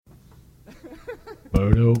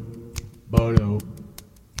Bardo, Bardo,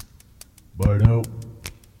 Bardo,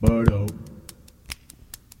 Bardo,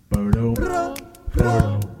 Bardo,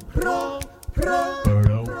 Bardo,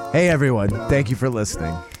 Bardo. Hey everyone, thank you for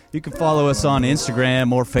listening. You can follow us on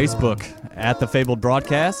Instagram or Facebook at The Fabled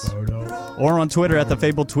Broadcasts or on Twitter at The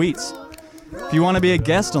Fabled Tweets. If you want to be a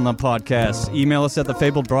guest on the podcast, email us at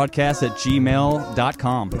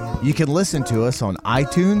thefabledbroadcast@gmail.com. You can listen to us on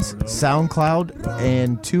iTunes, SoundCloud,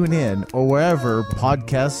 and TuneIn, or wherever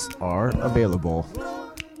podcasts are available.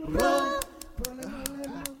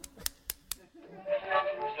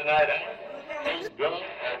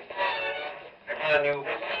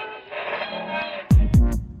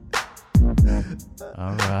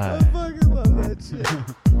 All right. I fucking love that shit.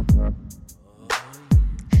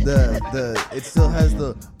 It still has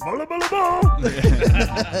the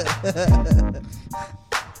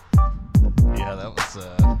Yeah, that was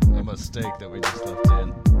a mistake that we just left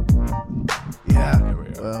in. yeah. There we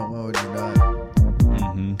are. Well, why would you not?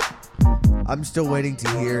 Mm-hmm. I'm still waiting to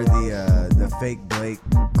hear the fake Blake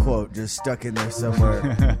quote just stuck in there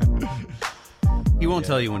somewhere. He won't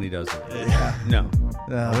tell you when he does it. Yeah. No.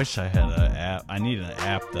 I wish I had an app. I need an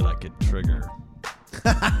app that I could trigger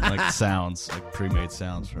like sounds, like pre-made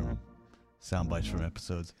sounds from sound bites from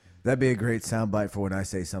episodes. That'd be a great soundbite for when I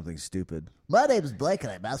say something stupid. My name's Blake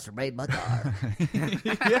and I masturbate my car.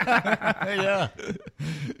 Yeah.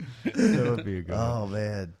 That would be a good one. Oh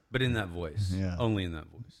man. But in that voice. Yeah. Only in that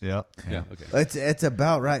voice. Yeah. Yeah, okay. It's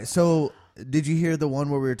about right. So did you hear the one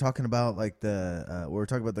where we were talking about like we were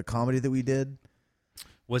talking about the comedy that we did?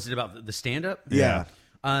 Was it about the stand-up? Yeah.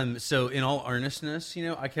 So in all earnestness,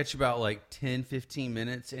 I catch about like 10, 15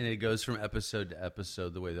 minutes, and it goes from episode to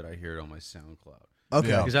episode the way that I hear it on my SoundCloud. Okay.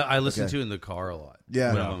 Yeah. Because I listen Okay. to it in the car a lot.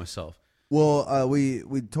 Yeah. When I'm by myself. Well, we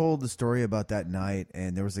told the story about that night,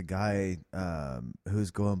 and there was a guy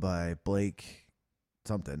who's going by Blake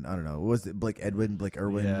something. I don't know. Was it Blake Edwin, Blake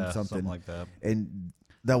Irwin, Yeah, something like that. And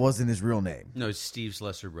that wasn't his real name. No, it's Steve's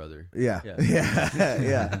lesser brother. Yeah, Yeah.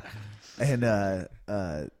 yeah. And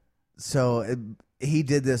so he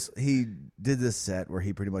did this set where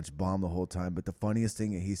he pretty much bombed the whole time. But the funniest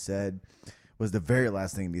thing that he said was the very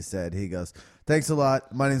last thing he said. He goes, "Thanks a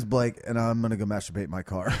lot. My name's Blake, and I'm gonna go masturbate my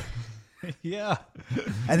car." Yeah.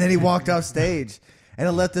 And then he walked off stage, and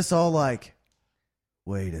it left us all like,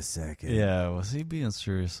 "Wait a second. Yeah. Was he being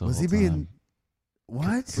serious? The Was whole he being time?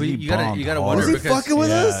 what? Well, you gotta bombed wonder. hard. Was he because, fucking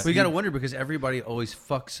with us? We gotta wonder because everybody always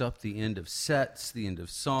fucks up the end of sets, the end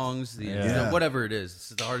of songs, the end Yeah. whatever it is. It's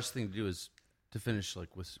the hardest thing to do is to finish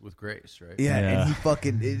like with grace, right? Yeah, Yeah. and he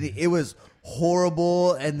fucking it was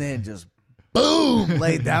horrible, and then just boom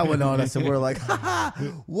laid that one on us, and we're like, ha, ha,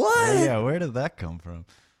 what? Yeah. Where did that come from?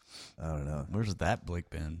 I don't know. Where's that Blake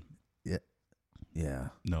been? Yeah,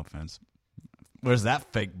 No offense. Where's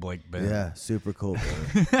that fake Blake been? yeah, super cool. Bro.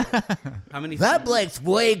 How many? That Blake's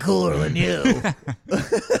way cooler than you.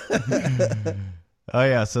 Oh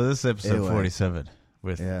yeah. So this is episode Anyway. 47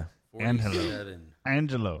 with Yeah,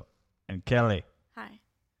 Angelo and Kelly. Hi.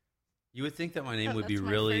 You would think that my name Oh, would be that's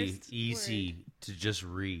my really first easy to just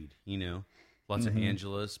read, lots of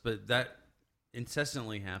Angelos, but that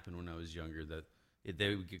incessantly happened when I was younger. That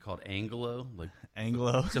they would get called Angelo, like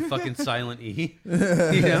Anglo. it's a fucking silent E,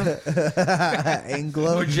 Anglo,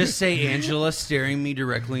 or just say Angela, staring me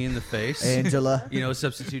directly in the face. Angela.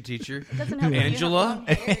 Substitute teacher. Doesn't help Angela?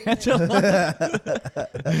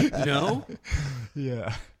 No.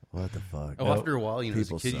 Yeah. What the fuck? Oh, after a while, as a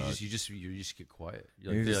People kid, suck. you just get quiet.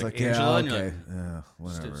 You're just like, Angela, yeah, and you're okay, like, yeah,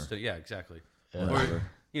 whatever. yeah, exactly. Whatever. Or,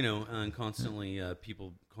 and constantly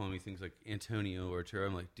people calling me things like Antonio or Tara.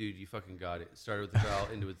 I'm like, dude, you fucking got it. Started with the vowel,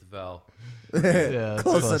 ended with the vowel. Yeah.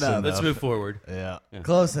 Close enough. Let's move forward. Yeah.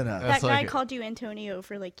 Close enough. That That's guy like- called you Antonio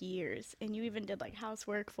for like years, and you even did like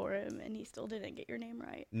housework for him, and he still didn't get your name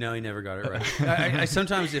right. No, he never got it right. I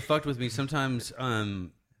sometimes it fucked with me. Sometimes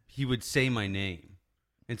he would say my name,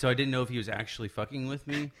 and so I didn't know if he was actually fucking with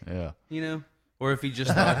me, Yeah. or if he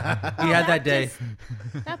just thought he had that day.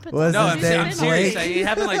 That puts Was No, his I'm name in serious. Blake? It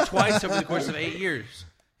happened like twice over the course of 8 years.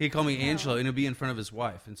 He'd call me Angelo, and it'd be in front of his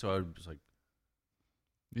wife, and so I was like,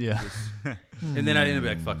 Yeah. and then I ended up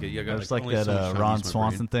like, fuck it. You got It's like only that so much time to Ron use my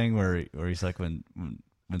Swanson thing where he's like when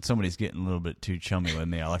somebody's getting a little bit too chummy with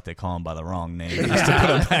me, I like to call them by the wrong name just to put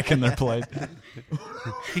them back in their place. brain.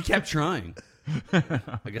 He kept trying. I guess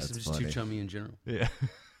I'm That's just too funny. chummy in general. Yeah.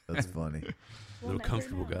 That's funny. We'll Little never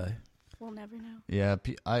comfortable know. guy. We'll never know. Yeah.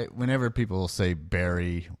 Whenever people say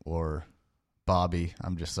Barry or Bobby,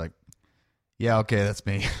 I'm just like, yeah, okay, that's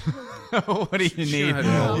me. What do you Sure, need? I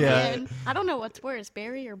know. Oh, Yeah. man. I don't know what's worse,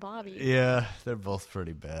 Barry or Bobby. Yeah, they're both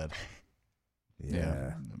pretty bad.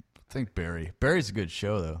 Yeah. think Barry. Barry's a good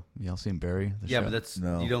show, though. Y'all seen Barry? The Yeah, show? but that's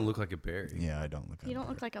No. you don't look like a Barry. Yeah, I don't look. You don't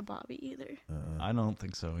look like a Bobby either. I don't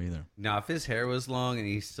think so either. Now, if his hair was long and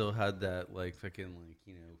he still had that like fucking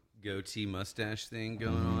goatee mustache thing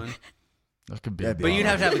going on, That could be. That'd be but you'd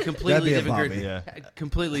have to have a completely That'd be a different, Bobby.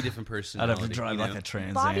 completely different I'd personality. have to drive you like know? a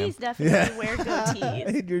Trans Bobbies Am. definitely wear goatees.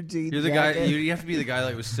 In your jeans You're the guy. jacket. You have to be the guy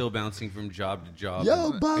that was still bouncing from job to job.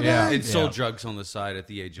 Yo, and, Bobby. Yeah. and sold drugs on the side at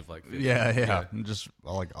the age of like 50. Yeah. I'm just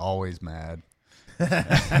like always mad.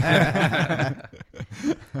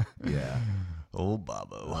 Yeah. Oh,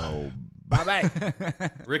 Bobo. Oh, Bobby.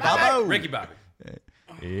 Ricky Bobby.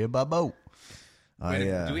 Yeah, Bobo.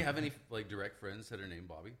 Wait, do we have any like direct friends that are named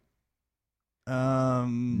Bobby? No.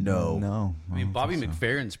 No. I mean, don't Bobby think so.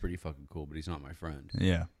 McFerrin's pretty fucking cool, but he's not my friend.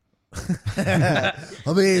 Yeah. I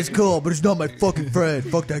mean, it's cool, but it's not my fucking friend.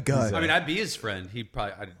 Fuck that guy. I mean, I'd be his friend. He'd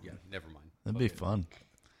probably, never mind. That'd be fun.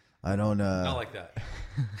 I don't. Not like that.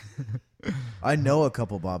 I know a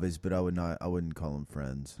couple Bobbies, but I wouldn't call them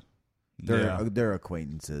friends. Yeah. They're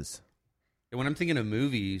acquaintances. And when I'm thinking of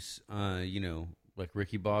movies, like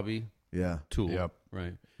Ricky Bobby, Yeah. Tool, Yep.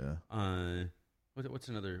 right? Yeah. What's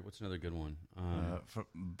another good one? For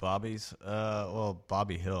Bobby's, well,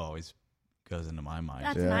 Bobby Hill always goes into my mind.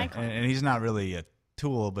 That's Yeah. an icon. And he's not really a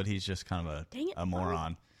tool, but he's just kind of Dang it, a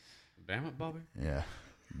moron. Damn it, Bobby. Yeah.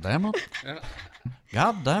 Damn it. Yeah.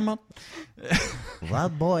 God damn it.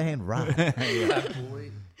 Wild boy and rock.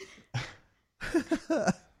 Boy.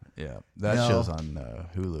 Yeah. That No. show's on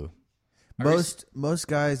Hulu. Most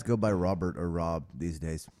guys go by Robert or Rob these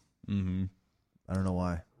days. Mm-hmm. I don't know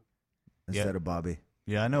why. Instead Yeah. of Bobby.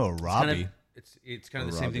 Yeah, I know a Robbie. It's kind of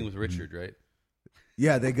Or the same thing Robbie. with Richard, right?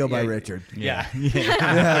 Yeah, they go by Yeah. Richard. Yeah.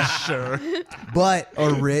 Yeah. Sure. But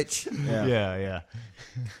or Rich. Yeah.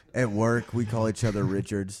 At work, we call each other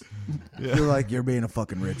Richards. You're like, you're being a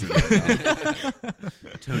fucking Richard right now.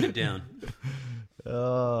 Tone it down.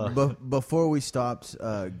 Before we stopped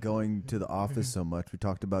going to the office so much, we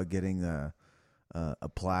talked about getting a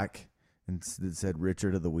plaque that said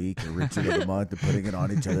Richard of the Week or Richard of the Month and putting it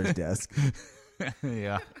on each other's desk.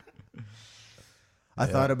 Yeah. I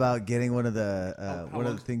thought about getting one of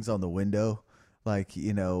the things on the window, like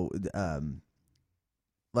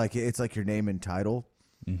like it's like your name and title,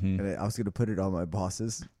 and I was gonna put it on my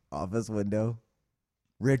boss's office window.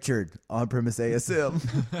 Richard, on premise ASM.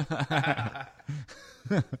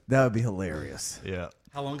 That would be hilarious. Yeah.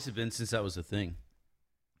 How long's it been since that was a thing?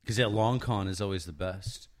 Because long con is always the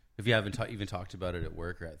best. If you haven't even talked about it at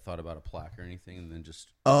work or thought about a plaque or anything, and then just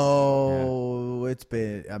It's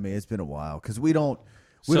been a while because we don't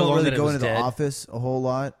So long really that it go was into dead? the office a whole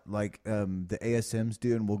lot like the ASMs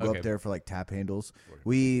do, and we'll go Okay. up there for like tap handles.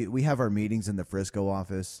 We have our meetings in the Frisco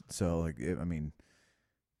office, so like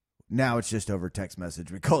now it's just over text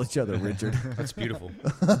message. We call each other Richard. that's beautiful.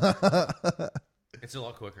 It's a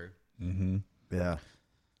lot quicker. Mm-hmm. Yeah,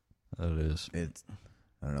 That is. it's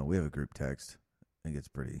I don't know. We have a group text. I think it's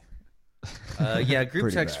pretty. Yeah, group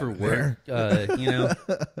Pretty text for bad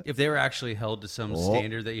work. If they were actually held to some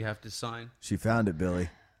standard that you have to sign. She found it, Billy.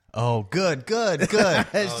 Oh, good. She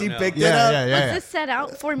no. picked it Yeah, up. yeah, Was yeah. this set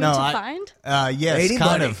out for me No, to I- find? Yes, Anybody.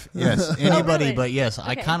 kind of. Yes, anybody, really? but yes,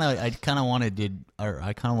 Okay. I kind of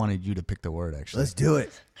wanted you to pick the word actually. Let's do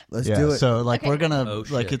it. Let's yeah, do it. So like Okay. we're gonna Oh,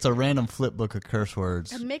 like shit. it's a random flip book of curse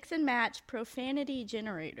words. A mix and match profanity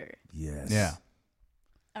generator. Yes. Yeah.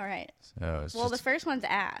 All right. So it's Well, the just first one's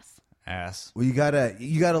ass. ass. Well, you gotta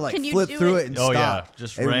like Can you flip do through it? it and Oh, stop. yeah,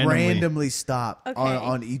 just and randomly. stop Okay.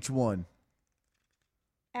 on each one.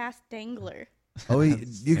 Ass dangler. Oh,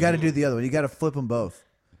 you got to do the other one. You got to flip them both.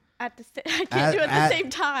 I can't At- do it at at- the same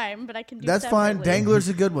time, but I can do. That's fine. separately. Dangler's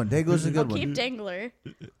a good one. Dangler's a I'll good one. keep dangler.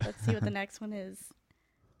 Let's see what the next one is.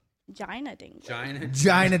 Gina dangler. China.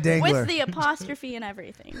 Gina Dangler. With the apostrophe and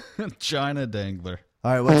everything. China dangler.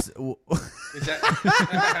 All right, what's Is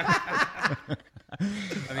that?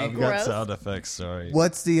 I've got Gross. sound effects. Sorry.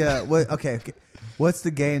 what's the okay. What's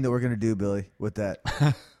the game that we're gonna do, Billy? With that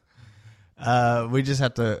We just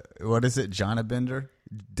have to. What is it? Jana Bender.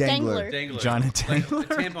 Dangler. Dangler. Johnny Like Dangler. a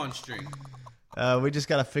tampon string. We just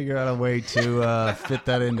got to figure out a way to fit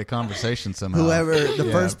that into conversation somehow. Whoever the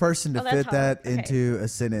Yeah. first person to Oh, that's fit that hard. Okay. into a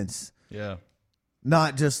sentence, Yeah.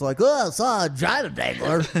 not just like I saw a Gina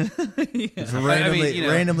Dangler. Just randomly,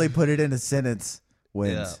 randomly put it in a sentence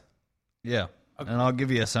wins. Yeah. And I'll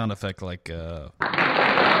give you a sound effect like. That's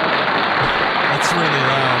really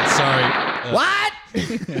loud. Sorry. What?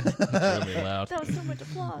 That's really loud. That was so much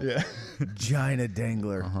applause. Yeah. Gina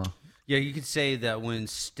Dangler. Yeah, you could say that when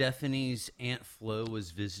Stephanie's Aunt Flo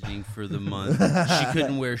was visiting for the month, she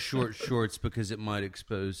couldn't wear short shorts because it might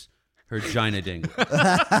expose Her gina dangler. It's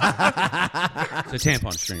a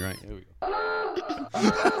tampon string, right? Here we go.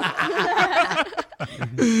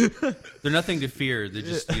 They're nothing to fear. They're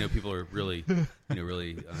just, people are really,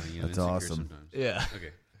 really, That's insecure awesome. sometimes. Yeah.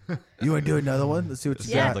 Okay. You want to do another one? Let's see what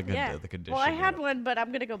you Yeah, got. yeah. the condition. Well, I had one, but I'm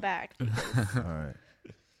going to go back. All right.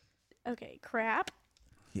 Okay, crap.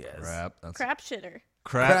 Yes. Crap. That's Crap shitter.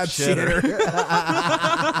 crap shitter.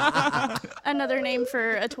 Another name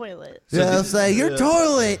for a toilet. Yeah, I'll say your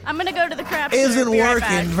toilet I'm going to go to the crap shitter. isn't Be right working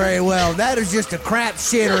back. very well. That is just a crap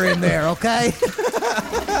shitter in there, okay?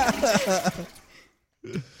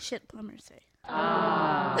 Shit plumbers say.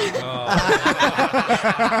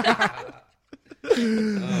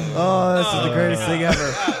 Oh, this is the greatest thing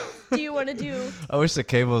ever. Do you want to do... I wish the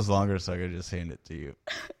cable was longer so I could just hand it to you.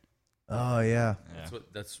 Oh, yeah.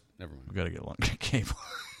 That's never mind. We gotta get longer cable.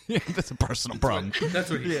 That's a personal problem. That's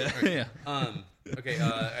what he said. Yeah. Okay.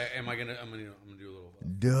 I'm gonna do a little.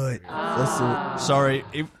 Do it. Let's do it. Sorry,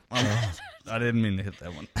 I didn't mean to hit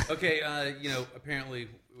that one. Okay. Apparently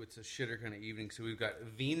it's a shitter kind of evening, so we've got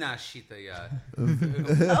Vina Shita.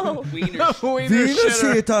 Oh, Wiener. Wiener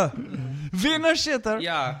shitter. Wiener shitter.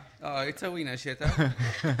 Yeah. It's a Wiener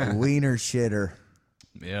Shita. Wiener shitter.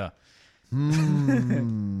 Yeah.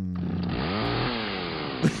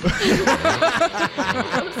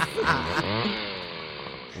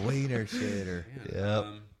 Wiener shitter. Yep.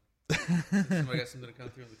 Somebody got something to come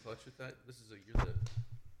through in the clutch with that? This is you're the.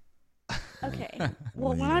 okay.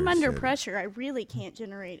 Well, when I'm under pressure, I really can't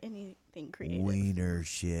generate anything creative. Wiener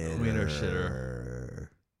shitter. Wiener shitter.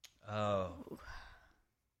 Oh.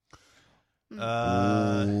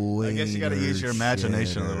 I guess you got to use your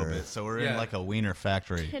imagination a little bit. So we're in like a wiener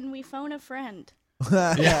factory. Can we phone a friend?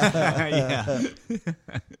 Yeah.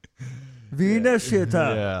 Wiener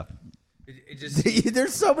shitter. Yeah. It just.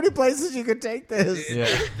 There's so many places you could take this. Yeah.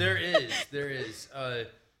 There is. No,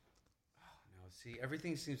 see,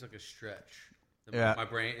 everything seems like a stretch. Yeah. My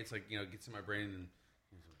brain, it's like gets in my brain and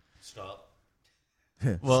stop.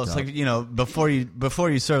 Well, it's like before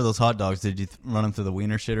you serve those hot dogs, did you run them through the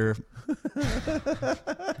wiener shitter?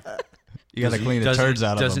 You got to clean the turds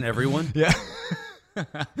out of them. Doesn't everyone? Yeah.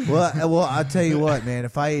 Well, I'll tell you what, man.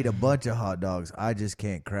 If I eat a bunch of hot dogs, I just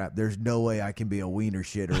can't crap. There's no way I can be a wiener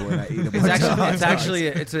shitter when I eat a bunch of hot dogs. It's actually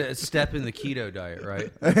it's a step in the keto diet, right?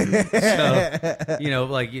 So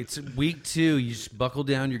like it's week 2. You just buckle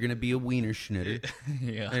down. You're gonna be a wiener schnitter.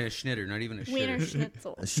 Yeah. A schnitter, not even a Wiener shitter.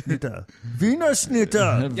 schnitzel. Schnitter. Wiener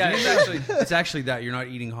schnitter. Yeah, it's actually that. You're not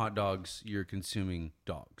eating hot dogs. You're consuming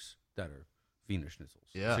dogs that are wiener schnitzels.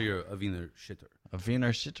 Yeah. So you're a wiener shitter. A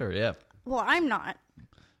wiener shitter. Yeah. Well, I'm not.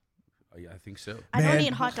 Oh, yeah, I think so. I Man. don't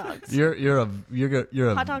eat hot dogs. You're a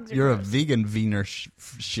Hot dogs are you're a gross. vegan wiener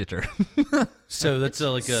shitter. So that's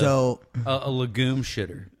a legume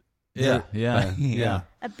shitter. Yeah. Yeah. Yeah.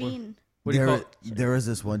 A bean. What do you call it? There was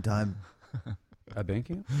this one time A bank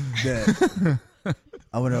camp? that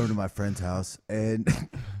I went over to my friend's house, and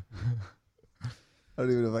I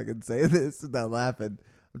don't even know if I can say this without laughing.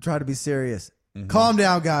 I'm trying to be serious. Calm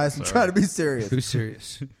down, guys. I'm trying to be serious. Who's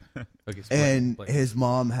serious? Okay, And play. his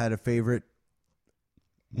mom had a favorite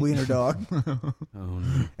wiener dog, Oh no.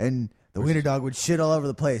 and the wiener dog would shit all over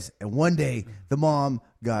the place. And one day, the mom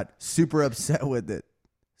got super upset with it,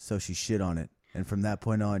 so she shit on it. And from that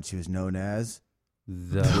point on, she was known as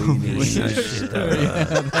The Wiener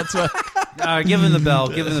shitter. That's what. Give him the bell.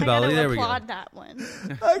 Give him the I bell. gotta There we go. applaud that one.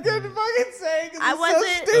 I couldn't fucking say it 'cause I it's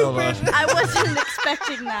wasn't- so Hold stupid. I wasn't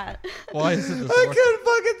expecting that. Why is it this I couldn't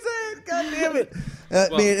fucking say it. God damn it.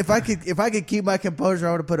 Man, if I could keep my composure,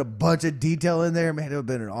 I would have put a bunch of detail in there. Man, it would have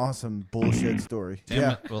been an awesome bullshit story.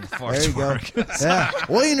 Damn it. Well, the There farts you go. work. Yeah.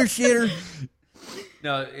 Wiener shitter.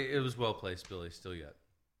 No, it was well placed, Billy. Still yet.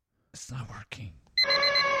 It's not working.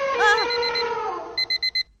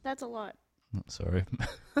 That's a lot. Sorry.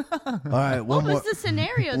 All right, What one more. was the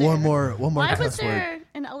scenario there? One more Why was cuss word. there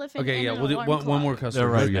an elephant? Okay, and yeah, an we'll do alarm one clock? more cuss They're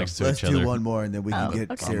word. right Here we go. next to Let's each do other. one more, and then we can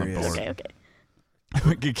get Okay. serious. bored. Okay.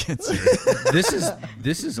 We could get serious.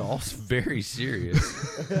 This is all very serious.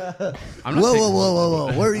 I'm not Whoa, taking- whoa, whoa, whoa,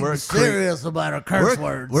 whoa! We're We're serious about our curse We're,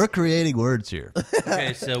 words. we're creating words here.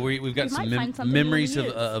 Okay, so we've got We some might find something memories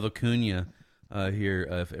you'll of use. Acuna here.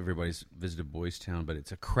 If everybody's visited Boys Town, but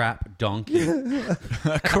it's a crap donkey.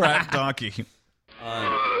 A crap donkey.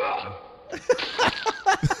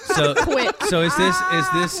 So Quit. So is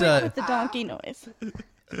this With the donkey noise.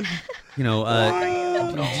 you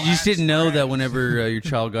just didn't know that whenever your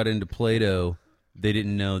child got into Play-Doh, they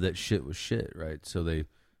didn't know that shit was shit, right? So they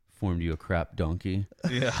formed you a crap donkey.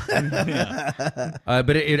 Yeah.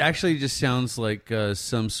 But it actually just sounds like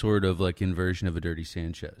some sort of like inversion of a Dirty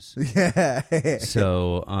Sanchez. Yeah.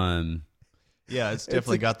 So Yeah, it's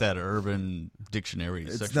definitely got that Urban Dictionary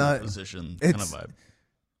It's sexual not- position kind of it's- vibe.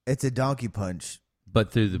 It's a donkey punch.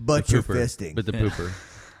 But through the But the you're pooper. fisting. But the pooper.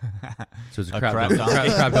 So it's a, A crap, crap donkey.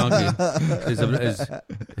 donkey. Crap donkey. Is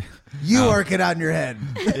You work it out in your head.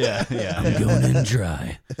 Yeah, yeah. going in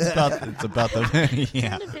dry. It's about the yeah.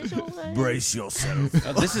 Kind of visualize. Brace yourself.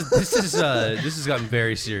 This has gotten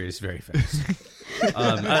very serious very fast.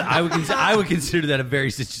 I would consider that a very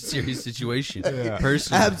serious situation,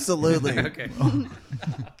 personally. Absolutely. Okay.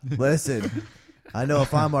 Listen, I know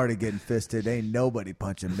if I'm already getting fisted, ain't nobody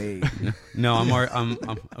punching me. No,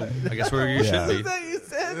 I guess where you should be. that you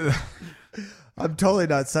said? I'm totally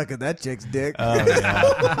not sucking that chick's dick. Oh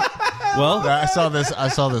yeah. Well, I saw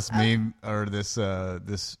this meme or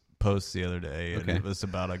this post the other day, and Okay. it was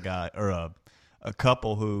about a guy or a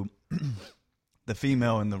couple who the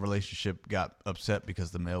female in the relationship got upset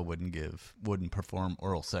because the male wouldn't perform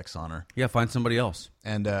oral sex on her, yeah, find somebody else.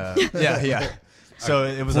 and yeah. So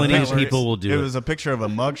it was Plenty a of picture, people will do it. it. was a picture of a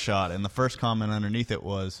mugshot, and the first comment underneath it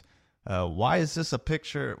was, "Why is this a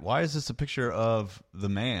picture? Why is this a picture of the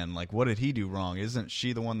man? Like, what did he do wrong? Isn't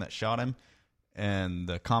she the one that shot him?" And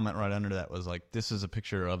the comment right under that was like, "This is a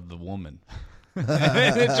picture of the woman." And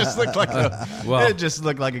it just looked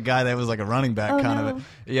like a guy that was like a running back Oh, kind no. of.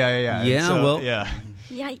 Yeah. Yeah, So, well- yeah.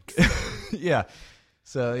 Yikes. Yeah.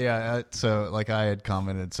 So yeah, so like I had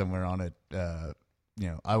commented somewhere on it,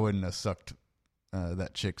 I wouldn't have sucked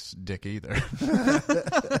that chick's dick either.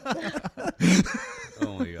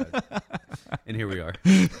 Oh my god! And here we are.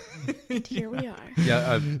 Here we are.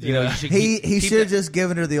 Yeah, you should he keep should have that- just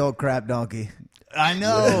given her the old crap donkey. I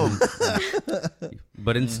know.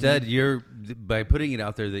 But instead, by putting it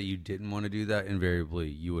out there that you didn't want to do that, invariably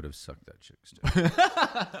you would have sucked that chick's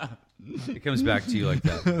dick. It comes back to you like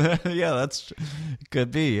that. Yeah, that's could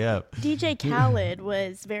be. Yeah. DJ Khaled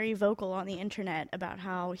was very vocal on the internet about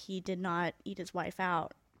how he did not eat his wife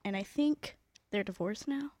out. And I think they're divorced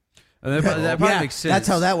now. And that probably makes sense. That's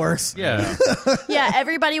how that works. Yeah. Yeah,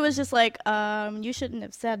 everybody was just like, you shouldn't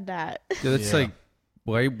have said that. Yeah, that's Yeah. like,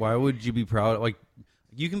 why would you be proud? Like,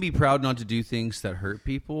 you can be proud not to do things that hurt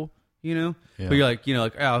people, Yeah. But you're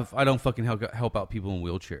like, oh, I don't fucking help out people in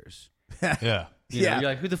wheelchairs. Yeah. You know, you're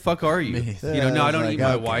like, who the fuck are you? Me. No, I don't Like, eat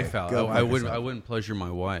my okay, wife out. go I fuck wouldn't. yourself. I wouldn't pleasure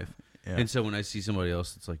my wife. Yeah. And so when I see somebody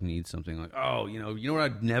else that's like needs something, like, oh, you know what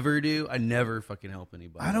I'd never do? I never fucking help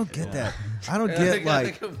anybody. I don't get that. I don't I get think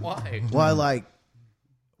like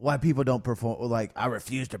why people don't perform. Like I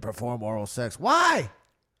refuse to perform oral sex. Why?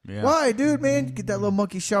 Yeah. Why, dude, man? Get that little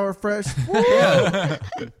monkey shower fresh.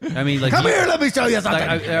 I mean, like, Come here, let me show you something.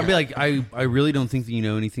 Like, I'd be like, I really don't think that you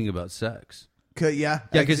know anything about sex. Yeah, Yeah,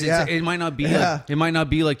 because it might not be Yeah. like, it might not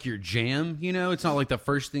be like your jam. It's not like the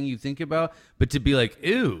first thing you think about. But to be like,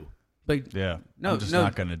 ew, like, Yeah. No, I'm just no.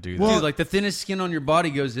 not gonna do that. dude, like the thinnest skin on your body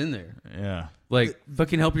goes in there. Yeah. Like,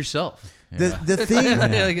 fucking help yourself. The thing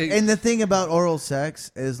Like, and the thing about oral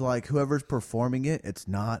sex is like whoever's performing it, it's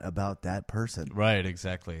not about that person. Right.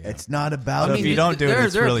 Exactly. Yeah. It's not about So if you don't do it, there,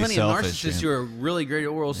 it's there really are plenty selfish, of narcissists yeah. who are really great at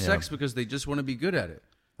oral sex because they just want to be good at it.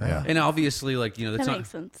 Yeah. And obviously, like, that's That not, makes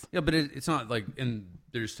sense. Yeah, but it's not like, and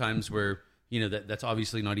there's times where, that's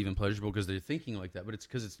obviously not even pleasurable because they're thinking like that, but it's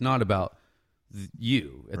because it's not about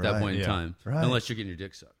you at that Right, point in yeah. time, Right. unless you're getting your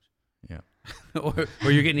dick sucked. Yeah.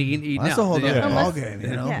 or you're getting eaten That's out. a whole Yeah. other Unless- ball game, you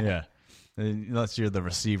know. Yeah. Yeah. Unless you're the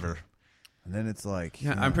receiver. And then it's like, Yeah,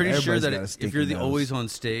 you know, I'm pretty sure everybody's that got a if stinky you're the nose. always on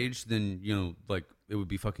stage, then like it would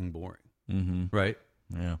be fucking boring, Mm-hmm. right?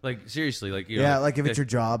 Yeah. Like seriously, like yeah, like if it's your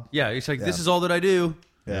job. yeah, it's like this Yeah. is all that I do,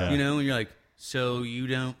 Yeah. and you're like, so you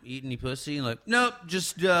don't eat any pussy, and like, nope,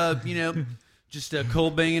 just just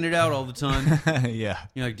cold banging it out all the time. Yeah.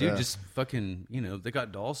 You're like, dude, Yeah. just fucking, they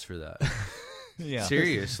got dolls for that. Yeah.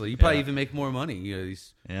 Seriously, you probably even make more money.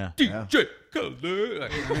 These Yeah. DJ Khaled.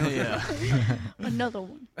 Yeah. Another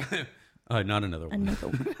one. Not another one. Another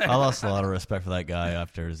one. I lost a lot of respect for that guy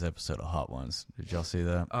after his episode of Hot Ones. Did y'all see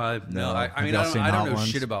that? No, I Have mean, y'all I seen don't Hot know Ones?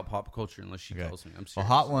 shit about pop culture unless she Okay. tells me. I'm serious. Well,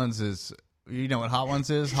 Hot Ones is, you know what Hot Ones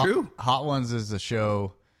is? True. Hot Ones is a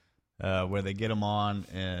show where they get them on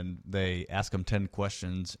and they ask them 10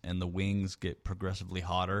 questions and the wings get progressively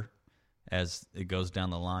hotter as it goes down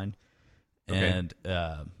the line. Okay.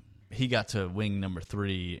 And he got to wing number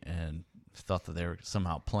 3 and thought that they were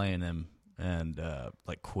somehow playing him and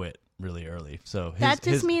like quit really early. So That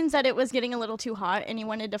just means that it was getting a little too hot and he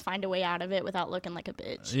wanted to find a way out of it without looking like a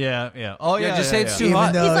bitch. Yeah. Oh yeah. just say it's too Even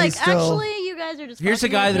hot. though He's like, still- actually, you guys are just. Here's a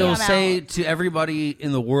fucking guy with me, that'll I'm say out." to everybody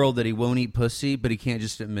in the world that he won't eat pussy, but he can't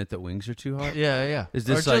just admit that wings are too hot. Yeah. Is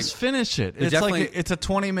this or like- just finish it? It's definitely- like it's a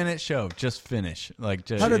 20-minute show. Just finish. Like,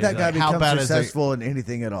 just, How did that guy like, how become bad is it? successful in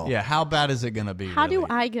anything at all? Yeah, how bad is it going to be? How do really?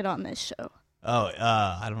 I get on this show?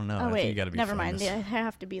 I don't know. Oh I wait, think you got to be never mind. famous. They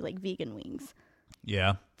have to be like vegan wings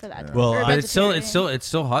Yeah. for that. Well, Or I- But it's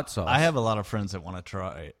still hot sauce. I have a lot of friends that want to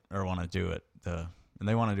try it or want to do it, and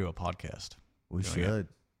they want to do a podcast. We Doing it. should.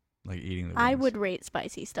 Like eating the wings. I would rate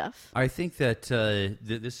spicy stuff. I think that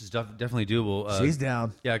this is definitely doable. She's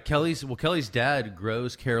down. Yeah, Kelly's dad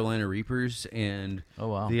grows Carolina Reapers and Oh,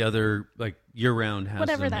 wow. the other like year round has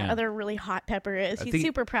Whatever them. that yeah. other really hot pepper is. I He's think-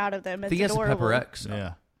 super proud of them. I It's think he has adorable. a Pepper X.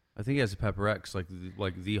 Yeah. I think he has a Pepper X, like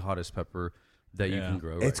the hottest pepper that you Yeah. can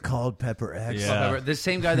grow. It's right called Pepper X. Yeah. now. The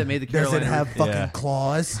same guy that made the Does Carolina. it have fucking Yeah.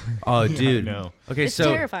 claws? Oh, dude. no. Okay, It's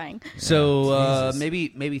so terrifying. So Jesus.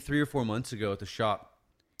 maybe 3 or 4 months ago at the shop,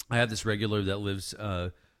 I have this regular that lives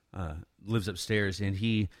upstairs, and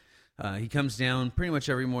he comes down pretty much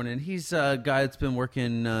every morning. He's a guy that's been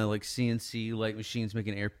working like CNC light machines,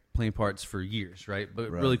 making airplane parts for years, right?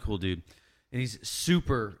 But really cool dude, and he's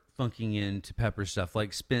super funking into pepper stuff.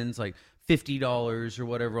 Like spends like $50 or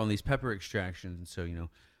whatever on these pepper extractions, and so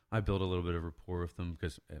I build a little bit of rapport with them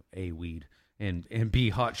because A, weed. And B,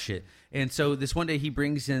 hot shit. And so this one day he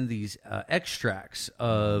brings in these extracts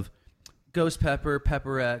of ghost pepper,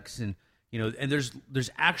 Pepper X, and and there's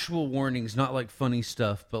actual warnings, not like funny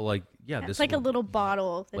stuff, but like this It's like a will, little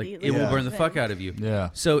bottle. That like he it will burn the leaves fuck in. out of you.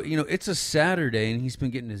 Yeah. So it's a Saturday and he's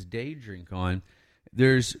been getting his day drink on.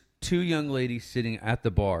 There's 2 young ladies sitting at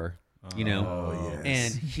the bar, yes.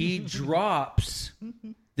 and he drops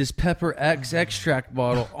this Pepper X extract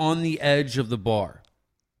bottle on the edge of the bar.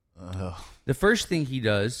 The first thing he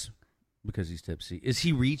does, because he's tipsy, is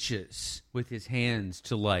he reaches with his hands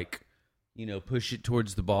to push it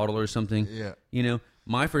towards the bottle or something. Yeah.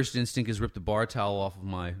 My first instinct is rip the bar towel off of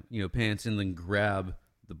my pants and then grab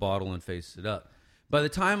the bottle and face it up. By the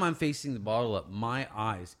time I'm facing the bottle up, my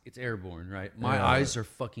eyes, it's airborne, right? My eyes are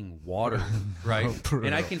fucking water, right?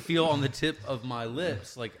 And I can feel on the tip of my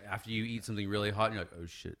lips, like after you eat something really hot, and you're like, oh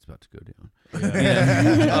shit, it's about to go down.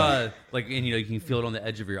 And you can feel it on the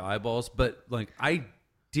edge of your eyeballs. But like, I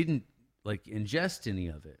didn't ingest any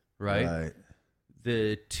of it, right?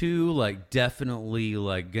 The 2 definitely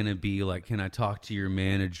gonna be can I talk to your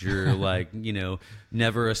manager?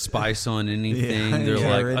 Never a spice on anything. Yeah. They're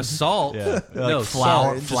Karen. assault. Yeah. No,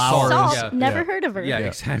 flour. salt. Flour. Salt. Yeah. Never heard of her. Yeah,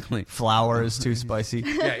 exactly. Flour is too spicy.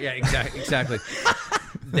 Yeah, exactly.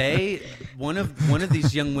 One of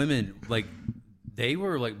these young women, they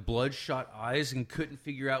were bloodshot eyes and couldn't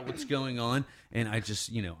figure out what's going on. And I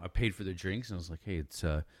just, I paid for the drinks and I was like, hey,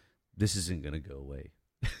 this isn't gonna go away.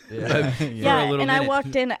 Yeah, For a little and I minute.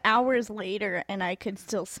 walked in hours later and I could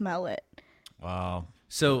still smell it. Wow.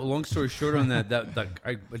 So, long story short on that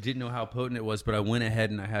I didn't know how potent it was, but I went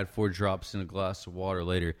ahead and I had 4 drops in a glass of water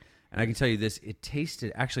later. And I can tell you this, it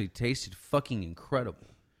actually tasted fucking incredible.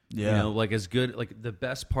 Yeah. As good, the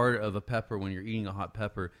best part of a pepper when you're eating a hot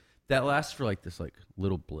pepper, that lasts for this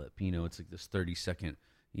little blip, it's this 30-second,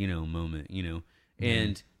 moment,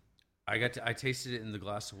 and I tasted it in the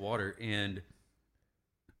glass of water, and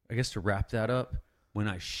I guess to wrap that up, when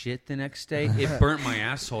I shit the next day, it burnt my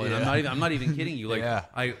asshole, and I'm not even kidding you.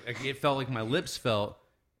 It felt like my lips felt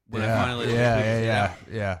when I finally squeezed it out.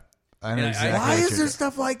 Yeah. I know And I- exactly. Why what is you're- there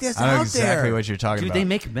stuff like this I know out exactly there? what you're talking Dude, about. they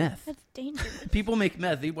make meth. That's dangerous. People make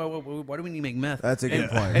meth. Why do we need to make meth? That's a good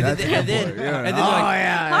point. And That's a then, good and point. then, Yeah. and then Oh, like,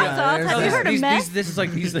 yeah. Hot sauce. Have you heard of meth? This is like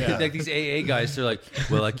these AA guys. They're like,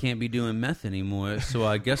 well, I can't be doing meth anymore, so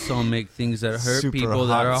I guess I'll make things that hurt Super people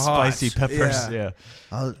hot, that are hot. spicy peppers. Yeah.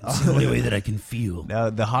 Yeah. It's the only way that I can feel. Now,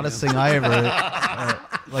 the hottest thing I ever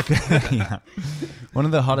yeah. One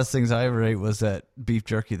of the hottest things I ever ate was that beef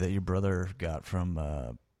jerky that your brother got from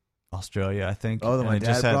Australia, I think. Oh, that And my it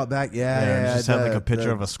just dad had- brought back? it just had like a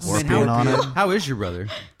picture of a Man, scorpion on it. how is your brother?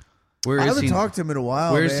 Where I is haven't he? talked to him in a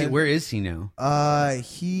while. Where is he? man. Where is he now?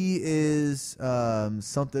 He is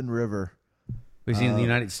something river. Is he in the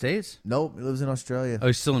United States? Nope, he lives in Australia. Oh,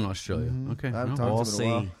 he's still in Australia. Okay, I haven't well, talked to him in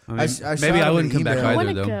a while. I mean, I shot maybe him I an wouldn't come back email. I either, want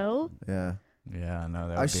to though. go. Yeah, Yeah, no,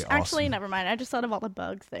 that I would sh- be awesome. Actually, never mind. I just thought of all the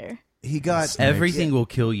bugs there. he got Everything will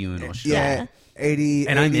kill you in Australia. Yeah, 80,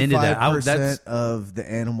 And I'm into that. 85% of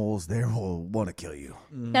the animals there will want to kill you.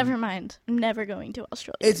 Never mind. I'm never going to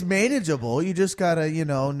Australia. It's manageable. You just gotta,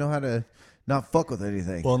 know how to not fuck with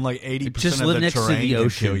anything. Well, and like 80% Just of live the next to terrain the can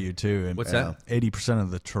ocean. kill you too. And What's that? 80% of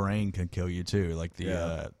the terrain can kill you too, like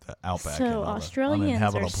the outback. and so all the Australians are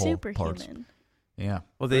uninhabitable parts. superhuman. Yeah.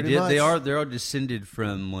 Well, they Pretty did. They much. are descended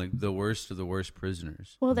from like the worst of the worst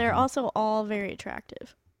prisoners. Well, they're also all very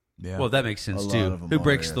attractive. Yeah. Well, that makes sense A lot too. of them Who are,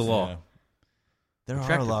 breaks yes. the law? Yeah. There are a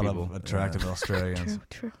Attractive lot people. of attractive Australians.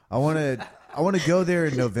 True. I want to go there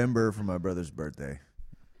in November for my brother's birthday.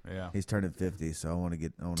 Yeah. He's turning 50, so I want to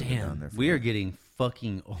get down Damn, there. For we him. are getting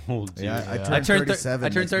fucking old, dude. Yeah, I Yeah. turned 37. I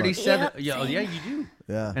turned next month. 37. Yep, Yeah, oh, same. yeah, you do.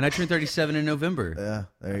 Yeah, And I turned 37 in November. yeah.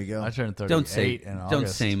 There you go. I turned 38 Don't say, in August. don't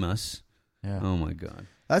shame us. Yeah. Oh my god,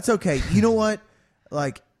 That's okay. You know what?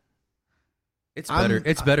 Like, it's better. I'm-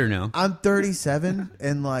 It's better now. I'm 37,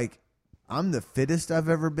 and like, I'm the fittest I've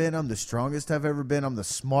ever been. I'm the strongest I've ever been. I'm the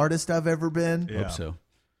smartest I've ever been. Yeah. Hope so.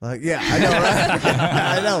 Like, yeah, I know,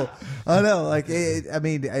 right? I know. Like, I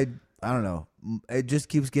mean, I don't know. It just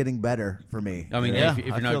keeps getting better for me. I mean, Yeah, if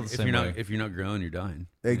you're I feel not, the same way. if you're not growing, you're dying.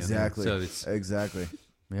 You know? Exactly. So it's Exactly.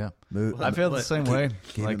 Yeah. Move- I feel the same way.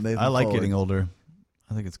 keep Like, it moving I like forward. getting older.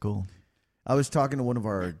 I think it's cool. I was talking to one of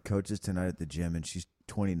our coaches tonight at the gym, and she's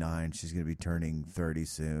 29. She's going to be turning 30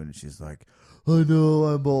 soon. And she's like, I know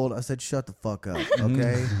I'm old. I said, shut the fuck up,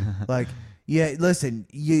 okay? Like, yeah, listen,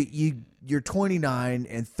 you're 29,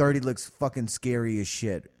 and 30 looks fucking scary as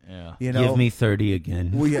shit. Yeah. You know? give me 30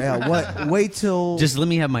 again. Well, yeah, what? Wait till... Just let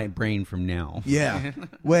me have my brain from now. Yeah.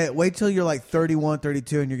 Wait till you're like 31,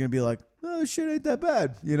 32, and you're going to be like, oh, shit ain't that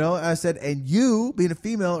bad. You know? And I said, and you, being a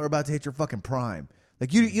female, are about to hit your fucking prime.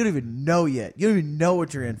 Like, you don't even know yet. You don't even know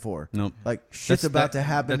what you're in for. Nope. Like, shit's about to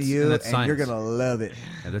happen to you, and that's you're science. going to love it.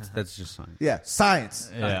 Yeah, that's just science. Yeah,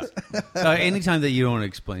 science. Yeah. Anytime that you don't want to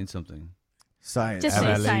explain something, Science. Just say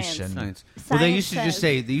Evolution. science. science. Well, they used to Science just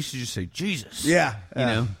say Jesus. Yeah. You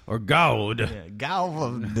know, or God. Yeah. Gal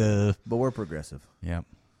of the. But we're progressive. Yeah.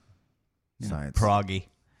 Science. Proggy.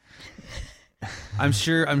 I'm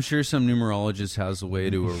sure some numerologist has a way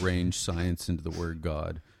to arrange science into the word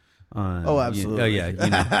God. Oh, absolutely. Oh, yeah. You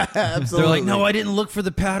know. Absolutely. They're like, no, I didn't look for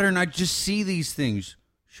the pattern. I just see these things.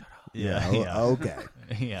 Shut up. Yeah. Oh, Yeah. okay.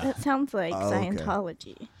 Yeah. That sounds like Okay.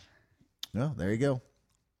 Scientology. No, there you go.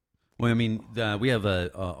 Well, I mean, we have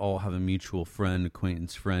all have a mutual friend,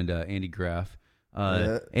 acquaintance friend, Andy Graff,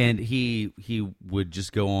 and he would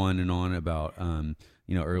just go on and on about,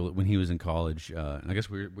 early when he was in college, and I guess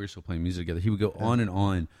we were still playing music together. He would go on and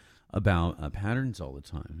on about patterns all the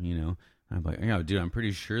time, you know. And I'm like, yeah, dude, I'm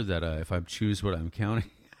pretty sure that if I choose what I'm counting,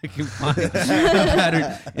 I can find a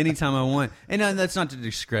pattern anytime I want. And that's not to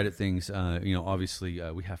discredit things. Obviously,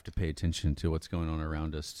 we have to pay attention to what's going on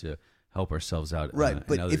around us to help ourselves out. Right, and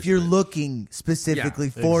but others, if you're looking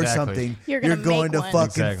specifically Yeah, for exactly. something, You're you're gonna going make to one. fucking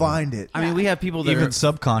Exactly. find it. I mean, we have people that Even are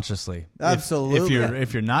subconsciously. If- Absolutely.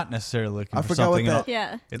 If you're not necessarily looking I for forgot what something that- else,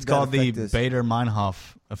 Yeah. it's that called the effect is.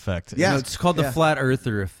 Bader-Meinhof effect. Yeah. it's called the Yeah. flat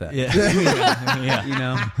earther effect. Yeah. Yeah. You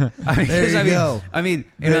know, I mean, There 'cause you go. I mean,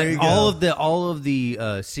 There and you all go. of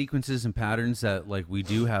the sequences and patterns that like we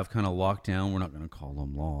do have kind of locked down. We're not going to call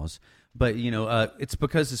them laws, but it's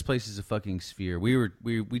because this place is a fucking sphere.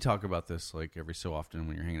 We talk about this like every so often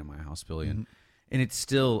when you're hanging at my house, Billy, and it's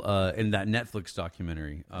still in that Netflix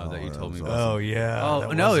documentary that you told me about. Oh yeah. Oh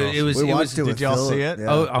that no, was it awesome. was. We It watched was. it with Did y'all Philip. see it?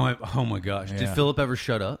 Yeah. Oh my gosh! Did Yeah. Philip ever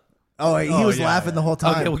shut up? Oh, he Oh, was yeah. laughing the whole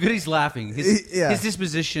time. Okay, well, good. He's laughing. His Yeah.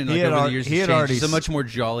 disposition He like, had over al- the years he has had changed. already He's a s- much more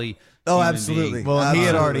jolly. Oh, human absolutely. being. Well, he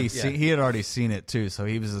had Absolutely. already seen it too, so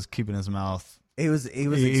he was just keeping his mouth. He was He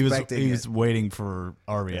was expecting it. waiting for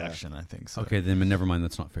our reaction. I think. So. Okay, then never mind.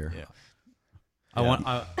 That's not fair. Yeah. I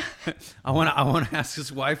want to ask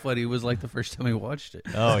his wife what he was like the first time he watched it.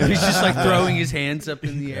 Oh, yeah. He's just like throwing his hands up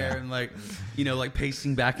in the air and like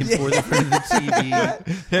pacing back and forth in front of the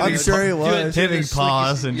TV. I'm sure he Doing- was. doing Hitting the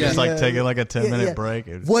pause slickest- and yeah. just like Yeah. taking like a 10-minute Yeah. break.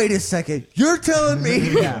 It was- Wait a second. You're telling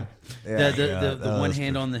me? Yeah. The Yeah, the that one was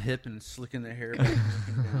hand on the hip and slicking the hair. Back.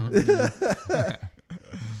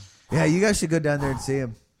 Yeah, you guys should go down there and see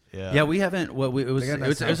him. Yeah, we haven't. Well, it was. They got It nice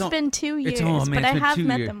was, it was It's on- been 2 years, It's, oh, man, but it's I been have 2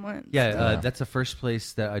 met years. them once. Yeah, that's the first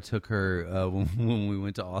place that I took her when we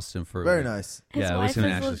went to Austin for. Very nice. His Yeah, it was wife him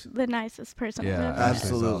is and Ashley's. the nicest person Yeah, I've ever met. Ashley's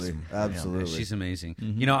Absolutely. awesome. Absolutely. She's amazing.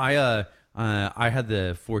 Mm-hmm. You know, I had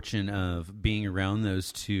the fortune of being around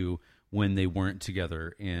those two when they weren't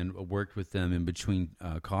together and worked with them in between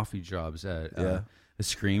coffee jobs at Yeah. a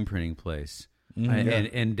screen printing place,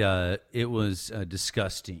 Mm-hmm. and it was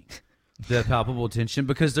disgusting. The palpable tension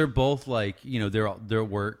because they're both like their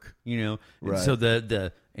work, And Right. so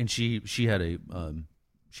and she had a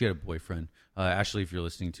boyfriend. Ashley, if you're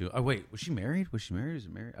listening to, oh wait, was she married? Was she married? Is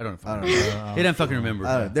it married? I don't know. I don't fucking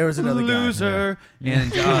remember. There was another guy. Loser.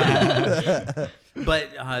 And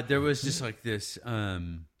but there was just like this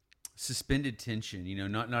suspended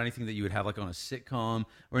tension, not anything that you would have like on a sitcom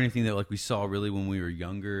or anything that like we saw really when we were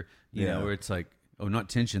younger, Yeah. where it's like, oh, not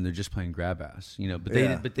tension, they're just playing grab ass, but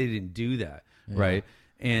Yeah. they didn't do that, right?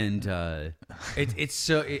 And it's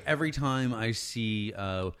so every time I see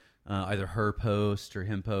either her post or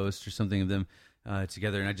him post or something of them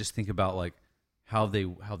together, and I just think about like how they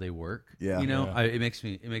work. Yeah. It makes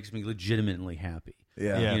me legitimately happy.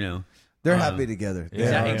 Yeah. Yeah. They're happy together.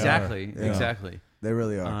 Yeah, they exactly. Yeah. Exactly. They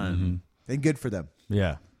really are. And good for them.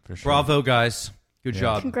 Yeah, for sure. Bravo, guys. Good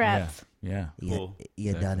job. Congrats. Yeah. Cool.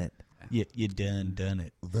 You done it. You done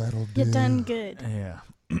it. That'll do. You done good. Yeah.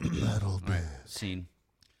 That'll do. Scene.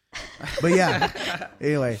 But yeah.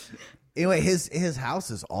 Anyway, his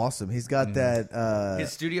house is awesome. He's got that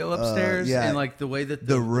His studio upstairs yeah. and like the way that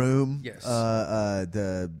the room. Yes.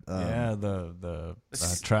 The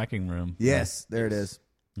tracking room. yes, there it is.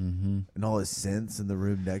 Mm-hmm. And all his synths in the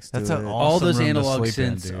room next That's to an it. awesome all those room to analog sleep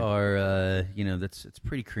in, synths dude. are it's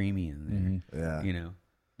pretty creamy in there. Yeah. You know.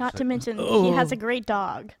 Not to mention, he has a great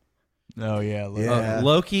dog. Oh yeah. Yeah.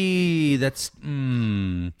 Loki, that's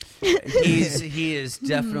he is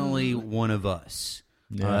definitely one of us.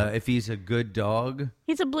 Yeah. If he's a good dog,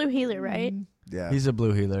 He's a blue healer, right? Yeah. He's a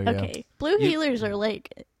blue healer. Yeah. Okay. Blue healers are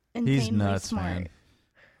like insanely He's nuts, smart. man.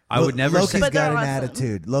 I would never Loki's say. But got they're an awesome.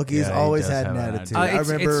 attitude. Loki's Yeah, he always does had an have an attitude. attitude. I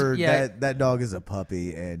remember yeah. that dog is a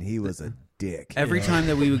puppy, and he was a dick. Every time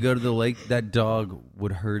that we would go to the lake, that dog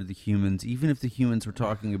would herd the humans, even if the humans were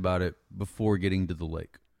talking about it before getting to the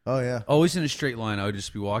lake. Oh yeah. Always in a straight line. I would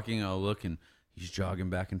just be walking. I'll look, and he's jogging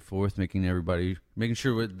back and forth, making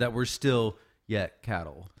sure that we're still yet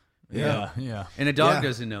cattle. Yeah. And a dog Yeah.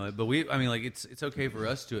 doesn't know it, but it's okay for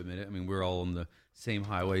us to admit it. I mean, we're all on the same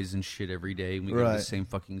highways and shit every day, and we go to Right. the same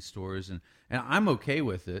fucking stores, and I'm okay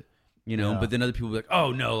with it, you know. Yeah. But then other people be like,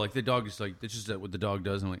 "Oh no, like the dog is like it's just what the dog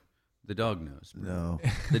does." I'm like, the dog knows. Bro. No.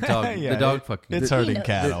 The dog, Yeah, the dog fucking. It's He herding knows.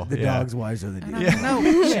 cattle. The yeah. dog's wiser than you. No,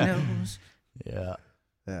 she knows. Yeah.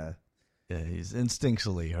 Yeah. Yeah. He's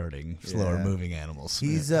instinctually herding slower Yeah. moving animals.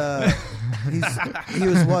 He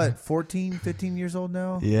was what, 14, 15 years old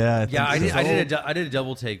now? Yeah. Yeah, I he's did a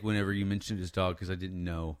double take whenever you mentioned his dog because I didn't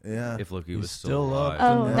know Yeah. if Loki He's was still still alive. up.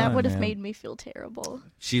 Oh, Yeah, that would have man. made me feel terrible.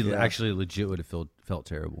 She Yeah. actually legit would have felt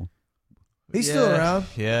terrible. He's still around.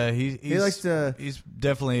 Yeah. He's, He likes to. He's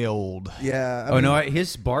definitely old. Yeah.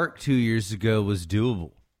 His bark 2 years ago was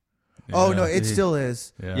doable. Oh Yeah. no, it still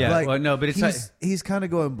is. Yeah. Yeah, Like, well, no, but he's kind of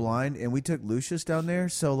going blind, and we took Lucius down there.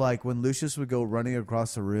 So like when Lucius would go running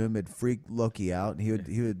across the room, it'd freak Loki out, and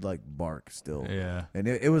he would like bark still. Yeah. And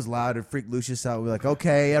it was loud. It freaked Lucius out. We're like,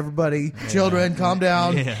 okay, everybody, children, calm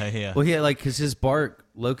down. Yeah. well, yeah, like because his bark,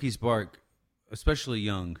 Loki's bark, especially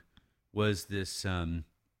young, was this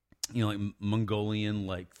like Mongolian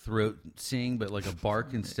like throat sing, but like a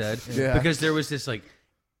bark instead. Yeah. Because there was this like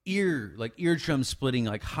eardrum splitting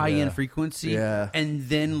like high end frequency. Yeah. And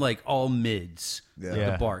then like all mids.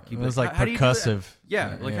 Yeah. The bark. You'd It be was like how do you do that?" percussive.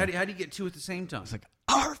 Yeah. Like Yeah. how do you get two at the same time? It's like,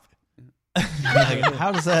 arf. Like,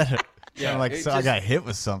 how does that? Yeah, Like it so I just- got hit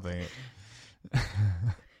with something.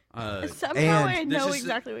 Somehow I and know this is-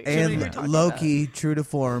 exactly what you're And talking Loki, true to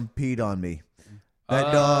form, peed on me.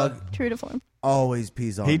 That dog about. True to form. always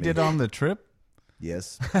pees on me. He did on the trip.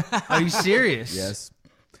 Yes. Are you serious? Yes.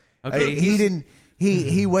 Okay. He didn't.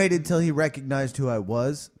 He waited till he recognized who I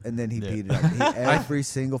was, and then he peed it on me. Every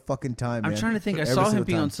single fucking time. I'm man. trying to think. I Every saw him single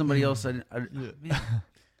pee on time. somebody else. Man,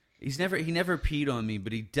 he never peed on me,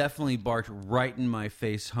 but he definitely barked right in my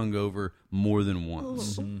face, hungover more than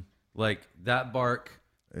once. Like that bark,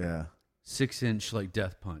 Yeah. 6-inch like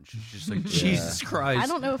death punch. It's just like Jesus Christ. I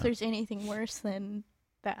don't know if there's anything worse than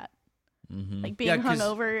that. Like being Yeah, 'cause-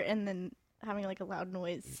 hungover and then having like a loud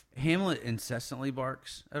noise. Hamlet incessantly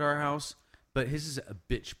barks at our house, but his is a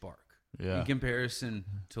bitch bark Yeah. in comparison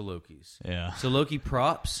to Loki's. Yeah. So Loki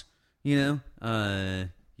props, you've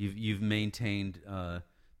maintained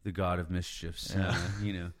the god of mischiefs,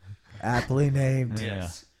 Aptly named.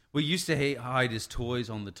 Yes. We used to hide his toys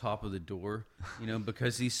on the top of the door,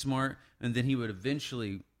 because he's smart, and then he would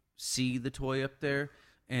eventually see the toy up there,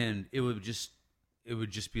 and it would just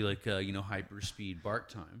be like hyper speed bark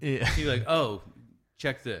time. Yeah. He'd be like, "Oh,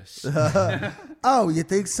 check this." Oh, you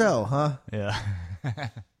think so, huh? Yeah.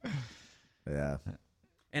 Yeah.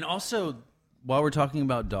 And also, while we're talking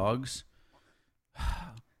about dogs,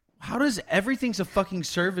 how does everything's a fucking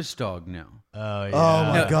service dog now? Oh yeah. Oh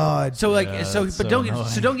my No, God. So like, Yeah, so that's but so don't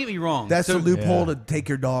annoying. don't get me wrong. That's so, the loophole Yeah. to take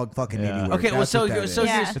your dog fucking Yeah. anywhere. Okay, well, That's what that is.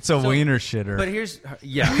 Yeah. It's a wiener shitter. But here's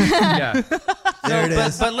yeah. There it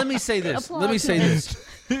is. But let me say this. Applause Let me say to this.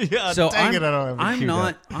 yeah. So dang it, I don't have it I'm queued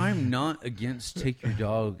not up. I'm not against take your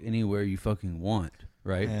dog anywhere you fucking want,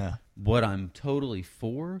 right? Yeah. What I'm totally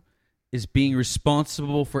for is being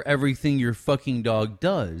responsible for everything your fucking dog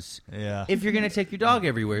does. Yeah. If you're gonna take your dog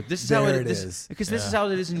everywhere, this is how There it it is. is. Because this is how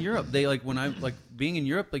it is in Europe. They like when I like being in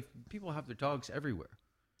Europe, like people have their dogs everywhere.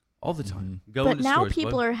 all the time. Go But into now stores,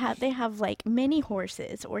 people bud. they have like mini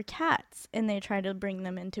horses or cats, and they try to bring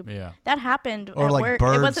them into. Yeah. That happened Or at like work.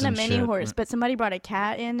 birds It wasn't a and mini shit. horse, but somebody brought a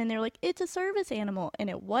cat in, and they're like, "It's a service animal," and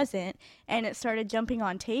it wasn't, and it started jumping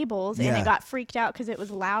on tables, and Yeah. it got freaked out because it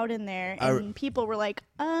was loud in there, I- and people were like,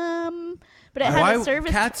 but it had Why a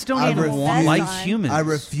service. cats don't I even refuse- like on. humans? I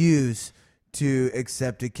refuse to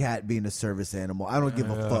accept a cat being a service animal. I don't give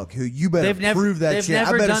a fuck who. You better They've never- prove that they've shit. I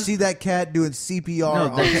never better done- see that cat doing CPR No,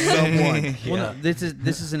 on that's- someone. Well, no,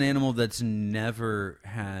 this is an animal that's never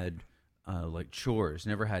had like chores,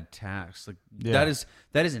 never had tasks. Like Yeah.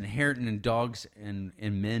 that is inherent in dogs and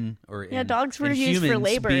men or Yeah, in- dogs were in used for humans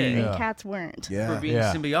labor, being, and cats weren't. Yeah. for being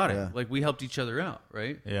Yeah. symbiotic. Yeah. Like we helped each other out,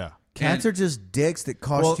 right? Yeah. Cats And- are just dicks that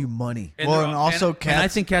cost Well, you money. Well, they're and all- also and I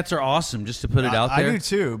cats- think cats are awesome. Just to put it out I there, do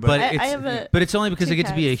too, but- but I it's, have a- but it's only because I two get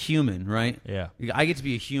to be a cats. human, right? Yeah. I get to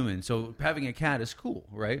be a human, so having a cat is cool,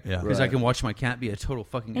 right? Yeah. because I Right. can watch my cat be a total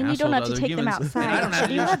fucking And you asshole don't have to other take them humans. outside. And I don't have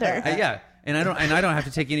Should you either? yeah, and I don't have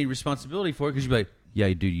to take any responsibility for it because you'd be like, yeah,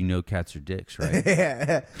 dude, you know cats are dicks, right?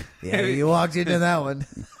 yeah, you walked into that one.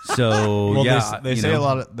 So Well, yeah, they you say know. a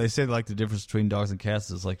lot of. They say like the difference between dogs and cats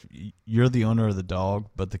is like you're the owner of the dog,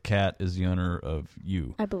 but the cat is the owner of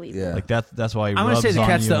you. I believe. Yeah. Like that's why he I'm gonna say rubs the on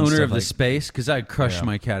cat's you the and owner stuff of the like- space because I'd crush Yeah.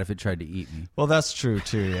 my cat if it tried to eat me. Well, that's true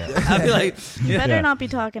too. Yeah. I'd be like, You better Yeah. not be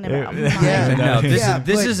talking about mine. Yeah. no, this Yeah,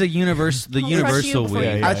 is but- a universe, the I'll crush you universal before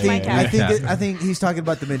way. you Yeah, I touch think my I cat. think I think he's talking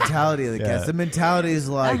about the mentality of the cats. Yeah. The mentality is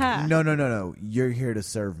like, Uh-huh. no, you're here to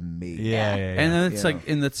serve me. Yeah. And then it's Yeah. like,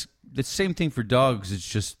 and that's the same thing for dogs. It's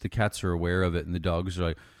just the cats are aware of it, and the dogs are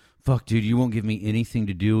like, "Fuck, dude, you won't give me anything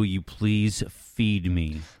to do. Will you please feed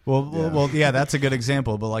me?" Well, yeah, that's a good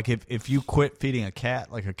example. But like, if you quit feeding a cat,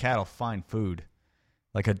 like a cat will find food.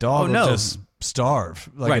 Like a dog Oh, no. will just starve.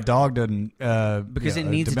 Like a Right. dog doesn't Because yeah, it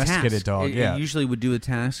needs a domesticated task. dog. It usually would do a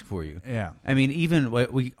task for you. Yeah. I mean, even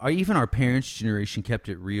even our parents' generation kept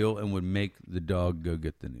it real and would make the dog go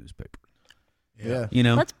get the newspaper. Yeah. You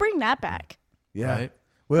know, Let's bring that back. Yeah. Right.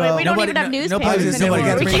 Well, Wait, we don't nobody- even have no- I was newspapers gonna say we anymore.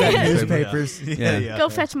 got to We bring back can't. newspapers. Yeah. Go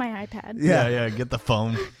fetch my iPad. Yeah. Get the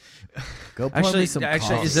phone. Go pour me actually, some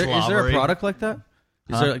is there a Slobbery. product like that?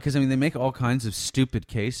 Is Huh? there? Because I mean, they make all kinds of stupid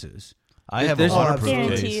cases. I have a There's- waterproof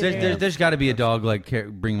Guarantee case. you. There's got to be a dog like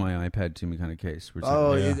bring my iPad to me kind of case. Where it's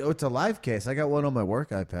Oh, like, it's a live case. I got one on my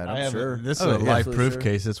work iPad. I I'm have sure. This is Oh, a yeah. life-proof Sure.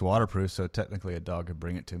 case. It's waterproof, so technically a dog could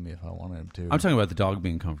bring it to me if I wanted him to. I'm talking about the dog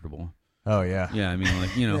being comfortable. Oh yeah. Yeah, I mean,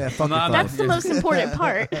 like Yeah, fuck your phone. That's the most important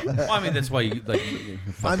part. Well, I mean, that's why you like.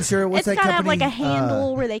 I'm sure. What's It's that gotta have company? like a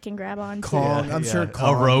handle where they can grab onto. Kong. I'm sure Yeah.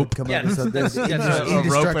 Kong A rope. would come Yeah, up with something. there's- yeah, there's a rope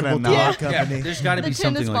Indestructible and a dog knot. Yeah, company. there's got to The be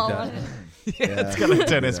something tennis like ball on that it. It's got a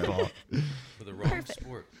tennis ball. for the wrong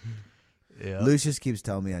sport. Yeah. Lucius keeps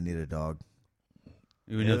telling me I need a dog.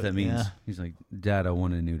 You know what that means? Yeah. He's like, "Dad, I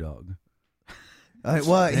want a new dog."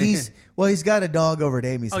 He's got a dog over at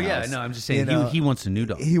Amy's Oh house. yeah, no, I'm just saying You know, he wants a new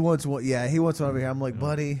dog. He wants one. Yeah, he wants one over here. I'm like,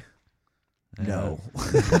 buddy, no.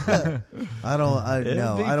 I don't. It'd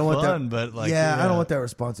No, be I don't want fun, that. but like, I don't want that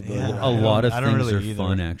responsibility. Yeah. A lot of I don't things really are either.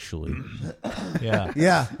 fun, actually. Yeah.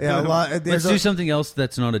 Yeah, a lot. Let's There's do something else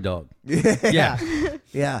that's not a dog. yeah.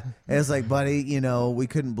 Yeah, and it's like, buddy, we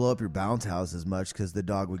couldn't blow up your bounce house as much because the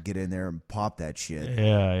dog would get in there and pop that shit,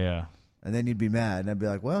 Yeah. and then you'd be mad, and I'd be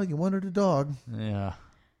like, well, you wanted a dog. Yeah.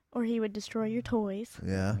 Or he would destroy your toys.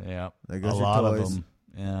 Yeah, Yeah. There A goes your lot of toys. them.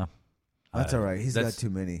 Yeah. that's all right. He's got That's- too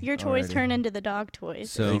many. Your toys already. turn into the dog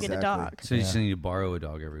toys. So- So you get a Exactly. dog. So you just need to borrow a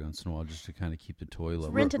dog every once in a while just to kind of keep the toy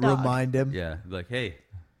level. Rent a dog. Remind him. Yeah, like, hey,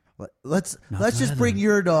 Let's just bring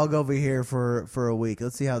your dog over here for a week.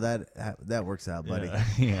 Let's see how that works out, buddy.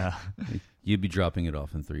 Yeah. you'd be dropping it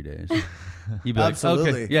off in 3 days. You'd be like,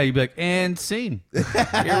 Absolutely. okay, yeah. You'd be like, and scene. Here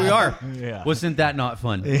we are. Yeah. Wasn't that not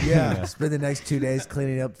fun? Yeah, spend the next 2 days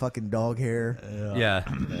cleaning up fucking dog hair. Yeah.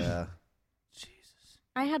 Yeah.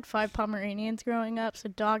 I had 5 Pomeranians growing up, so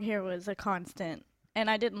dog hair was a constant. And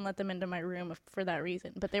I didn't let them into my room for that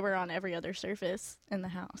reason, but they were on every other surface in the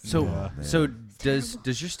house. So does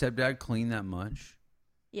your stepdad clean that much?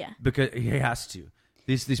 Yeah. Because he has to.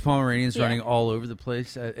 These Pomeranians Yeah. running all over the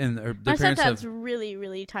place, and their My parents stepdad's have really,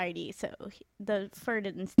 really tidy, so the fur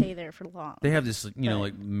didn't stay there for long. they have this But-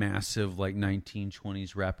 like massive like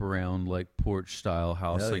 1920s wraparound like porch style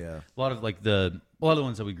house. Hell Like yeah. a lot of the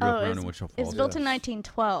ones that we grew up around in Wichita it's Falls. built in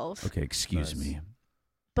 1912, Okay, excuse me.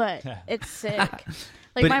 but it's sick.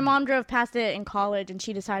 Like But- my mom drove past it in college, and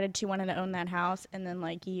she decided she wanted to own that house, and then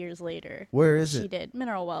like years later, Where is she it? did.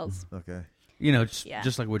 Mineral Wells, Okay. Yeah.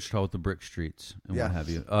 Just like Wichita with the brick streets and Yeah. what have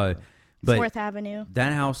you. But 4th Avenue.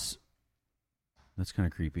 that house, that's kind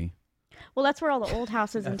of creepy. Well, that's where all the old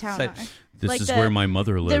houses in town are. This Like is the- where my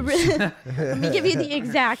mother lives. Let me give you the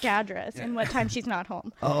exact address and what time she's not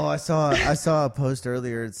home. Oh, I saw a post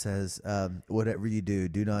earlier. It says, "Whatever you do,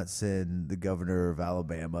 do not send the governor of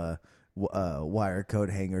Alabama wire coat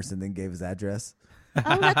hangers," and then gave his address.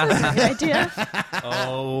 Oh, that's a great idea.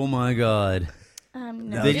 Oh my god. No,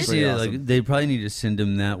 They That's just pretty need to, awesome. like they probably need to send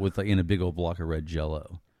him that with like in a big old block of red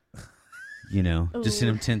Jello. You know, just send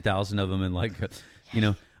him 10,000 of them and like, you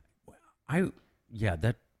know,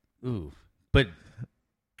 but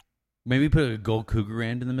maybe put a gold cougar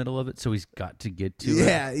end in the middle of it so he's got to get to it.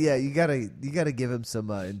 Yeah. You gotta give him some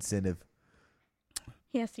incentive.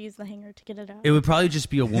 he has to use the hanger to get it out. It would probably just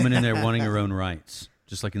be a woman in there wanting her own rights,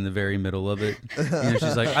 just like in the very middle of it. You know,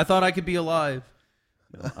 she's like, I thought I could be alive.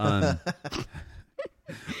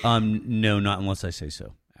 No, not unless I say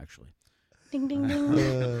so. Actually. Ding, ding,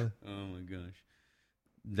 ding. Oh my gosh.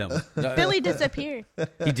 That Billy disappeared.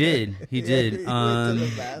 He did. He did.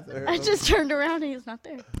 I just turned around and he's not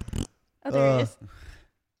there. Oh, there he is.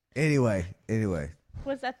 Anyway.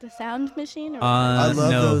 Was that the sound machine? Or I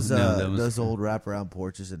love no, those that was- those old wraparound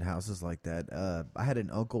porches and houses like that. I had an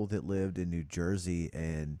uncle that lived in New Jersey,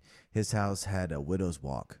 and his house had a widow's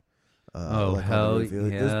walk. Oh, like on hell the roof. It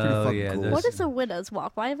was pretty yeah, fucking yeah, cool. that's- what is a widow's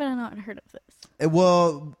walk? Why have I not heard of this?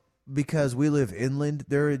 Well, because we live inland,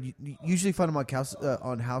 you usually find them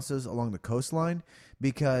on houses along the coastline.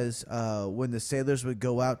 Because when the sailors would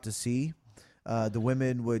go out to sea, the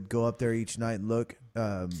women would go up there each night and look,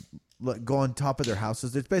 go on top of their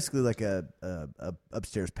houses. It's basically like a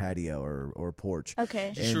upstairs patio or porch.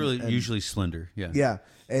 Okay. She's usually slender. Yeah. Yeah,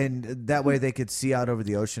 and that way they could see out over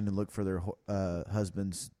the ocean and look for their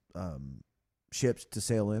husbands' ships to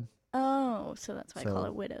sail in. Oh, so that's why I call So-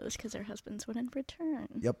 it widows, because their husbands wouldn't return.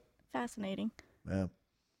 Yep. Fascinating. Yeah.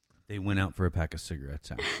 They went out for a pack of cigarettes,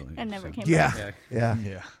 actually. And never came Yeah. back. Yeah.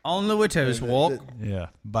 Yeah. On the widow's walk. Yeah.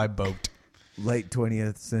 By boat. Late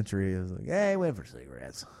 20th century. It was like, hey, went for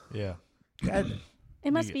cigarettes. Yeah. God.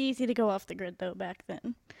 It must be easy to go off the grid, though, back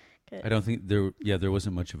then. I don't think there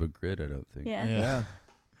wasn't much of a grid, I don't think. Yeah. Yeah.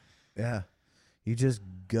 Yeah. You just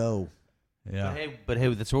go. Yeah. But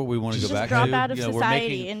hey, that's what we want to Just go back drop to. out of You know, we're society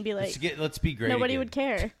making- and be like, let's be great. nobody again. would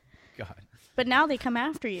care. God. But now they come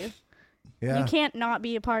after you. Yeah. You can't not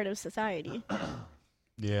be a part of society.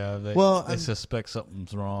 Yeah. They Well, suspect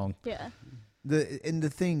something's wrong. Yeah. The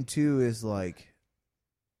thing too is like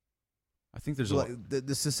I think there's a lot.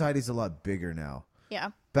 the society's a lot bigger now.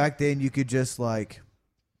 Yeah. Back then, you could just like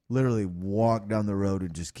literally walk down the road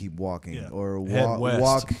and just keep walking, Yeah. or Head west.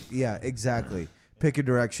 walk. Yeah, exactly. Pick a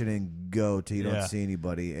direction and go till you Yeah. don't see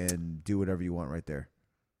anybody, and do whatever you want right there.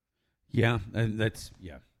 Yeah, and that's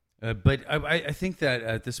but I think that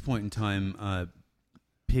at this point in time,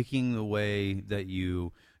 picking the way that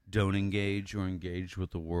you don't engage or engage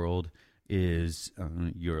with the world is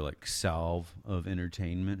your like salve of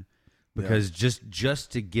entertainment, because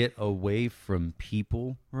just to get away from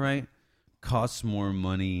people, right, costs more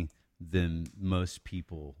money than most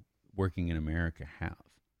people working in America have,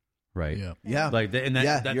 right? Yeah. Yeah, Like and that,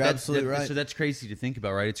 Yeah, that, you're that's, absolutely that- right. So that's crazy to think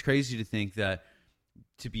about, right? It's crazy to think that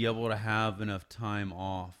to be able to have enough time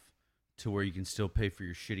off to where you can still pay for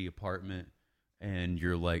your shitty apartment and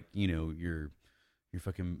your like, you know, your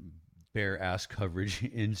fucking bare ass coverage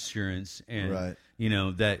insurance, and Right. you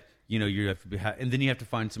know that you have to be and then you have to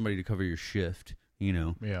find somebody to cover your shift, you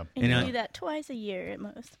know. Yeah. And you And, do that twice a year at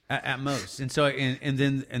most. At most. And so and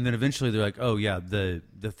then eventually they're like, "Oh yeah, the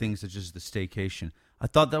things such as the staycation. I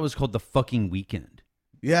thought that was called the fucking weekend."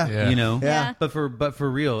 Yeah, Yeah. You know? Yeah. But for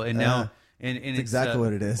real. And now and it's exactly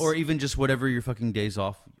what it is. Or even just whatever your fucking days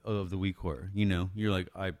off of the week were, you know. You're like,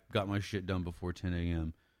 I got my shit done before 10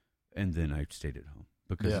 a.m. and then I stayed at home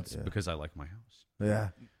because Yeah. because I like my house. yeah.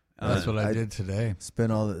 That's what I I- did today.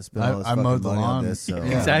 Spend all this I fucking mowed the money lawn. on this. So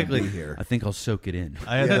Exactly. I'll be here. I think I'll soak it in.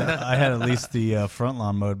 I had at least the front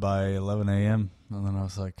lawn mowed by 11 a.m. And then I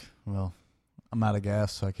was like, well, I'm out of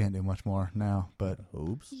gas, so I can't do much more now. But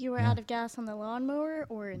Oops. You were out of gas on the lawnmower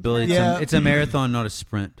or in Billy, general? Yeah. it's a marathon, not a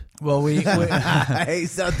sprint. well, we He's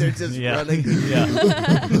out there just running.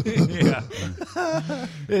 yeah.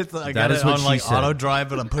 It's I That got is it what on she like said. auto drive,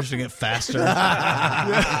 but I'm pushing it faster.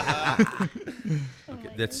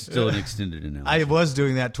 That's still an extended analogy. I was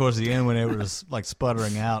doing that towards the end when it was like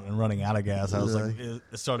sputtering out and running out of gas. I was like, it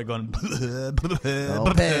started going.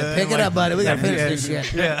 Oh, pick it up, buddy. We gotta finish this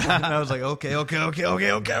shit. Yeah, and I was like, okay. Like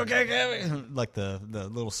the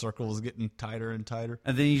little circle was getting tighter and tighter.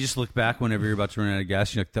 And then you just look back whenever you're about to run out of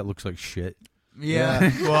gas. You're like, that looks like shit. Yeah.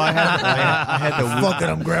 Well, I had the Fuck it,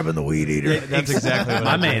 I'm grabbing the weed eater. That's exactly what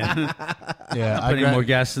My I did. man. Yeah, Put any more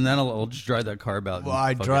gas than that, I'll just dry that carb out. Well,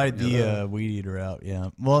 I dried the weed eater out. Yeah.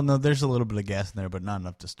 Well, no, there's a little bit of gas in there, but not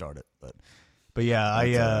enough to start it. But yeah, all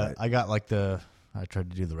right. I got like I tried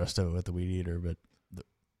to do the rest of it with the weed eater, but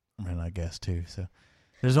ran out of gas too. So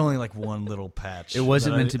there's only like one little patch. It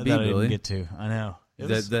wasn't meant to be, that I didn't Billy. get to. I know. It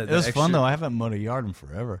was, The it was extra- fun though. I haven't mowed a yard in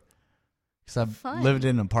forever because I've Fun. lived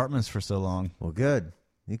in apartments for so long. Well, good.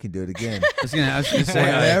 You can do it again. I was gonna say,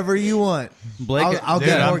 Whatever you want. Blake. I'll Dude,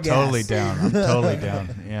 get more I'm gas. totally down. I'm totally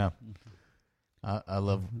down. Yeah. I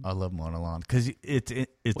love mowing a lawn because it's Wait,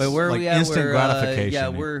 where are like we at? instant We're, gratification. yeah,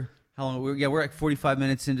 we're how long? We're like 45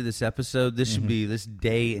 minutes into this episode. This should be this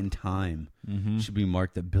day and time should be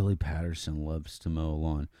marked that Billy Patterson loves to mow a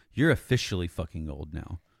lawn. You're officially fucking old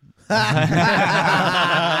now.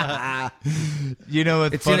 You know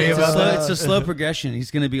what's It's funny a about slow, that? it's a slow progression.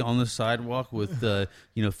 He's going to be on the sidewalk with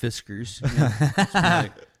Fiskars,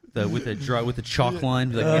 with a chalk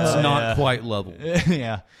line. Like, it's not quite level.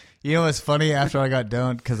 Yeah. You know what's funny? After I got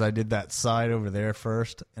done, because I did that side over there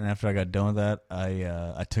first, and after I got done with that,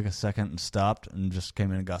 I took a second and stopped and just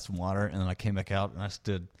came in and got some water, and then I came back out and I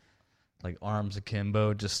stood like arms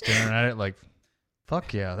akimbo, just staring at it like,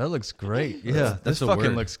 fuck yeah, that looks great. Yeah, That's this a fucking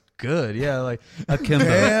word. looks good. Yeah, like Akimbo.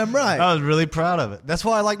 Damn right. I was really proud of it. That's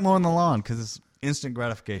why I like mowing the lawn because it's instant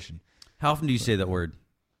gratification. How often do you say that word?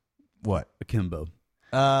 What? Akimbo.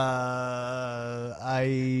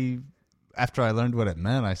 After I learned what it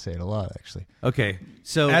meant, I say it a lot actually. Okay,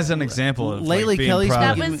 so As an example of lately, like, being Kelly's proud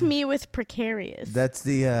That of been- it. was me with precarious. That's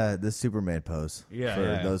the Superman pose. Yeah, for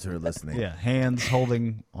yeah. those who are listening. Yeah, hands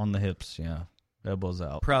holding on the hips. Yeah, elbows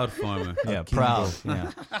out. proud farmer. Yeah, Akimbo. proud.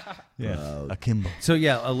 Yeah, yeah. Proud. Akimbo. So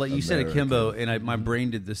yeah, you said American. akimbo, and my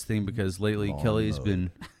brain did this thing because lately Lawn Kelly's mowed.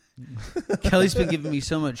 been giving me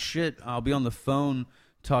so much shit. I'll be on the phone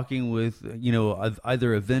talking with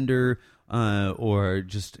either a vendor or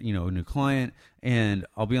just a new client, and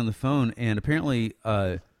I'll be on the phone, and apparently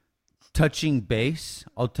touching base.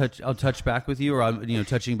 I'll touch back with you, or I'm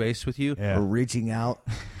touching base with you, Yeah. Or reaching out.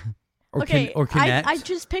 or okay, or connect. I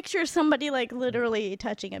just picture somebody like literally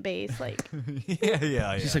touching a base, like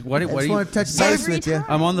yeah. She's like, "What? I What just are you?" want to touch Every base with you. time.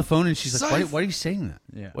 I'm on the phone, and she's like, "Why are you saying that?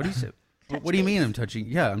 Yeah. What do you say? What do you mean I'm touching?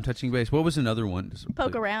 Yeah, I'm touching base. What was another one? Just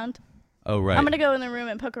poke around. Oh, right. I'm gonna go in the room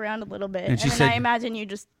and poke around a little bit, And and, she then said- I imagine you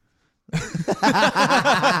just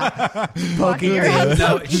Poking your your head.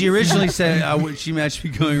 No, she originally said she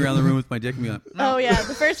imagined me going around the room with my dick and being like, Oh yeah,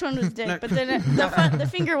 the first one was dick, but then the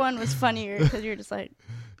finger one was funnier because you're just like,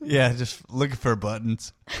 Yeah, just looking for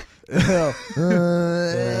buttons. Uh,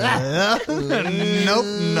 Nope,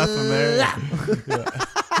 nothing there.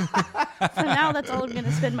 so now that's all I'm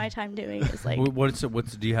gonna spend my time doing is like. What's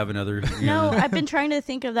do you have another? No, I've been trying to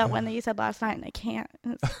think of that one that you said last night, and I can't.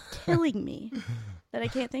 And it's killing me that I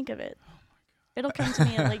can't think of it. It'll come to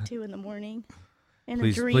me at like 2 a.m. in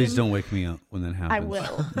Please, a dream. please don't wake me up when that happens. I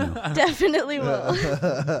will. No. Definitely will.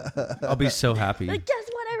 I'll be so happy. Like, guess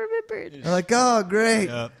what? I remembered. They're like, oh, great.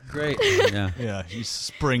 Yeah, Great. Yeah. yeah. You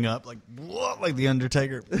spring up like what, like the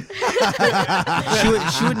Undertaker. She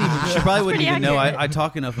wouldn't even. She probably wouldn't pretty even know. accurate. I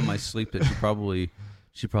talk enough in my sleep that she probably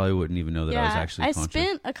wouldn't even know that I was actually I conscious.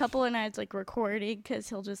 spent a couple of nights like recording because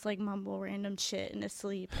he'll just like mumble random shit in his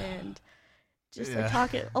sleep and just Yeah. like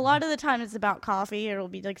talk it. A lot of the time it's about coffee, or it'll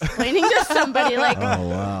be like explaining to somebody like, Oh,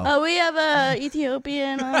 wow. "Oh, we have a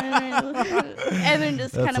Ethiopian," and then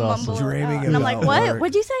just That's kind of awesome. mumble. Dreaming out. And I'm like, about "What? work.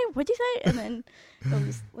 What'd you say? What'd you say?" And then he'll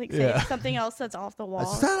just like say Yeah. something else that's off the I wall.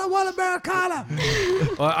 said I want Americana.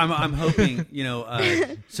 Well, I'm hoping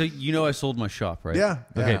so I sold my shop, right? Yeah.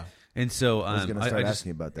 Okay. Yeah. And so I was gonna start just,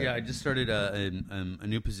 asking you about that. Yeah, I just started a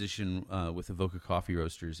new position with Avoca Coffee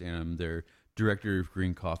Roasters, and I'm their director of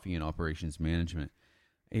green coffee and operations management.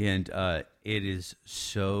 And it is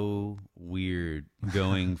so weird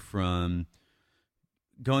going from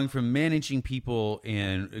managing people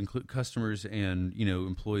and include customers and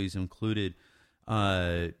employees included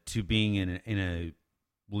to being in a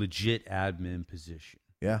legit admin position.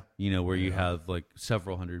 Yeah. Where you have like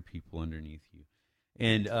several hundred people underneath you.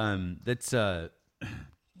 And that's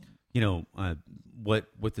what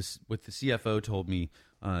the CFO told me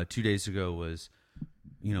 2 days ago was,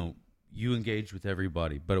 you engage with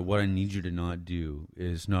everybody, but what I need you to not do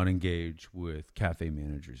is not engage with cafe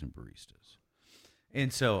managers and baristas.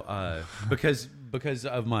 And so, because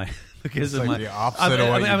of my It's like the opposite of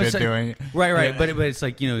what you've been doing. right. But it's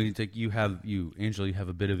like Angelo, you have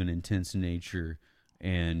a bit of an intense nature,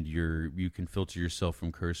 and you can filter yourself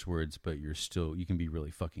from curse words, but you can be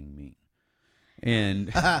really fucking mean.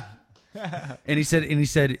 And And he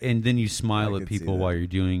said, and then you smile I at could see people that. while you're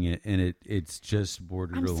doing it, and it's just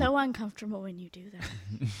borderline. I'm so uncomfortable when you do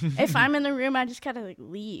that. If I'm in the room, I just gotta like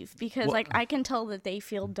leave because like I can tell that they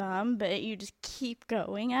feel dumb, but you just keep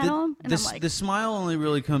going at them, and I'm like, the smile only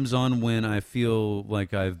really comes on when I feel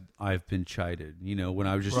like I've been chided. You know, when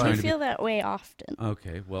I was just I trying to feel that way often.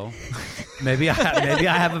 Okay, well, maybe I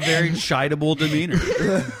have a very chidable demeanor.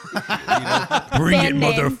 Bring it, Band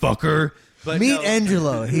name. motherfucker. But Meet no,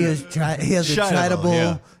 Angelo. He has a Shiteable,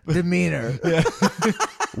 chidable demeanor.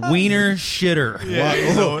 wiener shitter.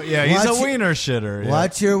 Yeah, he's Watch- a wiener shitter. Yeah.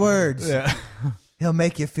 Watch your words. Yeah. He'll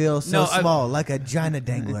make you feel so No, small, like a gina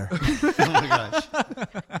dangler. Oh my gosh!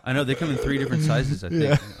 I know they come in 3 different sizes. I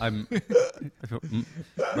think I'm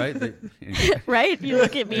right. Right? You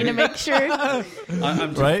look at me to make sure.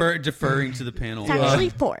 I'm Right? deferring to the panel. It's actually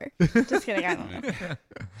 4. Just kidding. I don't know.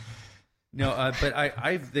 No, but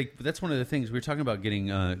I think that's one of the things we were talking about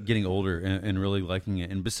getting older and really liking it.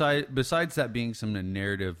 And besides that being some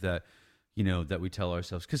narrative that that we tell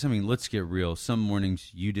ourselves, because I mean, let's get real. Some mornings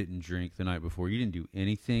you didn't drink the night before, you didn't do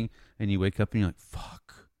anything, and you wake up and you're like,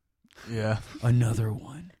 "Fuck, Yeah. another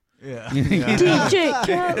one." Yeah. DJ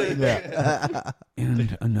Khaled. Yeah.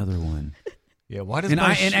 And another one. Yeah. Why does And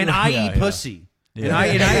my I yeah, eat pussy. Yeah.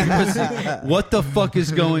 And I eat pussy. What the fuck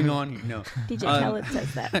is going on here? No. DJ Khaled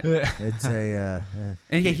says that. It's a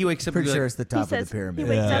And yeah, he wakes up pretty and sure goes, it's the He top of says the he pyramid.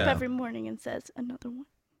 wakes Yeah. up every morning and says another one.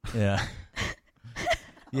 Yeah.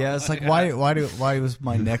 Yeah. It's like why was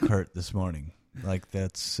my neck hurt this morning? Like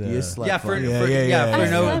that's You slept yeah, for, on for, it. yeah, I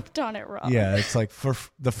for no. slept on it wrong. yeah. It's like for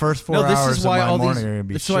the first 4 No, this hours is why of my all morning these. are gonna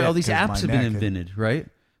be That's why all shit these 'cause my apps have been neck- invented, right?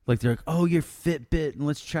 Like they're like, oh, your Fitbit, and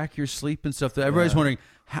let's track your sleep and stuff. Everybody's wondering,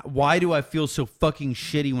 why do I feel so fucking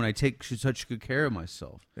shitty when I take such good care of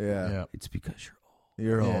myself? Yeah. Yeah. It's because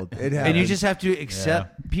you're old. You're Yeah. old. It happens. And you just have to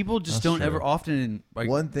accept. People just That's don't true. ever often. Like,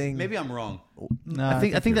 One thing- Maybe I'm wrong. No, I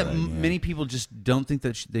think you're that right, yeah. many people just don't think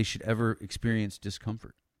that they should ever experience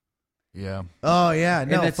discomfort. Yeah. Oh yeah,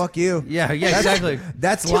 no, that's- fuck you. Yeah, exactly.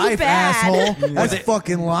 That's Too life, bad. asshole. That's they-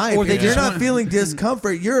 fucking life. or they If you're just not want- feeling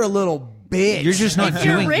discomfort, you're a little bitch. You're just not If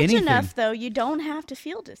you're doing rich anything. enough, though, you don't have to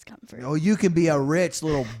feel discomfort. Oh, you can be a rich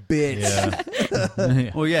little bitch.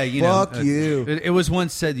 Yeah. Well, yeah, Fuck you. It was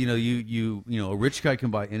once said, you a rich guy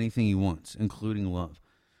can buy anything he wants, including love,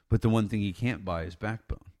 but the one thing he can't buy is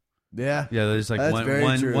backbone. Yeah. Yeah, there's like That's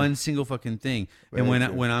very true. one single fucking thing. Very And when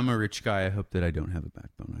true. when I'm a rich guy, I hope that I don't have a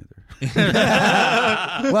backbone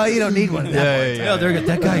either. Well, you don't need one. At that point. No,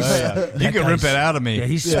 that guy's. You can rip it out of me. Yeah,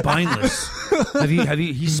 he's spineless. have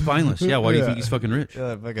you? He's spineless. Yeah. Why do you think he's fucking rich?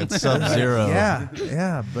 Yeah, fucking Sub-Zero.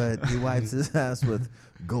 Yeah, but he wipes his ass with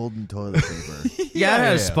golden toilet paper. Yeah, I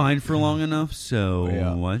had a yeah. spine for long enough, so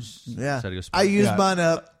Yeah. I just Yeah, decided to go I spine. used Yeah. mine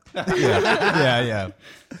up.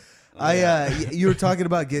 Yeah. You were talking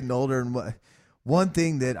about getting older, and one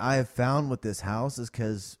thing that I have found with this house is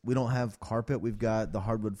because we don't have carpet, we've got the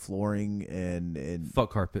hardwood flooring, and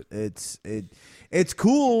Fuck carpet. it's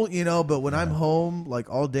cool, but when I'm home like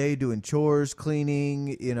all day doing chores,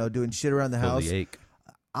 cleaning, doing shit around the Feel house, the ache.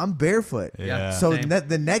 I'm barefoot. Yeah. So Same.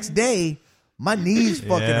 the next day, my knees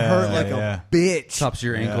fucking Yeah, hurt like yeah. a bitch. Chops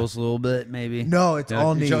your ankles a little bit, maybe. No, it's Yeah.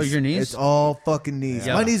 all knees. Your knees? It's all fucking knees.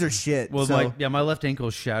 Yeah. My knees are shit. Well, so, my left ankle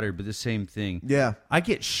is shattered, but the same thing. yeah. I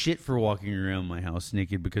get shit for walking around my house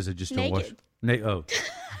naked because I just don't wash. Naked. Oh,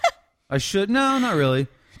 I should. No, not really.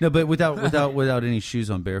 No, but without any shoes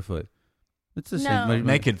on, barefoot. It's the No. same.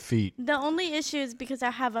 Naked feet. The only issue is because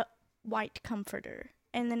I have a white comforter,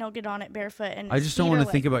 and then I'll get on it barefoot, and I just don't want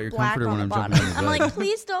to think about your comforter when I'm jumping on the I'm bed. like,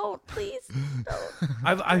 please don't, please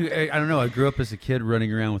don't. I don't know. I grew up as a kid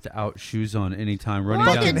running around without shoes on anytime, running Well,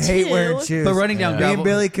 I down. Fucking did hate too. wearing shoes. But running down Me gravel. and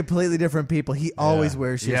Billy, completely different people. He always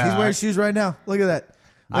wears shoes. Yeah, He's wearing I- shoes right now. Look at that.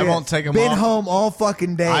 I Look at won't that. take 'em Been off. home all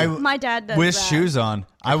fucking day. My dad does With that. shoes on.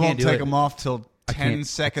 I can't won't do take it. them off till I 10 can't-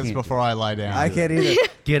 seconds I can't before I lie down. I can't either.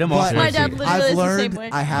 Get him off. But My dad seriously. literally I've is the same learned way.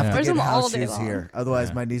 I have to Wears get them all house day shoes long. here.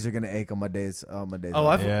 Otherwise, my knees are going to ache on my days. Oh,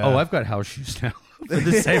 Yeah. I've got house shoes now for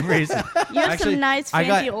the same reason. You have Actually, some nice I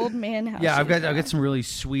got- fancy old man house. Yeah, I've shoes got now. some really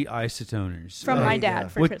sweet isotoners from Oh, my yeah.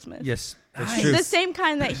 dad for What- Christmas. Yes, that's true. The same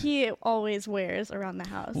kind that he always wears around the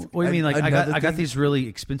house. What do you mean? Like Another I got thing- these really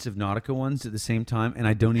expensive Nautica ones at the same time, and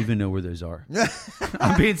I don't even know where those are.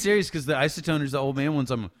 I'm being serious because the isotoners, the old man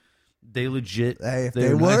ones, they legit. Hey, if they're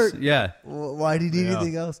they nice. work. Yeah. Why do you need Yeah.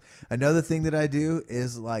 anything else? Another thing that I do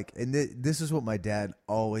is like, and this is what my dad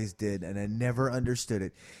always did, and I never understood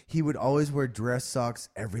it. He would always wear dress socks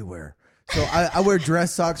everywhere. So I wear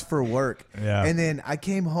dress socks for work. Yeah. And then I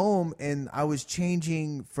came home and I was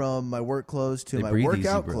changing from my work clothes to They my breathe easy,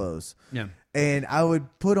 workout bro. clothes. Yeah. And I would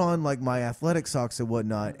put on like my athletic socks and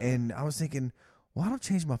whatnot. And I was thinking, well, I don't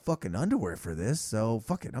change my fucking underwear for this, so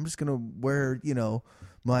fuck it. I'm just gonna wear,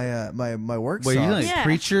 my my work Wait, socks. you like Yeah.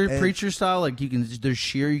 preacher style? Like there's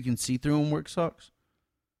sheer you can see through in work socks.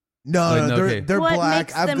 No, no, okay. they're what black.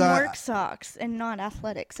 makes I've them got work socks and not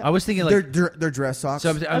athletic socks? I was thinking like they're dress socks.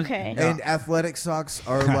 so I was- Okay. yeah. And athletic socks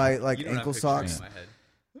are like You don't have ankle pictures socks. in my head.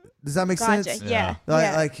 Does that make Gotcha. sense? Yeah.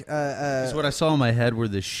 Like That's what I saw in my head were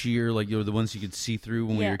the sheer, like, the ones you could see through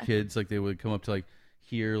when we were Yeah. kids. Like, they would come up to, like,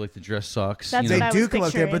 here, like the dress socks. That's you know? what I they do was come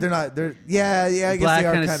up there, but picturing. they're not. They're I guess Black they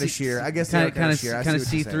are kinda kind of see- sheer. I guess they are kind of sheer. I kind of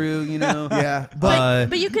see see through, you know? Yeah,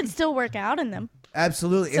 but you could still work out in them.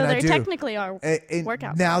 absolutely. So and I they do. technically are And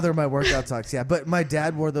workout now socks. they're my workout socks. Yeah, but my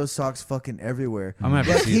dad wore those socks fucking everywhere. I'm gonna have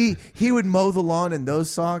to Like see he would mow the lawn in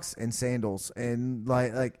those socks and sandals and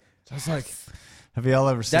like I was like. Have y'all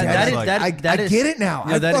ever seen That is- like, that- I get it now.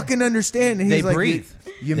 Yeah, I that- fucking understand. And they he's like, breathe.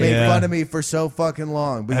 You made Yeah. fun of me for so fucking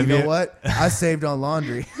long, but Have you know you- what? I saved on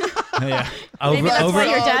laundry. yeah. Maybe that's why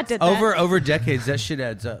your dad did that. over decades, that shit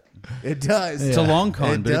adds up. It does. It's a long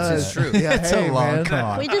con, It but does. it's true. Yeah, It's hey, a long man.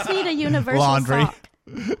 con. We just need a universal Laundry.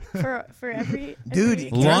 sock for every Dude, every-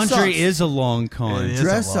 Dress Laundry socks. is a long con. It is.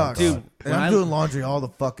 Dress a long socks, con. dude. When And I'm I- doing laundry all the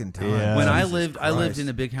fucking time. Yeah. When I Jesus lived Christ. in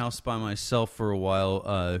a big house by myself for a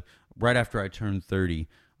while. Right after I turned 30,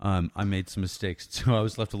 I made some mistakes, so I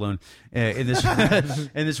was left alone in this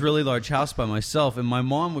in this really large house by myself. And my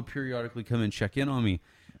mom would periodically come and check in on me.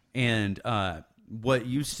 And what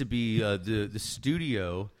used to be the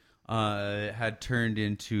studio had turned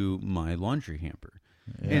into my laundry hamper.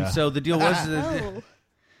 And so the deal was that. Oh,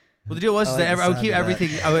 Well, the deal was I like that the I would sound keep of that.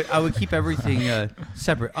 everything. I would keep everything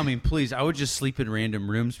separate. I mean, please, I would just sleep in random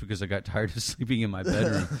rooms because I got tired of sleeping in my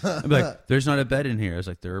bedroom. I'd be like, "There's not a bed in here." I was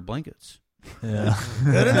like, "There are blankets." Yeah.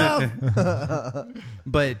 Good enough.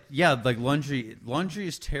 But yeah, like laundry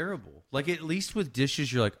is terrible. Like at least with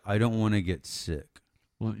dishes, you're like, I don't want to get sick.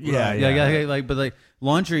 Well, But like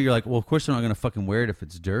laundry, you're like, well, of course I'm not gonna fucking wear it if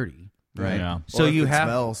it's dirty, right? Yeah. So Or if you it have.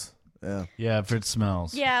 smells. Yeah. Yeah, if it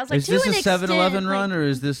smells. yeah. I was like, Is to this an a 7-Eleven extent, run like, or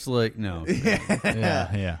is this like no?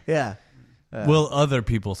 Yeah. Yeah. Will other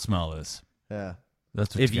people smell this? Yeah.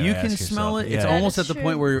 That's what If gotta you ask can yourself. smell it, yeah. it's almost That at is the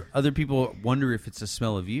point true. where other people wonder if it's a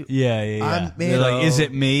smell of you. Yeah. Man, You're like, is though-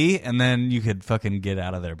 it me? And then you could fucking get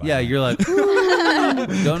out of there. By Yeah, then. you're like,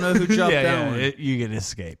 don't know who dropped yeah, that yeah, one. you can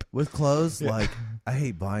escape. With clothes, like I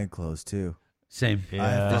hate buying clothes too. Same.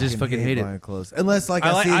 Yeah. I just fucking hate it. buying clothes. Unless like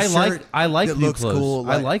I I, like see a shirt I like that new looks clothes. cool.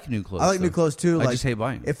 I like new clothes. I like new though. clothes too. I Like just hate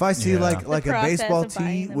buying. if I see Yeah. like a process baseball of buying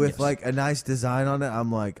tee them. with Yes. like a nice design on it, I'm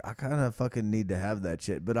like, I kind of fucking need to have that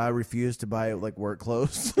shit. But I refuse to buy like work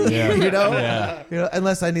clothes. Yeah. you know, Yeah. you know,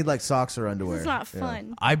 unless I need like socks or underwear. It's not Yeah.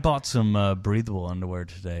 fun. I bought some breathable underwear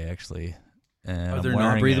today, actually. And Are I'm there wearing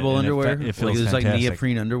non-breathable it, and underwear? It Like, feels there's like fantastic.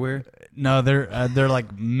 neoprene underwear. No, they're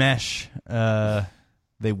like mesh.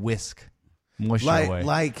 They whisk moisture away.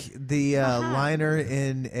 Like the liner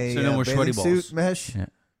in a So no more sweaty bathing balls. suit mesh.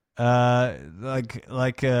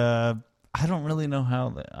 Like I don't really know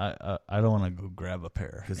how. I don't want to go grab a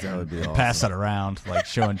pair. Because that would be awesome. Pass it around like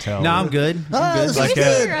show and tell. No, I'm good. I'm good. this Like Can you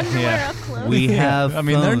a- see your underwear yeah. up close? We have. I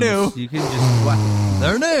mean, they're phones. new. You can just.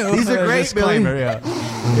 They're new. These are great, Disclaimer, yeah.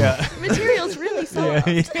 The material's really soft.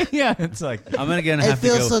 Yeah. Yeah. It's like I'm gonna have to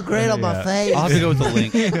go. great on my face. I'll have to go with the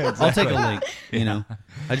link. I'll take a link. You know,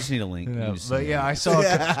 I just need a link. You yeah, just but send yeah, it. I saw.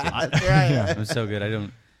 I'm so good. I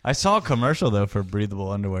don't. I saw a commercial though for breathable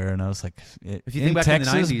underwear, and I was like, If you in think back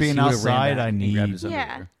Texas, in the 90s, being he would've ran outside, back I and need. grabbed his Yeah.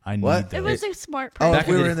 underwear. I need What? those. It was a smart Oh, product.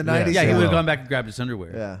 if we were in the 90s. Yeah, he yeah. would have gone back and grabbed his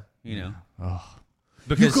underwear. Yeah. You know, Oh.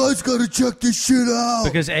 because gotta check this shit out.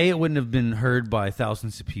 because A, it wouldn't have been heard by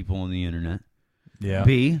thousands of people on the internet. Yeah.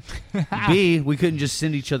 B, we couldn't just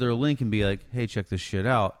send each other a link and be like, "Hey, check this shit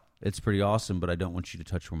out. It's pretty awesome, but I don't want you to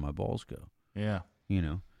touch where my balls go." Yeah. You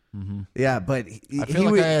know, Yeah, but I feel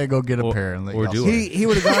like I gotta go get a pair and let or y'all do see. he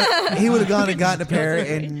would have gone and gotten a pair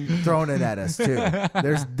and thrown it at us too.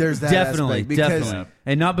 There's that definitely, aspect because definitely,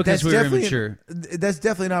 and not because that's we were definitely immature. that's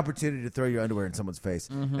definitely an opportunity to throw your underwear in someone's face.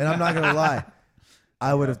 And I'm not gonna lie,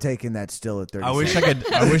 I would have taken that still at 30. I wish I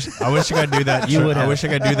could. I wish I could do that. You trick. would I have. wish I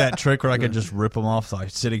could do that trick where I could just rip them off. So I'm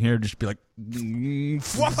sitting here, just be like,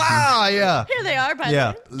 yeah, Here they are, by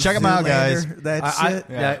yeah. Check them out, guys. That shit.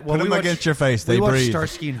 Yeah. well, Put them we against watched- your face. They we watched breathe.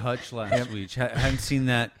 Starsky and Hutch last week. Hadn't seen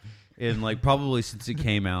that in like probably since it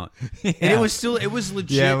came out, and it was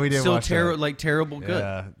legit. Yeah, we did still watch that. like terrible good.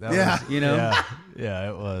 Yeah, that Yeah. was- You know? yeah,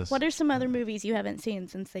 it was. What are some other movies you haven't seen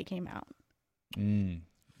since they came out?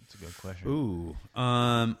 That's a good question. Ooh,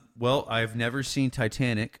 well, I've never seen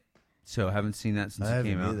Titanic, so I haven't seen that since I it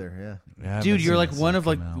came haven't out. either. Yeah, Yeah, I haven't Dude, you're seen like it one since of it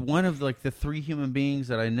like came out. one of like the 3 human beings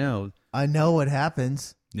that I know. I know what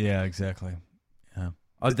happens. Yeah, exactly. Yeah.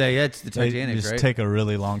 It's the They Titanic, just right? take a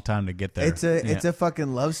really long time to get there. It's a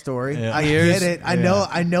fucking love story. Yeah. I get it.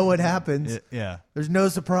 I know what happens. Yeah. There's no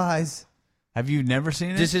surprise. Have you never seen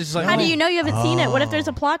it? This is like How do you know you haven't seen it? What if there's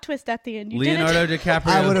a plot twist at the end? You Leonardo didn't. DiCaprio.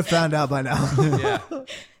 I would have found out by now. Yeah.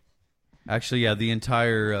 Actually, yeah, the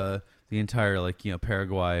entire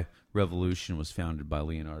Paraguay Revolution was founded by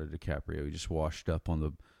Leonardo DiCaprio. He just washed up on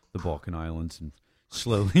the Balkan Islands and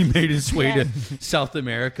slowly made his way to South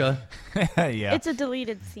America. Yeah. It's a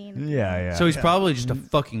deleted scene. Yeah. So he's probably just a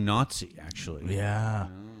fucking Nazi, actually. Yeah.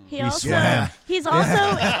 He's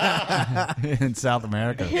also In South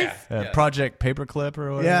America. Project Paperclip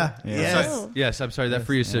or whatever. Yeah. Yeah. Oh. Yes, I'm sorry. That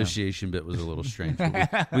free association bit was a little strange.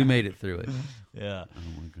 But we made it through it. Yeah.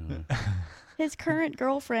 Oh my god. his current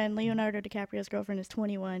girlfriend, Leonardo DiCaprio's girlfriend, is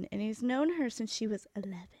 21, and he's known her since she was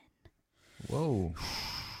 11. Whoa.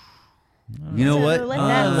 You know So what? let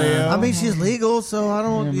that- Leo. I mean, she's legal, so I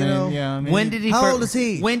don't, Yeah, When did he? How old is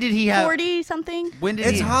he? When did he have? 40 something. When did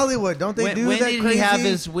It's he? Hollywood. Don't they when do when that did crazy? he have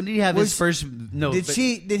his? When did he have his Was- first? No. Did but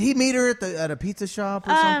Did he meet her at a pizza shop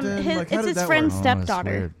or something? Like, how It's did his that friend's work?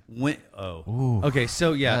 stepdaughter. When? Ooh. Okay.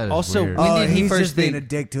 So yeah. That is Also, weird. when did he he's first just being think? a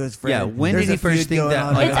dick to his friend. Yeah, when There's did he a first feud think going that,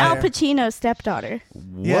 on like, It's over Al there. Pacino's stepdaughter.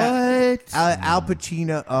 Yeah. What? Al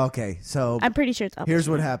Pacino. Okay, so I'm pretty sure it's Al Pacino. here's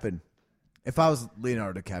what happened. If I was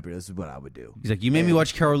Leonardo DiCaprio, this is what I would do. He's like, you made me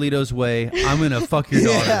watch Carlito's Way. I'm gonna fuck your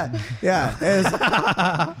daughter.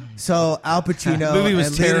 Yeah. So Al Pacino Movie was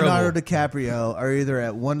and terrible. Leonardo DiCaprio are either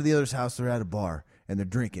at one of the other's house or at a bar, and they're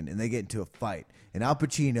drinking, and they get into a fight. And Al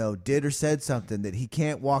Pacino did or said something that he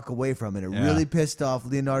can't walk away from, and it really pissed off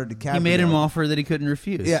Leonardo DiCaprio. He made him an offer that he couldn't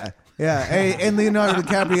refuse. Yeah. Hey, and Leonardo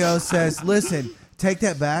DiCaprio says, "Listen, take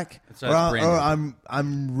that back, or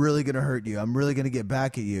I'm really gonna hurt you. I'm really gonna get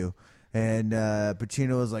back at you." And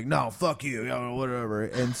Pacino was like, "No, fuck you, whatever."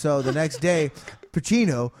 And so the next day,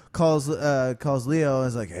 Pacino calls Leo and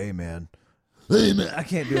is like, "Hey man, I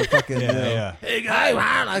can't do a fucking Leo. Hey guy,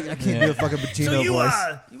 I can't do a fucking Pacino voice."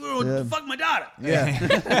 you want to fuck my daughter? Yeah,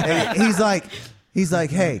 and he's like,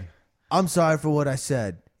 "Hey, I'm sorry for what I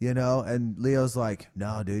said," And Leo's like,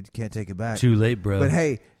 "No, dude, you can't take it back. Too late, bro. But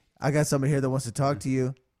hey, I got somebody here that wants to talk to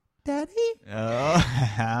you, Daddy."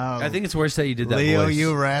 I think it's worse that you did that. Leo, voice.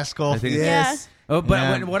 you rascal. I think it's- Yes. Oh, but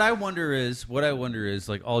Yeah. what I wonder is,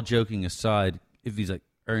 like, all joking aside, if he's like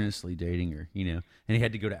earnestly dating her, and he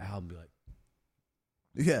had to go to Al and be like,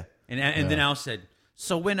 Yeah. and then Al said,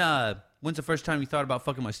 "So when's the first time you thought about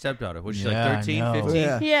fucking my stepdaughter? Was she Yeah, I like 13, know. 15?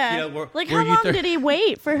 Yeah. Yeah. Were How you long did he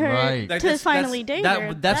wait for her Right. Like, to that's- finally date that-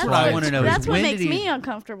 her? that's what I wanna know is That's what when makes did he- me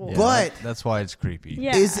uncomfortable. Yeah, But- that's why it's creepy.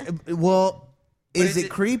 Yeah. Is is it it-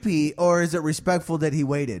 creepy or is it respectful that he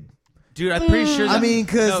waited? Dude, I'm pretty sure. I That, mean,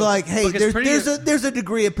 because no, hey, because there's a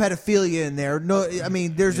degree of pedophilia in there. No, I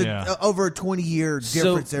mean, there's Yeah. over a 20-year So-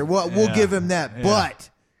 difference there. We'll Yeah. give him that, Yeah. but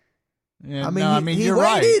Yeah, I mean, no, he you're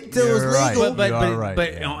waited right. till it was You're right. legal. But You are right,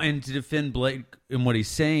 but yeah. and to defend Blake and what he's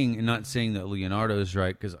saying, and not saying that Leonardo is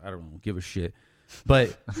right, because I don't give a shit.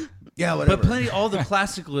 But yeah, whatever. but all the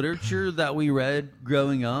classic literature that we read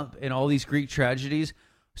growing up, and all these Greek tragedies,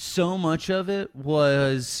 so much of it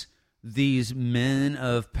was these men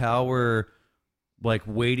of power, like,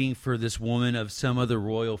 waiting for this woman of some other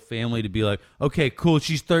royal family to be like, okay, cool,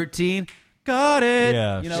 she's 13. Got it.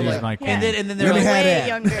 Yeah, she's like, my queen. and then they're Let me like, have way that.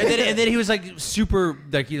 younger. and then he was like super,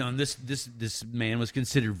 like, and this man was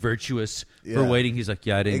considered virtuous for Yeah. waiting. He's like,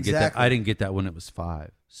 yeah, I didn't get that. Exactly. I didn't get that when it was 5.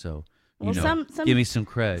 So Well, some give me some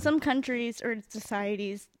cred. Some countries or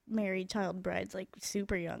societies marry child brides like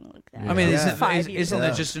super young like that. I mean, Yeah. isn't old.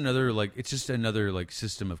 that just another, like, it's just another, like,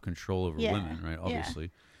 system of control over Yeah. women, right? Yeah.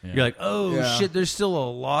 Obviously, Yeah. you're like, oh Yeah. shit, there's still a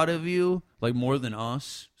lot of you, like, more than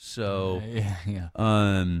us. So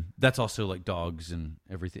Yeah. that's also like dogs and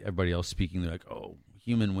everything. Everybody else speaking, they're like, oh,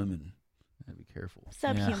 human women, gotta be careful.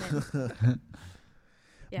 Subhuman.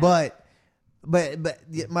 Yeah. But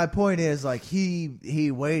my point is, like,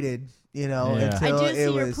 he waited, Yeah. until I do it see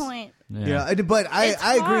was. your point. But I It's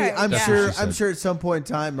agree. hard. I'm Yeah. sure. That's what she I'm said. sure at some point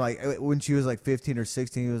in time, like when she was like 15 or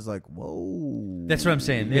 16, he was like, "Whoa." That's what I'm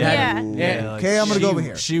saying. It Yeah. had- Yeah. Okay, I'm gonna go over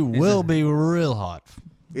here. She will be real hot.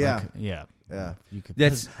 Yeah. Like, yeah. Yeah. You could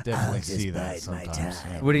That's- definitely see that sometimes.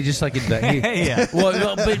 Would he just like in the Yeah.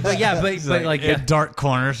 well, but yeah, but like in dark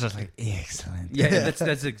corners, just like excellent. yeah,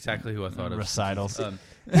 that's exactly who I thought of. Recitals.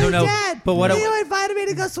 No, but what? invited me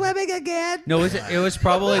to go swimming again. No, it was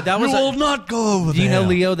probably that was. You will not go over Do you there. know,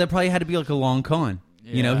 Leo? That probably had to be like a long con.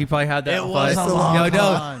 Yeah. He probably had that. It was a no, long no,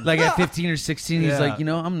 con. like at 15 or 16, he's Yeah. like, I'm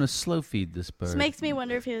gonna slow feed this bird. This makes me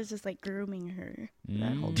wonder if he was just like grooming her.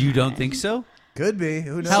 That whole You don't time. think so? Could be.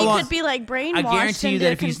 Who knows? How She long- could be like brainwashed. I guarantee you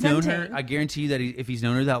that if he's known her, consenting. I guarantee you that if he's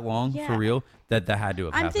known her that long Yeah. for real, that had to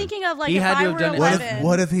have I'm happened. thinking of like He if had to I have were done it. 11.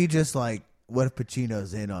 What if he just like? What if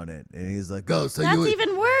Pacino's in on it and he's like, "Oh, so That's you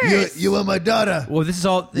even worse. You want my daughter? Well, this is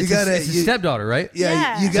all. You It's gotta- his you- stepdaughter, right?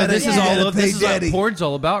 Yeah, you So gotta. This is you all. gotta pay This is what daddy. porn's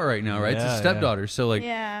all about right now, right? It's Yeah, a stepdaughter. So like,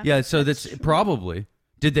 Yeah. So that's probably.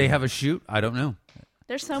 Did they have a shoot? I don't know.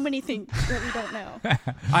 There's so many things that we don't know.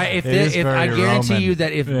 It is If I very guarantee Roman. you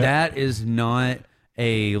that if Yeah. that is not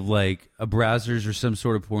a Brazzers or some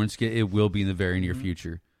sort of porn skit, it will be in the very near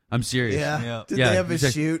future. I'm serious. Yeah. Yeah. Did Yeah, they have a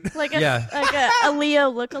exactly. shoot? Like Yeah. a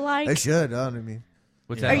Leo lookalike. They should. I mean,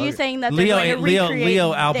 What's Are that? you saying that they're Leo, going to Leo, recreate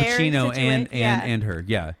Leo, Al their Pacino, situation? and her?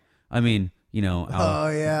 Yeah. I mean, oh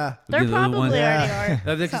yeah. They're the probably ones- already are.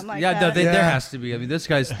 Something Something like yeah, that. there Yeah. has to be. I mean, those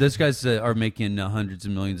guys are making hundreds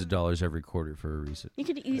of millions of dollars every quarter for a reason. You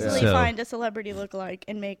could easily So- find a celebrity lookalike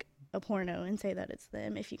and make a porno and say that it's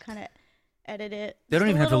them if you kind of edit it. They don't just a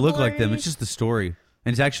even have to little look like them. blurry. It's just the story,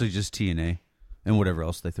 and it's actually just TNA and whatever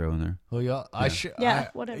else they throw in there. Well, y'all,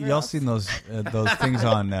 whatever Y'all else. seen those things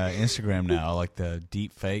on Instagram now, like the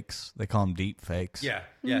deep fakes? They call them deep fakes. yeah.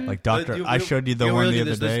 Like Doctor. I showed you the one the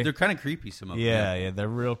other day. They're kind of creepy. Some of them. Yeah, they're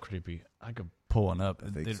real creepy. I could pull one up.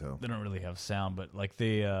 think They, so. they don't really have sound, but like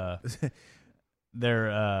they're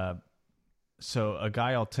so a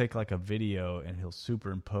guy will take like a video and he'll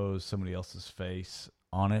superimpose somebody else's face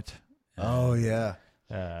on it. Oh yeah.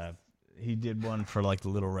 He did one for like the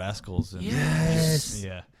Little Rascals. And Yes.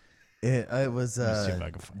 yeah. It was Let me see if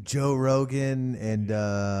I can find it. Joe Rogan and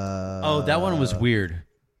Oh, that one was weird.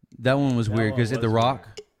 That one was weird because one The was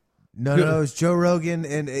Rock. no, it was Joe Rogan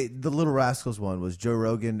and the Little Rascals one was Joe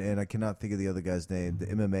Rogan and I cannot think of the other guy's name, the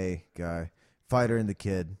MMA guy, fighter and the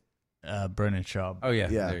kid. Brennan Schaub. Oh yeah,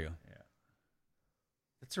 Yeah. there you go.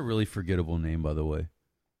 That's a really forgettable name, by the way.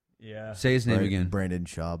 Yeah. Say his name again. Brandon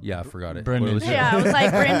Schaub. Yeah, I forgot it. Brendan What was it? Yeah, I was like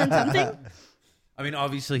Brandon something. I mean,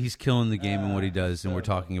 obviously he's killing the game and what he does, and we're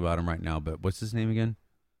talking about him right now. But what's his name again?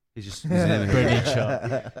 He's just his name Brennan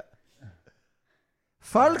Schaub.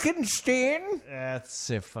 Falkenstein. That's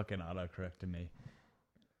it. Fucking autocorrected me.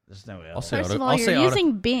 There's no L. I'll say First auto- of all, I'll you're say auto-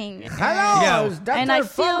 using Bing. Hello, Yeah. it's Dr. And I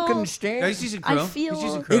feel- Falkenstein. No, he's using I Chrome. feel- He's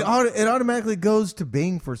using Chrome. It automatically goes to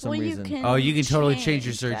Bing for some Well, you reason. can. Oh, you can totally change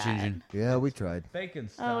your search that. engine. Yeah, we tried. Bacon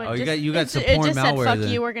Oh, style. it Oh, you just, got- you got it's- some it porn just said, malware "Fuck then."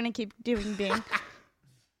 you." We're gonna keep doing Bing.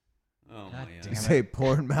 Oh my You god! say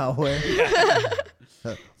porn malware.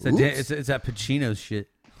 It's that Pacino shit.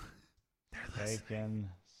 Bacon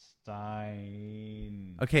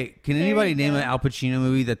Stein. Okay, can There anybody you name go. an Al Pacino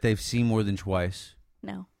movie that they've seen more than twice?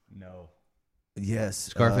 No. No. Yes,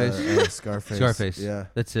 Scarface? Scarface. Scarface. Yeah.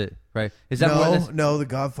 That's it, right? Is that no, one? no, The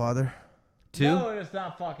Godfather. Two? No, it's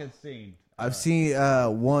not fucking seen. I've seen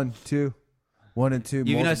 1, 2, 1 and 2. You've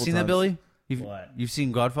not multiple seen that, times. Billy? What? You've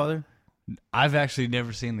seen Godfather? I've actually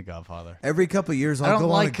never seen The Godfather. Every couple of years, I I'll don't go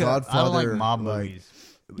like on a Godfather. I don't like mob like- movies.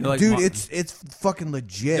 You like dude, mo- it's fucking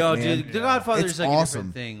legit, No, man. dude, The Godfather's It's like a awesome.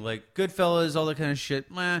 different thing. Like Goodfellas, all that kind of shit.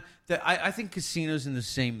 I think Casino's in the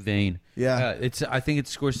same vein. Yeah. I think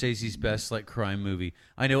it's Scorsese's best like crime movie.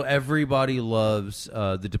 I know everybody loves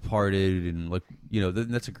The Departed and like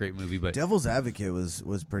that's a great movie. But Devil's Advocate was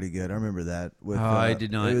pretty good. I remember that. With, I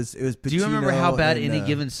did not. It was. Do you remember Pacino how bad and, Any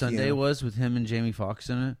Given Sunday Keanu. was with him and Jamie Foxx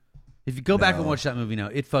in it? If you go back and No. watch that movie now,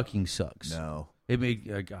 it fucking sucks. No. It made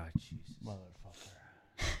God, Jesus.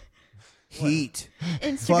 Heat.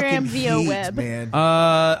 Instagram Fucking via Heat, web. man.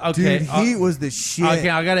 Okay. Dude, Heat was the shit. Okay,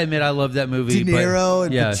 I gotta admit, I love that movie. De Niro but,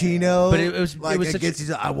 and yeah. Pacino. But it was like such against each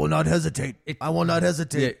other. I will not hesitate. I will not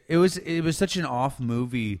hesitate. Yeah, it was such an off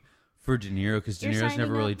movie for De Niro because De You're Niro's never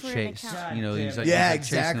signing really up for an chased. account. He's like, Yeah, he's like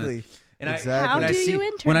chasing exactly. it. And Exactly. How when I do see you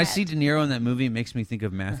when I internet? see De Niro in that movie, it makes me think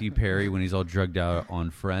of Matthew Perry when he's all drugged out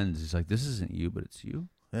on Friends. He's like, "This isn't you, but it's you."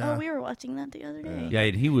 Yeah. Oh, we were watching that the other day. Yeah,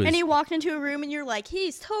 and he was. And he walked into a room, and you're like,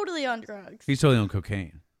 he's totally on drugs. He's totally on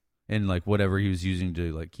cocaine and like whatever he was using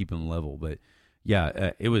to like keep him level. But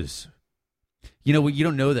yeah, it was. You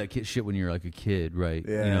don't know that shit when you're like a kid, right?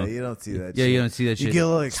 Yeah, you don't see that Yeah, shit. you don't see that You shit. get a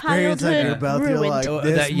little experience under your Childhood belt. You're ruined. like, Oh,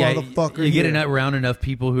 this yeah, motherfucker You get here. around enough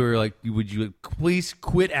people who are like, would you please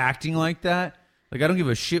quit acting like that? Like, I don't give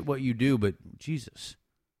a shit what you do, but Jesus.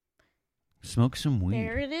 Smoke some weed.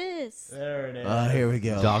 There it is. There it is. Here we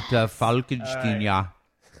go. Dr. Falkenstein, yeah.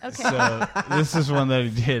 Okay. So this is one that he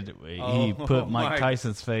did. He Oh, put Mike my-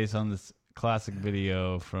 Tyson's face on this classic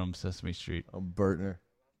video from Sesame Street. I'm Bertner.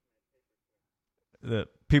 The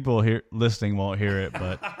people here listening won't hear it,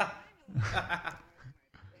 but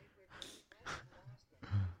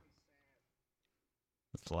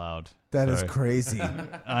it's loud. That is Sorry. crazy.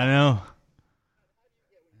 I know.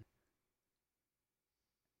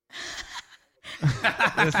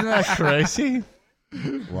 Isn't that crazy?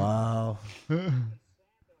 Wow.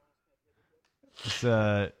 It's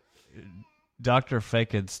Dr.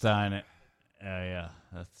 Fakenstein. Yeah,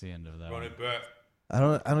 that's the end of that. One.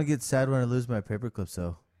 I don't get sad when I lose my paper clips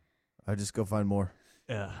though. I just go find more.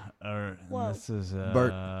 Yeah. Whoa. This is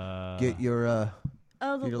Bert, get your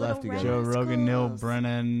Oh, the Your little left again. Joe Rogan, Neil rascals.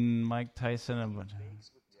 Brennan, Mike Tyson. And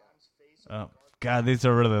oh God, these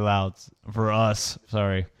are really loud for us.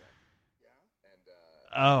 Sorry.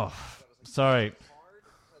 Oh, sorry.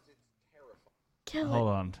 Kill Hold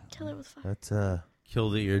it. on. Kill it with fire. That's Kill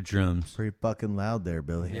the eardrums. pretty fucking loud there,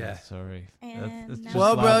 Billy. Yeah. Sorry. And It's now- just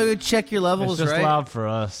Well, loud. bro, check your levels, It's just right? loud for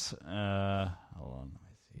us. Hold on. Let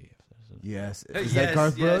me see if there's a... Yes. Yes, Is that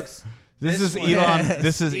Garth yes. Brooks? This This is one. Elon. Yes.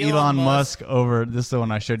 This is Elon Elon Musk. Musk over. This is the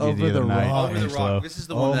one I showed you Over the other the night. rock. Over the Angelo. rock. This is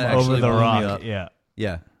the Oh one that my- actually Over the blew me rock. up. Yeah.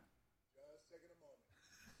 Yeah.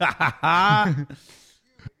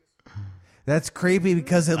 That's creepy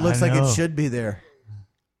because it looks I like it know. should be there.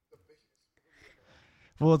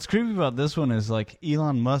 Well, what's creepy about this one is like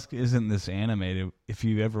Elon Musk isn't this animated. If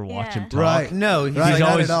you ever watch Yeah. him talk, Right. No, he's Right, he's not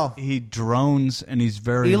always at all. he drones and he's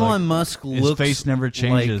very Elon like, Musk his looks face never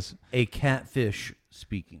changes. like a catfish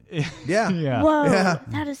speaking. Yeah. yeah. Whoa, Yeah.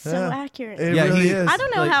 that is so Yeah. accurate. It Yeah, really he- is. I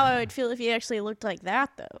don't know like- how I would feel if he actually looked like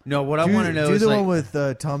that, though. No, what I Do- want to know do is the like, one with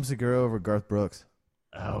Tom Segura over Garth Brooks.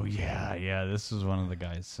 Oh yeah. This is one of the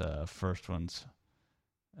guy's first ones.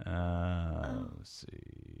 Let's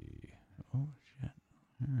see. Oh shit.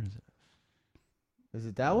 Where is it? Is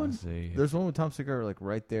it that one? Let's see. There's one with Tom Segura like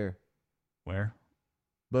right there. Where?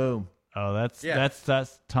 Boom. Oh, that's Yeah. that's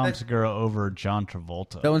Tom That- Segura over John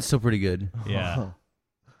Travolta. that one's still pretty good. Yeah.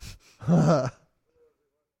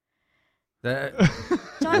 That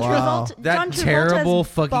John Wow. Travolta. that John Travolta's terrible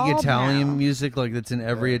fucking bald Italian now. music like that's in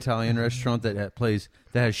every Italian restaurant that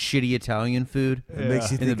has shitty Italian food. It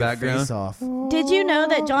makes you In the think background. of Face Off. Did you know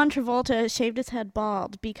that John Travolta shaved his head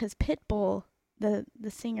bald because Pitbull, the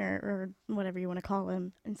singer or whatever you want to call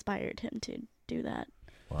him, inspired him to do that?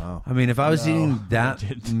 Wow. I mean, if I was No, eating I that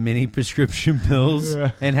didn't. many prescription pills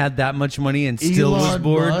Yeah. and had that much money and still was Elon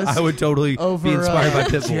bored, Musk I would totally Over be inspired by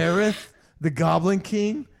Pitbull. Jareth, the Goblin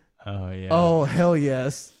King. Oh yeah. Oh hell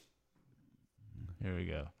yes. Here we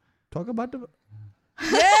go. Talk about the.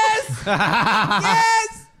 Yes.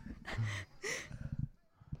 Yes.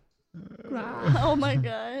 Oh my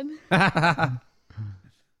god.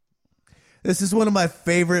 This is one of my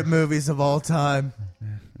favorite movies of all time.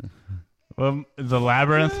 Well, the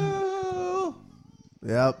labyrinth.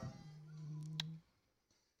 Yep.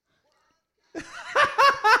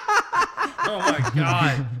 Oh my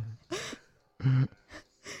god.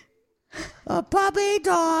 A puppy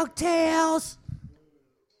dog tails.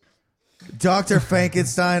 Dr.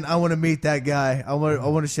 Frankenstein, I want to meet that guy. I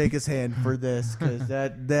want to shake his hand for this because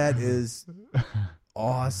that is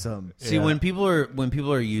awesome. See, Yeah. when people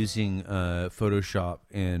are using Photoshop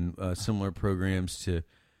and similar programs to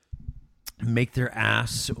make their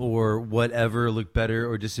ass or whatever look better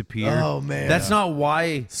or disappear, Oh, man. that's not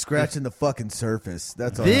why. Scratching the fucking surface.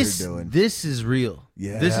 That's all This they're doing. this is real.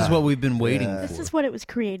 Yeah. This is what we've been waiting Yeah. This for. is what it was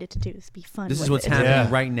created to do, is be fun. This is with what's it. happening Yeah.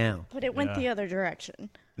 right now. But it went Yeah. the other direction.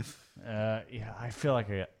 Yeah, I feel like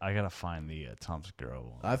I gotta find the Tom Segura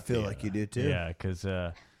one. I feel The, like you do, too. Yeah, because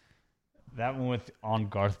that one with on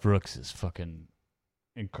Garth Brooks is fucking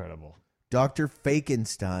incredible. Dr.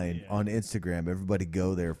 Fakenstein Yeah. on Instagram. Everybody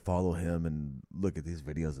go there, follow him, and look at these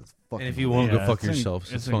videos. It's fucking. And if you want, Yeah, go fuck it's in- yourselves.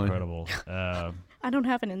 It's It's fine. incredible. I don't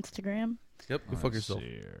have an Instagram. Yep, go fuck let's yourself. see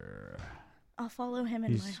here. I'll follow him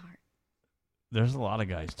in my He's- heart. There's a lot of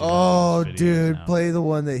guys. Doing Oh, these videos dude, now. play the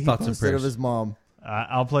one that he Thoughts and posted of prayers. his mom.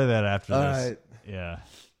 I'll play that after All this. right. Yeah.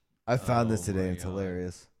 I found this Oh, today. my And it's God.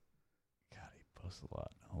 hilarious. God, he posts a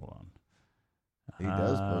lot. Hold on. He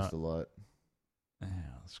does post a lot. Yeah,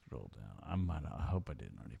 let's scroll down. I hope I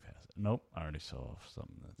didn't already pass it. Nope, I already saw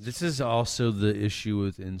something. That's, This is also the issue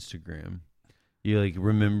with Instagram. You like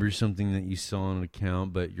remember something that you saw on an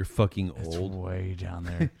account, but you're fucking it's old. way down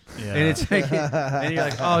there. Yeah. And it's like, and you're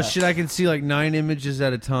like, oh shit, I can see like 9 images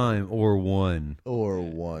at a time or one. Or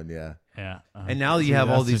one, yeah. yeah. And now you see, have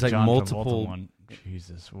all that's the these, like, John Travolta multiple- one.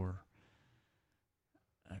 Jesus, we're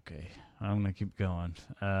okay. I'm gonna keep going.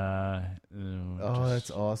 Oh, that's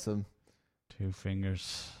just awesome. 2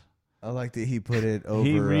 fingers. I like that he put it over.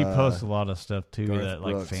 He reposts a lot of stuff too Garth that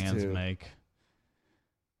like Brooks, fans too. make.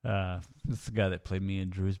 This is the guy that played me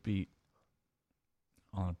and Drew's beat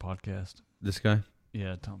on a podcast. This guy,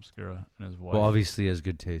 Yeah, Tom Segura and his wife. well, obviously has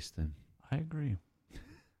good taste then. I agree.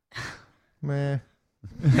 Meh.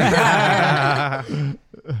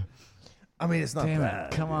 I mean, it's not Damn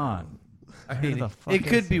bad. it! Come on. I Who mean, the fuck it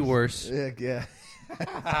could is be this? worse. Yeah.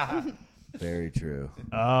 Very true.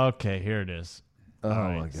 Okay, here it is. Oh All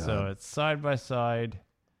my right, god. so it's side by side.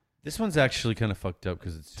 This one's actually kind of fucked up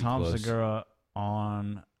because it's too Tom close. Segura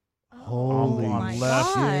on Holy on my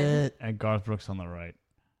left God. and Garth Brooks on the right.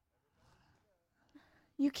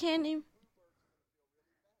 You can't even.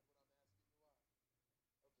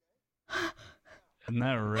 Isn't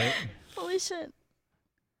that right? Holy shit.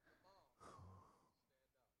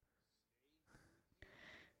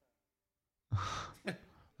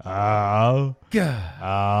 Oh,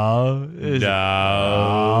 God. is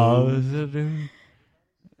No. is it?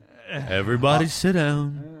 Everybody sit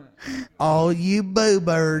down. All you boo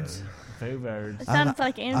birds. Two birds. It sounds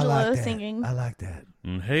like Angelo I like that. singing. I like that.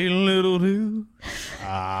 Hey, little dude,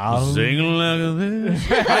 Oh, sing like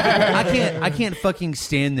this. I can't fucking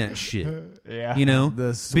stand that shit. yeah. You know,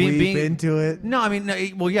 The sweep into it. No, I mean, no,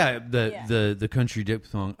 well, yeah, the country dip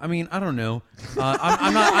song. I mean, I don't know.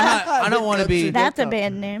 I'm not. I don't want to be. That's a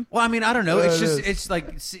band name. Well, I mean, I don't know. It's It just, is. it's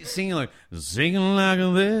like singing like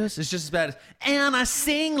this. It's just as bad as, and I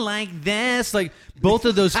sing like this. Like both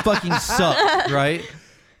of those fucking suck, right?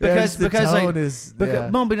 Yes, the because tone like, is- because, yeah.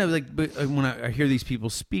 no, but no, like, but when I hear these people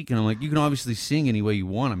speak, and I'm like, you can obviously sing any way you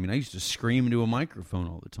want. I mean, I used to scream into a microphone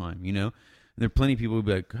all the time, you know. And there are plenty of people who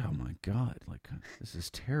be like, oh my god, like this is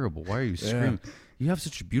terrible. Why are you screaming? You have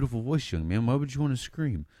such a beautiful voice, young man. Why would you want to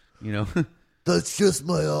scream? You know. That's just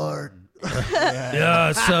my art.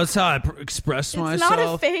 Yeah, so that's how I express It's myself.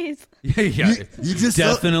 not a phase. Yeah, yeah. You just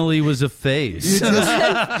Definitely was a phase. You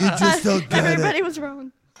just don't get Everybody it. was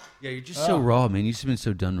wrong. Yeah, you're just so raw, man. You've been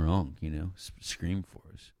so done wrong, you know. Scream for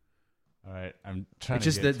us. All right, I'm trying It's to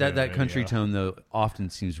just get that to that the country video. tone though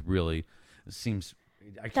often seems really I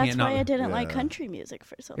can't That's not. why I didn't like yeah. country music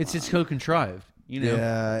for so long. It's so contrived, you know.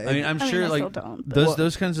 Yeah, I mean, I'm I mean, sure I like still don't, but-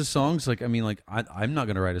 those kinds of songs. Like, I mean, like I'm not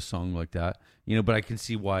gonna write a song like that, you know. But I can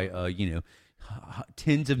see why, you know,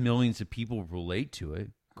 tens of millions of people relate to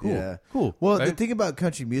it. Cool, Yeah. cool. Well, the right? thing about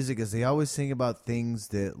country music is they always sing about things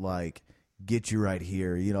that like get you right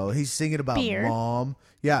here. You know, he's singing about Beer. mom.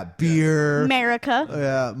 Yeah, beer. America.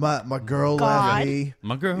 Yeah, my girl God. left me.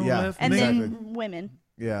 My girl Yeah. left And me. Exactly. then women.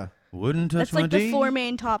 Yeah, Wouldn't touch That's my like the D. four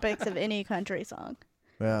main topics of any country song.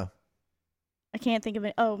 yeah. I can't think of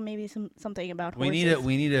it. Oh, maybe something about We horses.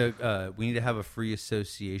 need to have a free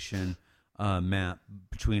association map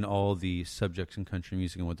between all the subjects in country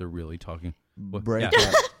music and what they're really talking. What- Break yeah.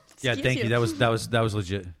 that. Yeah, Excuse thank you. you. That was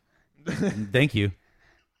legit. Thank you.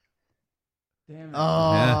 Damn it.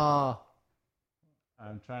 Oh,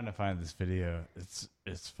 I'm trying to find this video. It's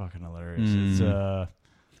fucking hilarious. It's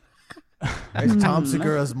it's Tom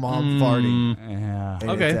Segura's mom farting. yeah.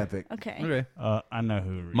 And Okay. it's epic. Okay. Okay. I know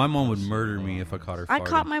who. My mom would murder me if I caught her. I farting.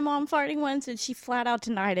 caught my mom farting once, and she flat out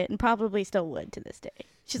denied it, and probably still would to this day.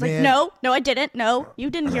 She's Man. like, no, I didn't. No,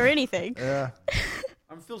 you didn't hear anything. I Yeah,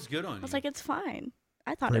 Feels good on you. was like, it's fine.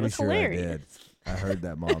 I thought it pretty was sure hilarious. I did. I heard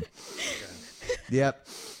that, mom. Yep.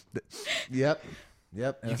 Yep.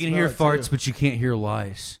 Yep. you can hear farts, but you can't hear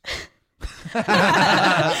lies.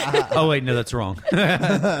 Oh wait, no, that's wrong.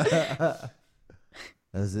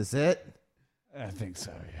 Is this it? I think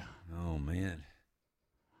so. Yeah. Oh man.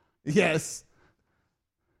 Yes.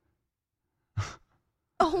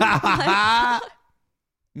 Oh my god.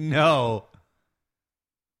 No.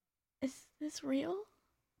 Is this real?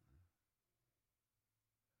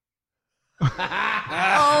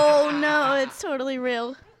 Oh no, it's totally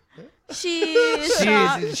real. She's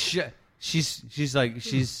shocked. She's like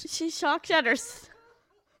she's. She's shocked at her.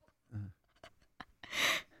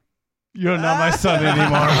 You're not my son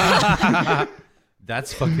anymore.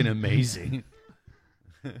 That's fucking amazing.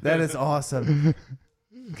 That is awesome.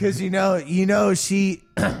 Because you know she,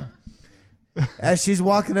 as she's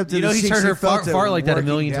walking up to You know the he's sink, heard she her felt it fart like that a working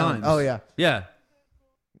million down. times. Oh yeah, Yeah.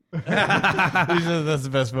 That's the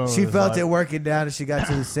best moment. she of his felt life. it working down, and she got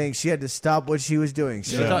to the sink. She had to stop what she was doing.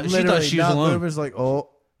 She, thought- she literally thought she was not alone. moving. It was like, oh,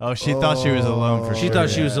 Oh, she thought she was alone for She sure. thought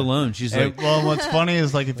she yeah. was alone. She's And, like, well, what's funny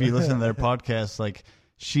is like if you listen to their podcast, like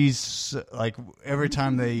she's like every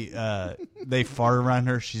time they fart around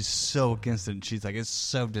her, she's so against it. And she's like, it's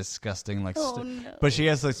so disgusting. Like, Oh, no. but she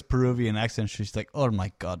has this Peruvian accent. She's like, oh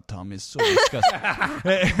my god, Tom is so disgusting.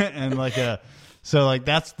 And like so like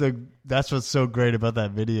that's what's so great about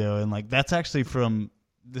that video. And like that's actually from.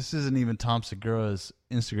 This isn't even Tom Segura's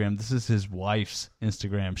Instagram. This is his wife's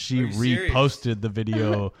Instagram. She Are you serious? reposted the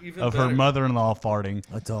video Even of her better. mother-in-law farting.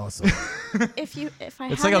 that's awesome. If I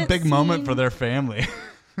It's like a haven't big moment seen for their family.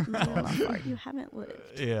 Mother-in-law fart, you haven't lived.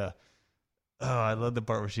 Yeah. Oh, I love the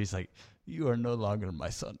part where she's like, "You are no longer my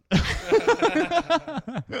son."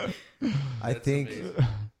 I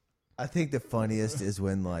think the funniest is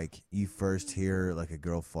when like you first hear like a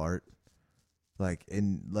girl fart. like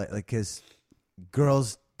because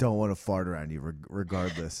girls don't want to fart around you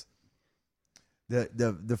regardless.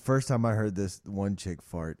 The first time I heard this one chick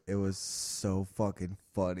fart, it was so fucking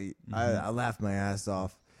funny. I laughed my ass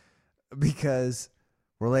off because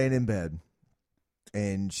we're laying in bed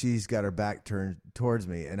and she's got her back turned towards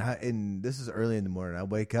me, and this is early in the morning. I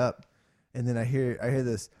wake up and then I hear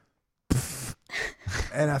this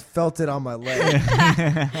and I felt it on my leg.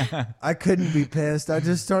 I couldn't be pissed. I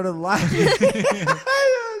just started laughing.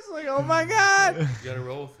 I was like, "Oh my god!" You gotta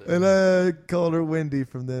roll with it. And I called her Wendy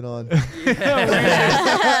from then on.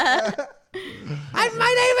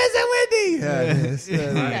 My name isn't Wendy. Yeah, it is.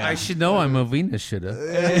 I should know I'm a Venus shitter.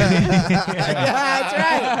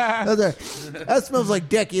 That's right. That smells like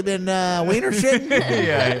dick. You been wiener shitting?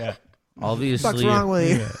 yeah. Obviously, What's wrong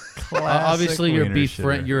with you? obviously you're wiener beef.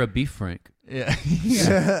 shitter. You're a beef Frank.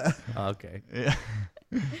 Yeah. Okay. Yeah.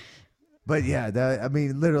 But yeah, I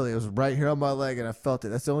mean, literally, it was right here on my leg, and I felt it.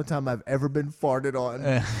 That's the only time I've ever been farted on.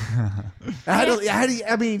 How do you?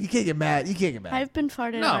 I mean, you can't get mad. You can't get mad. I've been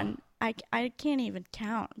farted No. on. I can't even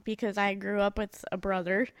count because I grew up with a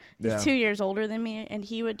brother. He's Yeah. 2 years older than me, and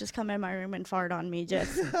he would just come in my room and fart on me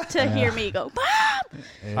just to hear me go, Mom!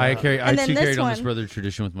 I And then too this carried on this one- brother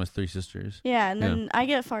tradition with my 3 sisters. Yeah, and then I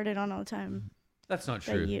get farted on all the time. That's not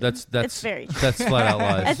By true. you. That's It's very true. that's flat out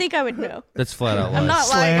lies. I think I would know. That's flat out lies. I'm not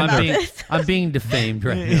lying I'm about being this. I'm being defamed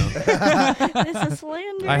right now. This is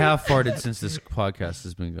slander. I have farted since this podcast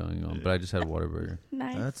has been going on, but I just had a Whataburger.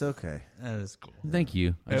 Nice. That's okay. That is cool. Thank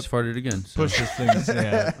you. I just farted again. So. Pushes things.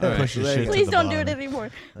 Yeah. Pushes There you shit. go. Please to the don't do it bottom. anymore.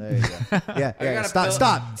 There you go. Yeah. gotta Stop.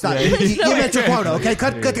 fill- Stop. You met your quota. Okay.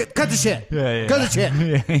 Cut the shit. Yeah. Cut the shit.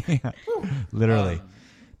 Yeah. Literally.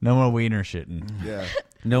 No more wiener shitting. Yeah.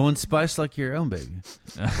 No one's spiced like your own baby.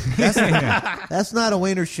 That's not a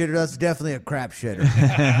wiener shitter. That's definitely a crap shitter.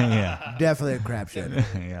 Yeah. Definitely a crap shitter.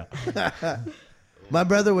 Yeah. My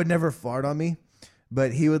brother would never fart on me,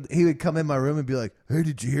 but he would come in my room and be like, "Hey,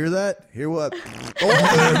 did you hear that? Hear what? Oh,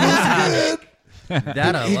 that was good."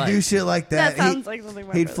 That I He'd like. do shit like that. That sounds like something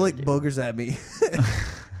my He'd brother flick would do. boogers at me,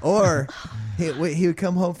 or he would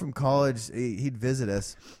come home from college. He'd visit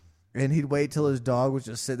us, and he'd wait till his dog was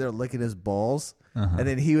just sitting there licking his balls. And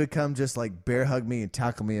then he would come just like bear hug me and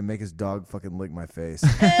tackle me and make his dog fucking lick my face.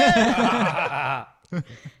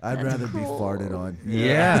 I'd rather be farted on.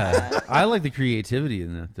 Yeah. I like the creativity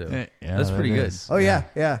in that, though. Yeah, That's pretty that good. is. Oh yeah.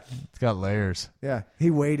 It's got layers. He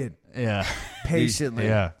waited Yeah. patiently.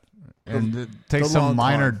 Yeah. And it takes the long some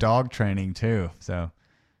minor con. dog training too. So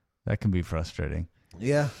that can be frustrating.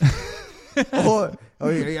 Yeah. or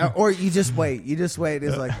you just wait. You just wait.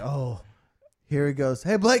 It's like, oh, here he goes.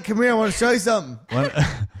 Hey Blake, come here. I want to show you something.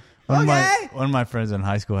 One of my friends in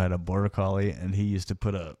high school had a border collie, and he used to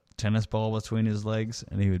put a tennis ball between his legs,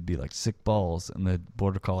 and he would be like, "Sick balls," and the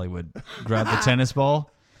border collie would grab the tennis ball,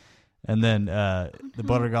 and then the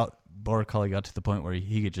border collie got to the point where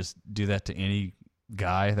he could just do that to any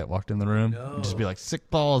guy that walked in the room, and just be like, "Sick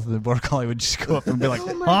balls," and the border collie would just go up and be like,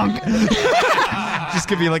 "Honk." Just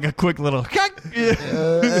give you like a quick little. Yeah,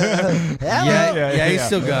 he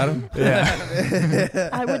still got him. Yeah.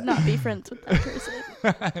 I would not be friends with that person.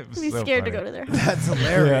 I'd be scared to go to their house. That's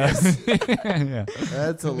hilarious. Yeah.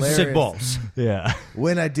 That's hilarious. Sick balls. Yeah.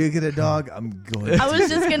 When I do get a dog, I'm going. I was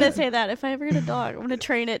just gonna say that if I ever get a dog, I'm gonna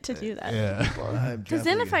train it to do that. Yeah. Because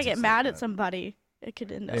then if I get mad at somebody, it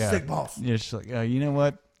could end up. Yeah. Sick balls. You're just like, you know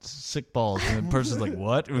what? Sick balls. And the person's like,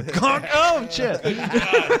 what? Oh, shit.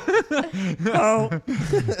 Oh.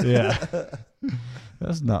 Yeah.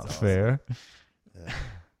 That's not fair.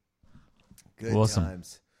 Good Awesome.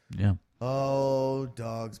 times. Yeah. Oh,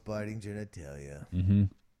 dogs biting genitalia. Mm-hmm.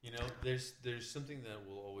 You know, there's something that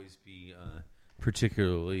will always be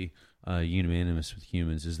particularly unanimous with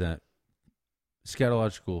humans is that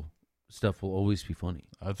scatological stuff will always be funny.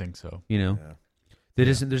 I think so. You know, Yeah.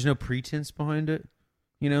 there's no pretense behind it.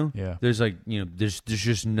 You know, Yeah. there's like, you know, there's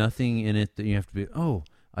just nothing in it that you have to be. Oh,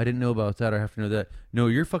 I didn't know about that. I have to know that. No,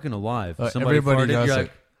 you're fucking alive. Somebody everybody farted. does You're it.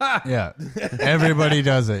 like, ha! Yeah. Everybody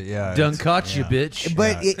does it. Yeah. Done It's- caught you, yeah. bitch.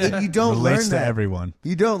 But you don't Relates learn to that. everyone.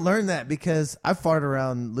 You don't learn that because I fart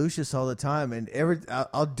around Lucius all the time, and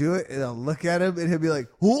I'll do it, and I'll look at him, and he'll be like,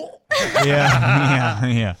 "Oh, Yeah.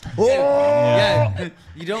 Yeah. oh." Yeah,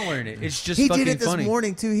 you don't learn it. It's just He fucking did it this funny.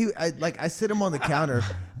 morning too. I sit him on the counter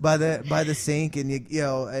by the sink, and you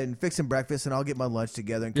know, and fixing breakfast, and I'll get my lunch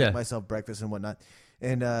together and cook Yeah. myself breakfast and whatnot.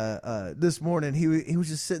 And this morning he was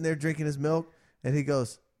just sitting there drinking his milk, and he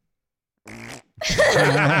goes. And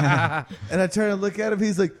I turn and look at him.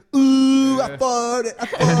 He's like, "Ooh, I farted.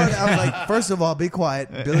 I was like, first of all, be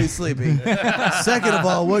quiet. Billy's sleeping. Second of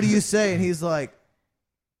all, what do you say?" And he's like,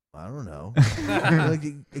 I don't know. Like,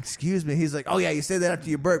 excuse me. He's like, oh, yeah, you say that after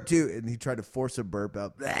you burp, too. And he tried to force a burp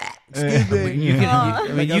out. Excuse me. You can, I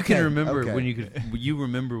mean, Like, you can okay, remember okay. when you could. You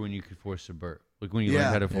remember when you could force a burp, like when you learned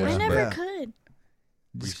Yeah. how to force I a never burp. could.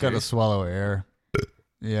 Just got to swallow air.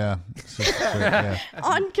 Yeah. It's just straight, yeah.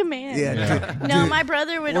 On command. Yeah. No, my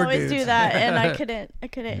brother would Or always dudes. do that, and I couldn't.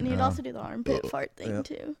 And he'd also do the armpit fart thing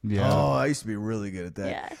too. Yeah. Oh, I used to be really good at that.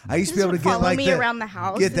 Yeah. I used to be Just able to follow get like me that. around the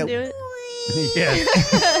house get and that. do it.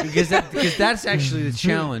 Yeah, because that's actually the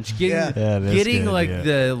challenge. Getting Yeah. Yeah, that's getting good, like yeah.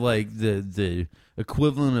 the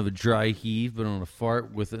equivalent of a dry heave, but on a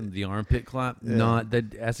fart with the armpit clap. Not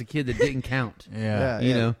that as a kid that didn't count. Yeah.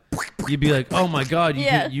 You know, you'd be like, oh my god,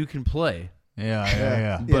 Yeah. you can play.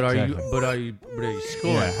 Yeah. But exactly. are you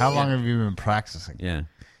scoring? Yeah. How long have you been practicing? Yeah.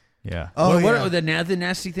 Yeah. Oh, what yeah. are the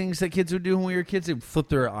nasty things that kids would do when we were kids? They would flip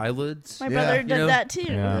their eyelids. My Yeah. brother You did know? that too.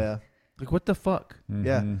 Yeah. Yeah. Like what the fuck?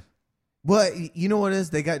 Yeah. Well, you know what it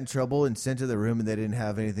is? They got in trouble and sent to the room, and they didn't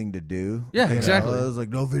have anything to do. Yeah, You know? exactly. It was like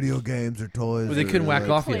no video games or toys. Well, they or, couldn't whack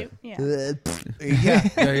like, off Play- yet. yeah. Yeah,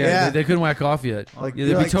 Yeah. They couldn't whack off yet. Like, Yeah, you're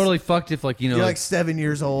they'd be like- totally fucked if, like, you know, You're like, like 7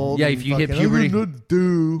 years old. Yeah, and if you hit fucking, I don't puberty- know what to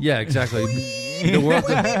do. yeah, exactly. The world,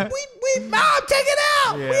 Mom, take it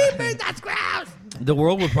out. That's gross. the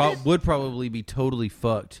world would probably be totally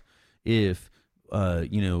fucked if,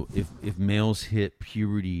 if males hit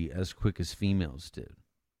puberty as quick as females did.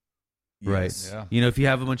 Right. Yes. Yeah. You know, if you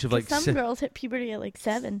have a bunch of like, Some girls hit puberty at like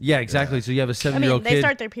 7. yeah, exactly. So you have a I 7-year-old mean, they kid.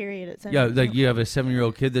 start their period at 7. Yeah, like you have a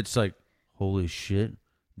 7-year-old kid that's like, holy shit.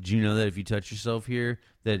 Do you know that if you touch yourself here,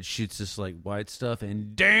 that it shoots this like white stuff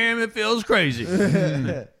and damn, it feels crazy.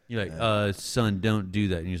 You're like, son, don't do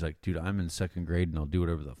that. And he's like, dude, I'm in 2nd grade and I'll do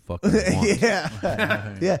whatever the fuck I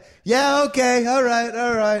want. Yeah. Okay. All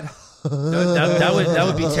right. That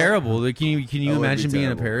would be terrible. Like, can you That would be imagine being a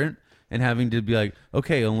terrible. parent and having to be like,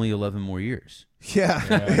 okay, only 11 more years.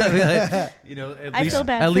 Yeah. You know, at I least, feel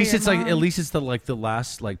bad at for least your it's like mom. at least it's the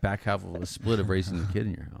last like back half of a split of raising a kid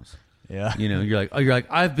in your house. Yeah. You know, you're like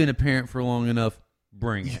I've been a parent for long enough.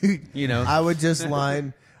 Bring it. You know, I would just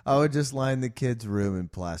line the kid's room in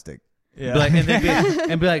plastic. Yeah. Be like,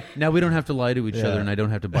 and be like, now we don't have to lie to each other, and I don't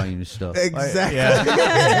have to buy you new stuff. Exactly.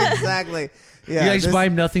 Yeah. Exactly. You Yeah. guys buy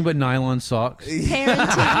nothing but nylon socks.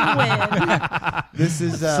 Parenting win. This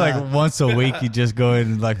is It's like once a week you just go in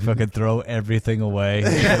and like fucking throw everything away.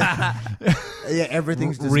 yeah,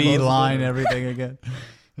 everything's just Reline everything again.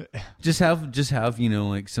 Just have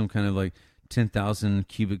like some kind of like 10,000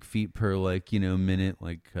 cubic feet per like minute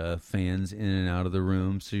like fans in and out of the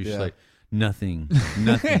room. So you're just Yeah. like nothing.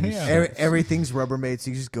 Everything's Rubbermaid,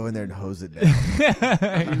 so you just go in there and hose it down.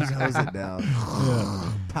 You just hose it down.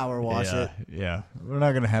 Power wash yeah, it. yeah. We're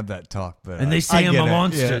not gonna have that talk, but And they say I I'm get a it.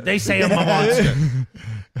 monster. They say I'm a monster.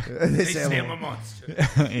 They say I'm a- monster.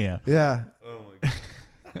 Yeah. yeah. Oh my god.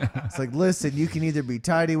 It's like, listen, you can either be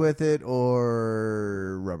tidy with it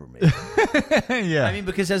or Rubbermaid. Yeah. I mean,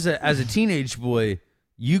 because as a teenage boy,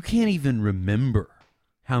 you can't even remember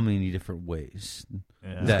how many different ways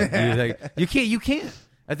that you can't.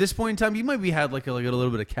 At this point in time, you might be had like a little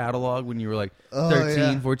bit of catalog when you were like 13,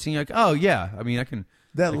 yeah. 14. You're like, oh yeah, I mean, I can.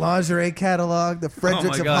 That lingerie catalog, the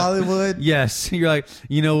Fredericks of God. Hollywood. Yes, you're like,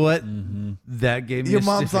 you know what? That gave me Your a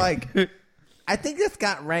mom's stick. like, I think this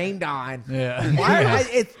got rained on. yeah. Why?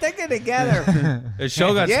 It's sticking together. The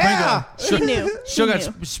show got Yeah. sprinkled. He knew. Show He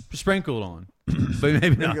got knew. sprinkled on, but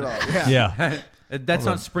maybe Look at not. all. Yeah. Yeah. That's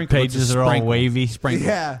not sprinkled. Pages it's a are all sprinkle. wavy. Sprinkle.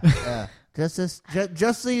 Yeah. Yeah. Just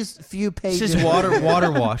these few It's pages. just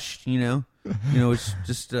water washed. It's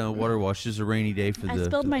just water washed. It's a rainy day for I the.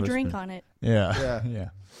 spilled the my postman. drink on it. Yeah. Yeah. Yeah.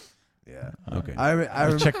 Yeah. Okay.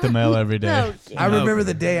 I check the mail every day. No, I remember Okay.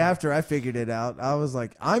 the day after I figured it out. I was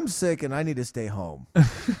like, I'm sick and I need to stay home.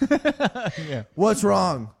 Yeah. What's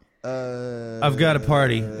wrong? I've got a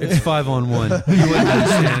party. It's 5-on-1. You wouldn't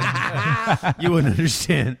understand. You wouldn't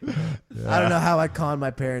understand. I don't know how I conned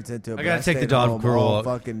my parents into it. I but gotta take the stayed dog home for a all walk.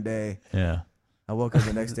 fucking day. Yeah. I woke up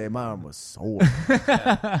the next day, my arm was sore.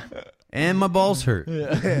 And my balls hurt. You're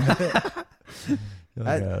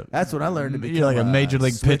like a, That's when I learned to be. you're like a major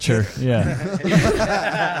league pitcher. Yeah.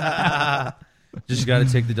 Just got to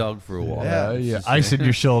take the dog for a walk. Yeah. Yeah. Ice in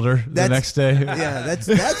your shoulder the That's- next day. Yeah, that's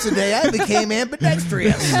the day I became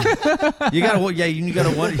ambidextrous. You gotta, you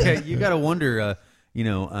gotta wonder. Yeah, you gotta wonder.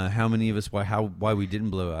 How many of us why we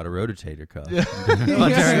didn't blow out a rotator cuff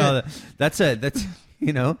during all that. That's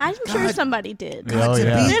I'm sure somebody did. Oh, to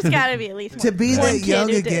yeah. There's got to be at least to be one that kid young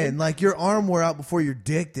who did. again, like your arm wore out before your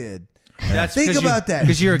dick did. That's Think about that.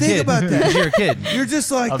 because you're a Think kid. about that. Because you're a kid. You're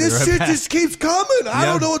just like, I'll be this right shit back. just keeps coming. I Yeah.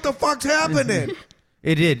 don't know what the fuck's happening.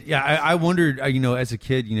 It did. Yeah, I wondered. As a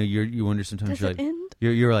kid, you wonder sometimes. Does You're it like, end?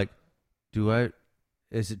 you're like, do I?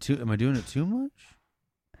 is it too? Am I doing it too much?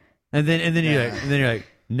 And then you're like,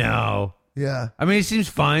 no. Yeah. I mean, it seems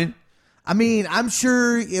fine. I mean, I'm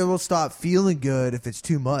sure it will stop feeling good if it's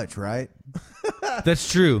too much, right? That's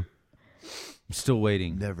true. I'm still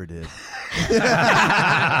waiting. Never did.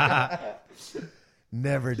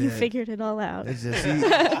 Never did. You figured it all out. It's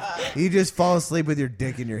just you just fall asleep with your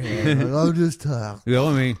dick in your hand. Like, I'm just tired. You know,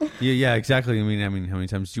 I mean, yeah, exactly. I mean, how many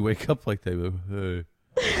times do you wake up like that?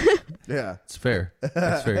 Yeah. It's fair.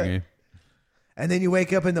 That's fair game. And then you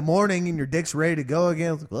wake up in the morning and your dick's ready to go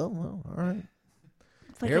again. It's like, well, all right.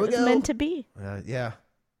 It's like Here it we was go. meant to be. Yeah.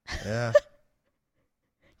 Yeah.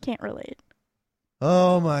 Can't relate.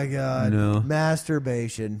 Oh my God. No.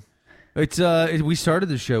 Masturbation. It's we started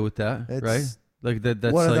the show with that, It's right? Like that.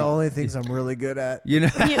 That's one of like, the only things I'm really good at. you know.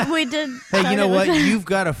 We did. Hey, start you know it what? with that. You've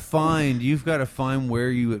got to find where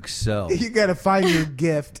you excel. You got to find your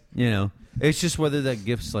gift. You know, it's just whether that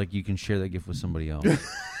gift's like you can share that gift with somebody else.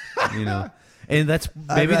 You know, and that's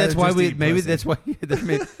maybe rather that's why just we eat maybe pussy. that's why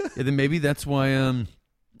maybe that's why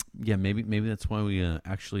maybe that's why we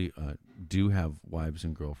actually do have wives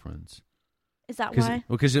and girlfriends. Is that why?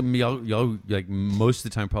 Because y'all like most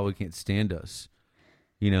of the time probably can't stand us,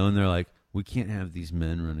 you know, and they're like, we can't have these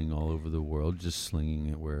men running all over the world just slinging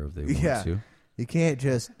it wherever they want Yeah. to. You can't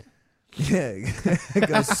just go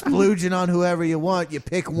splooging on whoever you want. You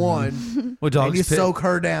pick one Well, and dogs you soak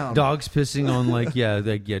her down. dogs pissing on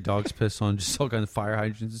dogs piss on just all kinds of fire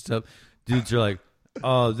hydrants and stuff. Dudes are like,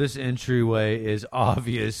 oh, this entryway is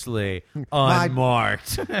obviously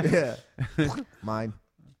unmarked. Yeah. Mine.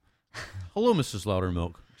 Hello, Mrs.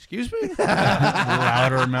 Loudermilk. Excuse me?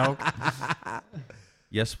 Louder milk.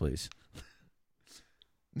 Yes, please.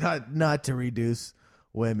 Not to reduce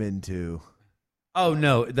women to Oh,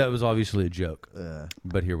 no, that was obviously a joke.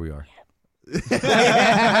 But here we are.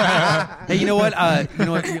 Hey, you know what?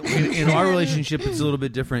 In our relationship, it's a little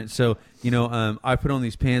bit different. So, I put on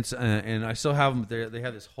these pants, and I still have them. But they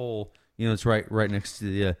have this hole. It's right next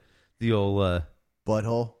to the old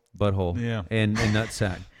butthole. butthole. Yeah. and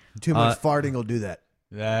nutsack. Too much farting will do that.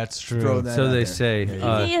 That's Throw true. that So out they there. say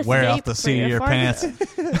Easy Wear escape off the for seat of your fart. pants.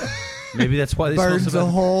 maybe that's why they Burns smell a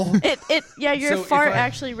so hole. Your So if fart I-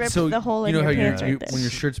 actually rips so the hole you in know your how pants right there. when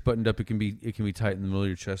your shirt's buttoned up, it can be tight in the middle of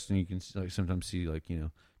your chest, and you can sometimes see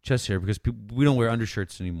chest hair because we don't wear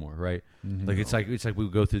undershirts anymore, right? Mm-hmm. Like it's like we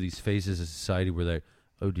go through these phases as a society where they,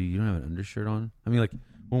 oh, dude, you don't have an undershirt on. I mean, like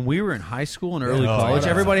when we were in high school and early Oh, college, yeah.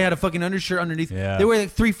 everybody had a fucking undershirt underneath. Yeah. They wear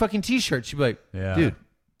like 3 fucking t-shirts. You'd be like, Yeah. dude,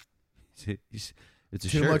 it's a Too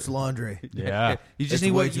shirt. much laundry. Yeah. You just It's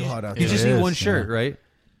need way one. too hot out You there. just It need is, one shirt, right?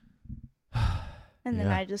 And then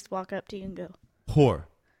Yeah. I just walk up to you and go, Whore.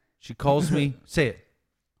 She calls me. Say it.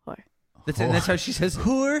 whore. That's how she says it.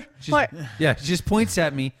 Whore. Whore. Yeah, she just points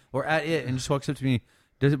at me or at it and just walks up to me.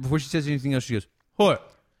 Before she says anything else, she goes, whore.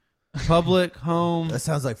 Public, home, That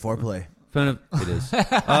sounds like foreplay. fun of. It is.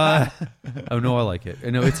 Oh, no, I like it.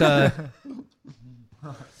 No, it's.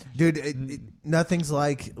 Dude, nothing's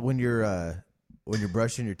like when you're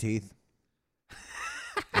brushing your teeth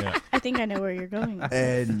I think I know where you're going.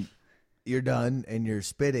 and you're done and you're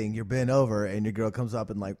spitting, you're bent over, and your girl comes up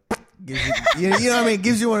and like gives you know what I mean?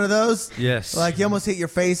 Gives you one of those. Yes. Like you almost hit your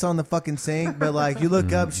face on the fucking sink, but like you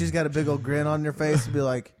look up, she's got a big old grin on your face and be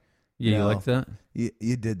like, Yeah, you no. like that?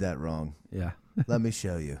 you did that wrong. Yeah. Let me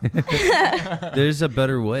show you. There's a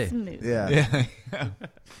better way. Smooth. Yeah.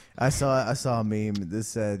 I saw a meme that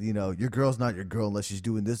said, your girl's not your girl unless she's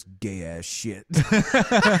doing this gay ass shit.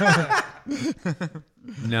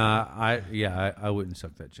 Nah, I wouldn't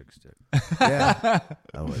suck that chick's dick. Yeah.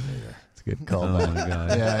 I wouldn't either. It's a good Oh callback. my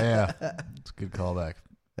god. Yeah. It's a good callback.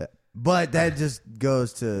 But that just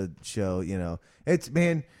goes to show,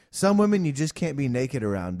 some women you just can't be naked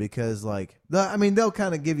around because, they'll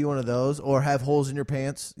kind of give you one of those or have holes in your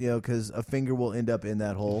pants, because a finger will end up in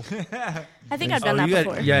that hole. I think I've done that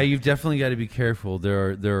before. You've definitely got to be careful. There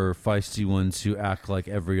are feisty ones who act like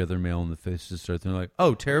every other male on the face of the earth. They're like,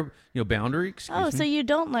 oh, terrible, boundary. Excuse Oh, me. so you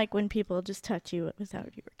don't like when people just touch you without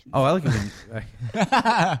your consent. Oh, I like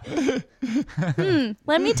it. When,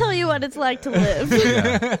 Let me tell you what it's like to live.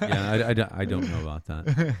 I don't know about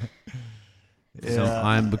that. So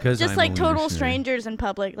I'm Just I'm like a total missionary. strangers in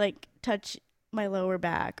public, like touch my lower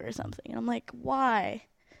back or something. And I'm like, why?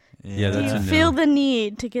 Yeah, Do that's you a no. feel the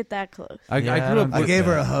need to get that close? I Yeah, grew up. I with gave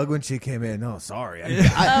her that. a hug when she came in. No, sorry.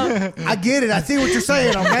 I get it. I see what you're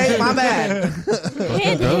saying, okay? My bad.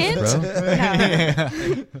 Hint, Gross, hint. bro.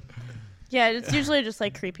 No. Yeah, it's usually just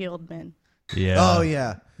like creepy old men. Yeah. Oh,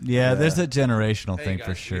 yeah. Yeah, there's a generational Hey, thing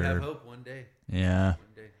guys, for we have sure. hope one day. Yeah. One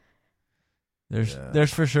day.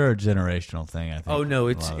 There's for sure a generational thing. I think. Oh no,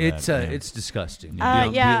 A it's lot of that, yeah. it's disgusting.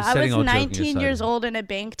 Yeah, I setting was all joking 19 aside. years old and a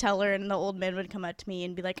bank teller, and the old man would come up to me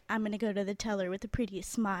and be like, "I'm gonna go to the teller with the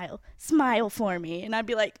prettiest smile. Smile for me," and I'd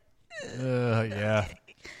be like, Yeah.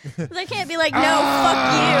 'cause I can't be like, "No,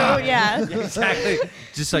 fuck you." Yeah, Exactly.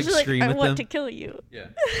 Just like She's scream I at want them. to kill you. Yeah.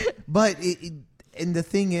 But and the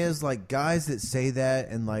thing is, like, guys that say that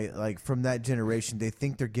and like from that generation, they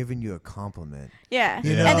think they're giving you a compliment. Yeah.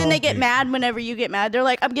 You And then know? they get mad whenever you get mad. They're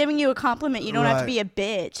like, "I'm giving you a compliment. You don't have to Right. be a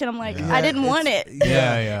bitch." And I'm like, Yeah, "I didn't want it's- it.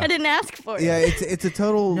 Yeah. I didn't ask for it." Yeah, it's a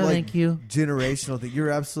total No, like thank you. generational thing.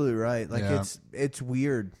 You're absolutely right. Like Yeah. it's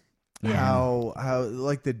weird how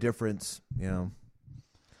like the difference, you know.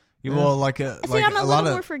 Yeah, well, like a See, like I'm a lot little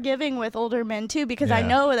of more forgiving with older men too, because I Yeah.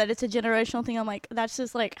 know that it's a generational thing. I'm like, that's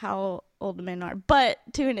just like how old men are, but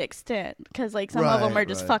to an extent, because like some of them Right, are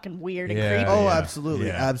just right. fucking weird and Yeah. creepy. Oh, yeah, absolutely,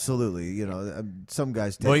 yeah. absolutely. You know, some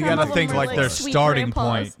guys. Well, you Some got to of them think are like like their sweet starting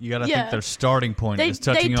grandpas. point. You got to Yeah. think their starting point They is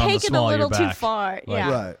touching you on the take it a small of your little too back. far. Like,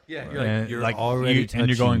 Yeah, Right. Yeah, And, you're like already and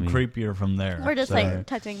you're going touching me. creepier from there. or just So, like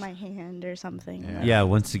touching my hand or something. Yeah. Yeah,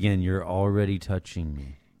 once again, you're already touching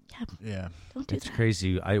me. yeah. Don't do It's that.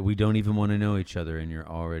 crazy. We don't even want to know each other, and you're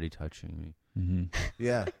already touching me. Mm-hmm.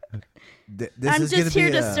 Yeah. This I'm is gonna just here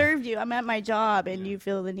be to serve you. I'm at my job, and you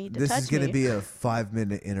feel the need to This touch is going me. to be a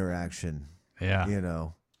 5-minute interaction. Yeah. You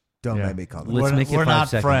know, don't Yeah. make me comment. Let's we're make it we're 5 not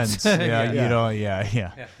seconds. friends. Yeah, Yeah. you don't.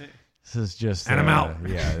 Yeah. This is just. And I'm out.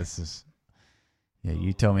 Yeah, this is. Yeah,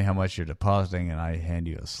 you tell me how much you're depositing, and I hand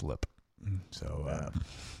you a slip. So,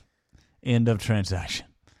 end of transaction.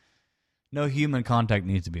 No human contact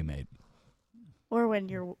needs to be made. Or when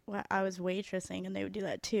I was waitressing, and they would do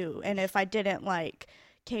that too. And if I didn't like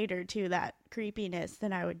cater to that creepiness,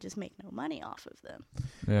 then I would just make no money off of them.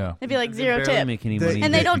 Yeah. It'd be like They zero barely tip. make any They- money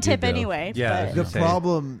And they if don't you did, tip though. anyway, Yeah, but- The Say.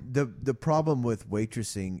 problem with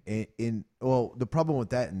waitressing the problem with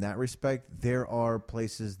that in that respect, there are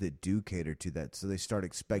places that do cater to that, so they start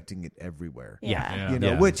expecting it everywhere. Yeah. You know,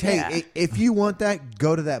 Yeah. which hey, Yeah. if you want that,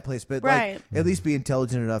 go to that place, but Right. like at least be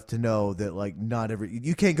intelligent enough to know that like not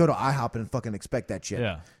you can't go to IHOP and fucking expect that shit.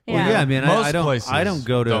 Yeah. Yeah. Well, yeah, man. Most I don't. places I don't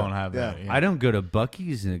go to. Don't have that. Yeah. Yeah. I don't go to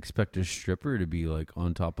Buc-ee's and expect a stripper to be like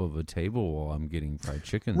on top of a table while I'm getting fried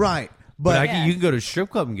chicken. Right. But But, Yeah. you can go to a strip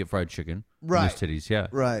club and get fried chicken. Right. Those titties, yeah.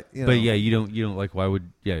 right. You know, But yeah, you don't like. Why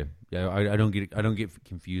would? Yeah. I don't get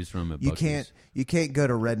confused from it. you can't go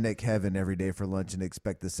to redneck heaven every day for lunch and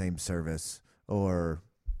expect the same service or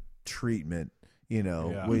treatment. You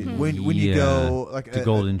know, Yeah. when you go like the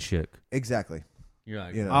golden chick. exactly, You're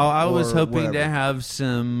like, You know, I was or hoping to whatever. have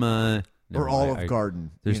some. or never mind, Olive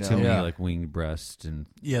Garden. There's you too know? many Yeah. like winged breasts and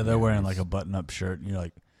Yeah, they're wearing like nice. a button-up shirt, and you're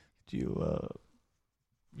like, do you,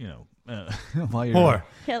 while you're Whore.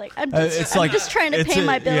 Yeah, like I'm it's I'm like just trying to it's pay a-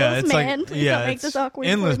 my bills, yeah, it's man. like, Please yeah, don't make it's this awkward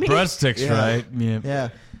endless for me. breadsticks, Yeah. right? Yeah. Yeah.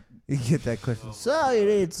 You get that question. So you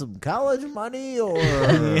need some college money, or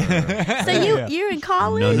So you're in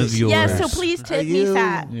college? None of Yes. So yours. please are tip me you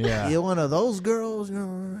fat. Yeah. you one of those girls?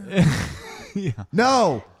 Yeah.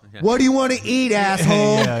 No. What do you want to eat,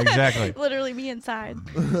 asshole? Yeah, exactly. Literally me inside.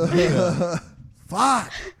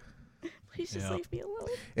 Fuck. Please just Yeah. leave me alone.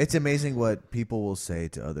 It's amazing what people will say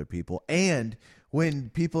to other people, and when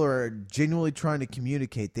people are genuinely trying to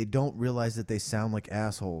communicate, they don't realize that they sound like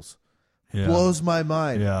assholes. Yeah. Blows my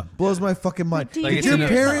mind. Yeah. Blows my fucking mind. Like, Did it's your in a-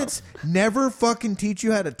 parents never fucking teach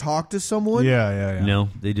you how to talk to someone? Yeah. No,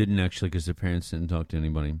 they didn't actually because their parents didn't talk to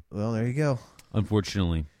anybody. Well, there you go.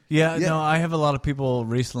 Unfortunately. Yeah, Yeah. no, I have a lot of people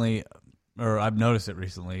recently, or I've noticed it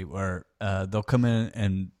recently, where they'll come in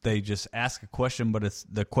and they just ask a question, but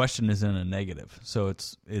the question is in a negative, so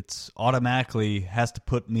it's automatically has to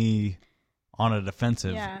put me on a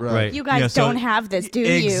defensive. Yeah. Right. You guys Yeah, so- don't have this, do you?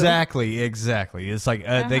 Exactly. It's like they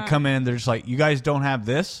Uh-huh. come in, they're just like, you guys don't have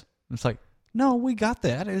this. It's like, no, we got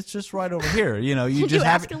that. It's just right over here. You know, you Could just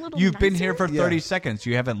you have. ask a little You've been here nicer? for 30 seconds.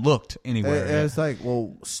 You haven't looked anywhere. And it's like,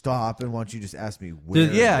 well, stop, and why don't you just ask me The-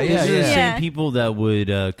 where? yeah, These are the yeah. same people that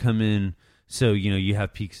would come in. So you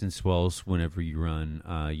have peaks and swells whenever you run,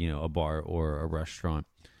 a bar or a restaurant,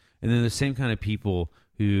 and then the same kind of people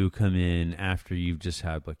who come in after you've just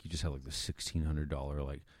had like the $1,600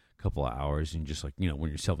 like couple of hours and just like when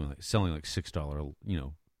you're selling like $6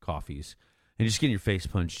 coffees and just getting your face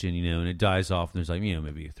punched in and it dies off and there's like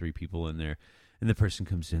maybe 3 people in there and the person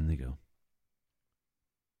comes in and they go,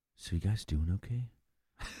 so you guys doing okay?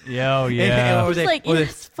 Yeah, oh, And- yeah. or It's like, or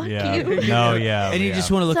yes, fuck yeah. you. No, yeah. and you yeah.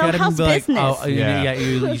 just want to look So at him how's and be like, business? oh, Yeah.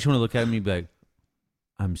 you just want to look at him and be like,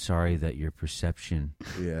 I'm sorry that your perception,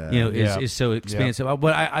 Yeah. Yeah. is so expansive.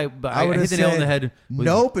 But I would've hit the nail on the said, head. With,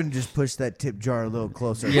 Nope, and just push that tip jar a little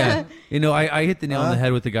closer. Yeah, I hit the nail on the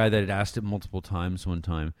head with the guy that had asked it multiple times one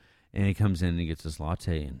time, And he comes in and he gets his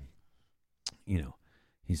latte, and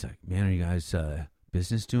he's like, "Man, are you guys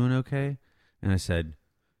business doing okay?" And I said,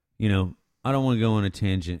 I don't want to go on a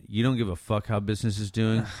tangent. You don't give a fuck how business is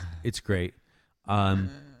doing. It's great.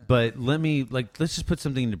 But let's just put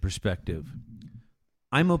something into perspective.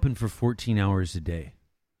 I'm open for 14 hours a day.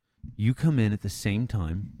 You come in at the same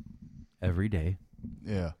time every day,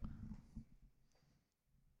 Yeah.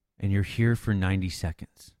 and you're here for 90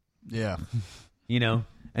 seconds. Yeah.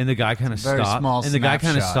 And the guy kind of Very stopped. small And the guy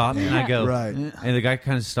kind of snapshot. stopped, and I go, Right. and the guy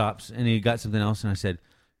kind of stops, and he got something else, and I said,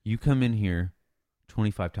 "You come in here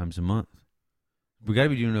 25 times a month. We got to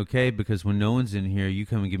be doing okay, because when no one's in here, you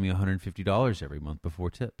come and give me $150 every month before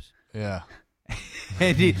tips." Yeah.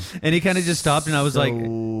 and he kind of just stopped, and I was like,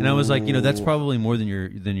 So- that's probably more than your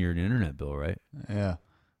internet bill, right? Yeah.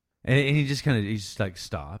 And he just like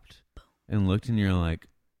stopped and looked, and you're like,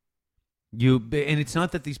 and it's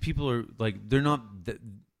not that these people are like, they're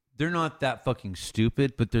not that fucking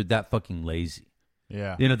stupid, but they're that fucking lazy.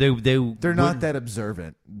 Yeah. They're not that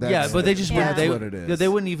observant. That's, but they just Yeah. that's wouldn't. what it is. They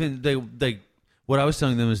wouldn't even. They. What I was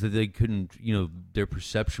telling them is that they couldn't. Their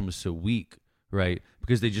perception was so weak, right?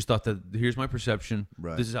 Because they just thought that here's my perception.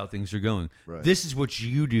 Right. This is how things are going. Right. This is what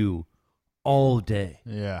you do all day.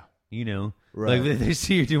 Yeah. Right. Like they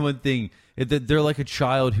see you do one thing. They're like a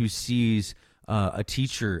child who sees a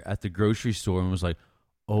teacher at the grocery store and was like,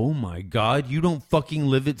 "Oh my God, you don't fucking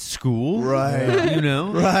live at school," Right.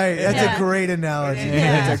 Right. That's Yeah. a great analogy.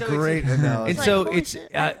 Yeah. That's a great analogy. And Like, so holy it's-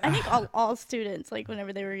 shit. I- I think all students, like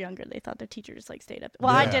whenever they were younger, they thought their teachers like stayed up.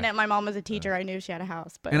 Well, I Yeah. didn't. My mom was a teacher. I knew she had a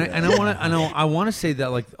house, but I want to say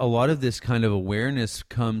that like a lot of this kind of awareness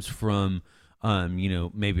comes from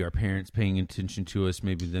maybe our parents paying attention to us,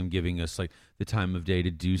 maybe them giving us like the time of day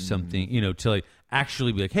to do something, to like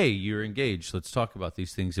actually be like, "Hey, you're engaged. Let's talk about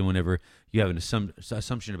these things." And whenever you have an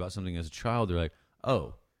assumption about something as a child, they're like,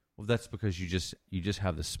 "Oh, well, that's because you just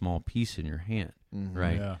have this small piece in your hand,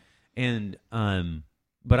 right?" Yeah. And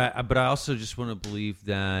but I also just want to believe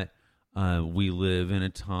that we live in a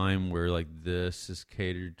time where like this is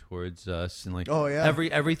catered towards us, and like Oh, yeah.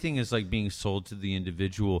 everything is like being sold to the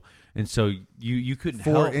individual, and so you couldn't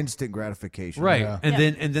For help instant gratification. right. Yeah.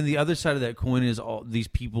 And then the other side of that coin is all these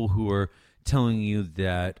people who are telling you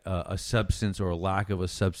that a substance or a lack of a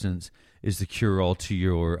substance is the cure all to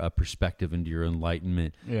your perspective and to your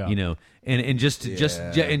enlightenment. Yeah. And just to,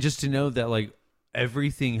 Yeah. and just to know that like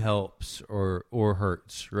everything helps or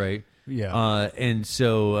hurts, right? Yeah. And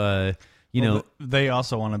so Well, they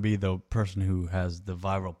also want to be the person who has the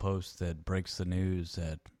viral post that breaks the news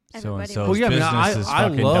that so and Everybody so's wants to- business is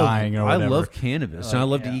fucking dying or I whatever. love cannabis, and I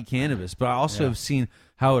love to yeah. eat cannabis, but I also Yeah. have seen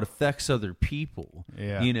how it affects other people.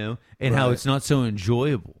 Yeah. And how Right. it's not so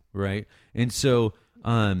enjoyable, right? And so, do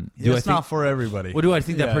I It's think? not for everybody. Well, do I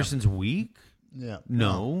think that Yeah. person's weak? Yeah.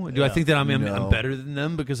 No. Do I Yeah. think that I'm No. better than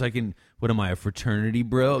them because I can? What am I, a fraternity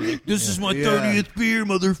bro? I'm like, this is my Yeah. 30th beer,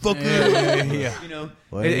 motherfucker. Yeah.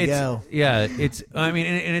 Way to it's, go. Yeah, it's. I mean,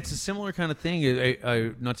 and it's a similar kind of thing.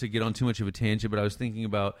 I not to get on too much of a tangent, but I was thinking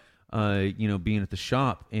about, being at the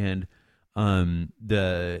shop, and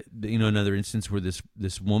the another instance where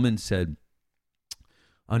this woman said,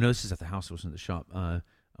 "Oh no, this is at the house. It wasn't at the shop."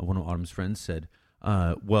 One of Autumn's friends said,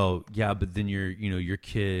 "Well, yeah, but then your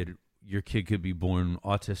kid could be born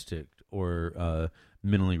autistic or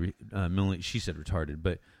mentally she said retarded,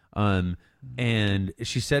 but and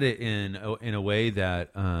she said it in a way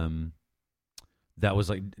that that was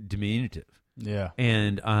like diminutive." Yeah.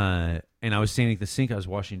 And I was standing at the sink. I was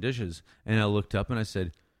washing dishes, and I looked up and I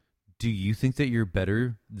said, "Do you think that you're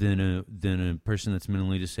better than a person that's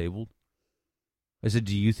mentally disabled?" I said,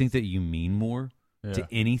 "Do you think that you mean more Yeah. to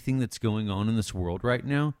anything that's going on in this world right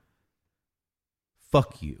now?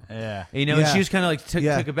 Fuck you." Yeah. And, Yeah. and she was kind of like took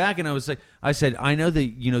Yeah. it back, and I was like, I said, "I know that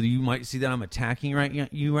you might see that I'm attacking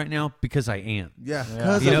you right now because I am." Yeah, Yeah.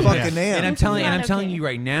 because You I know, fucking and am. I'm telling Not okay. you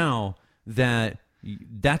right now that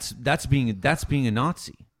that's being a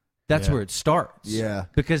Nazi. That's Yeah. where it starts. Yeah.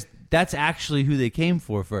 because that's actually who they came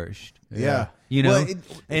for first. Yeah. You know, Well,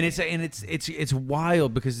 and it's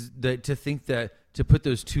wild because to think that to put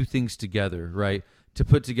those two things together, right? To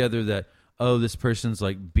put together that this person's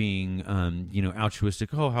like being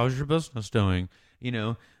altruistic. Oh, how's your business doing?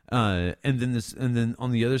 And then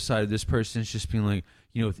on the other side, this person's just being like,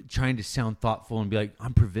 trying to sound thoughtful and be like,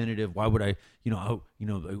 I'm preventative. Why would I, it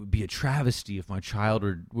would be a travesty if my child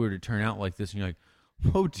were to turn out like this. And you're like,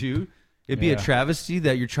 whoa, dude, it'd be a Yeah. travesty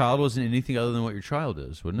that your child wasn't anything other than what your child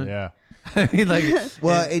is, wouldn't it? Yeah. I mean, like,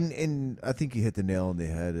 Well, and I think you hit the nail on the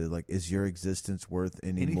head. Like, is your existence worth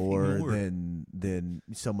any Anything more more. than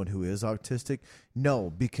someone who is autistic? No,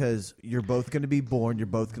 because you're both going to be born. You're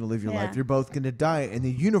both going to live your Yeah. life. You're both going to die, and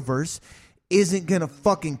the universe isn't going to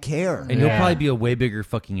fucking care. and you'll probably be a way bigger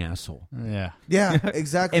fucking asshole. Yeah. Yeah,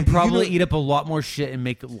 exactly. And The probably uni- eat up a lot more shit and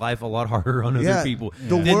make life a lot harder on yeah, other people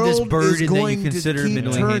The than world this is burden that going you consider to keep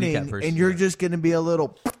mentally turning, handicapped person. and you're just going to be a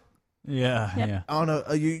little Yeah. Yep. Yeah. on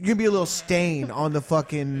you're going to be a little stain on the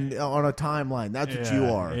fucking on a timeline. That's what you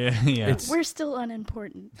are. Yeah. Yeah. We're still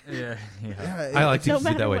unimportant. yeah. Yeah, I like to No keep it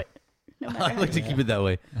matter that way. what. No matter I how like to you- keep it that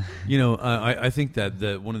way. You know, I think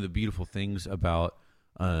that one of the beautiful things about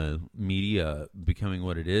media becoming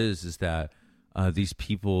what it is that these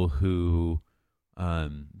people who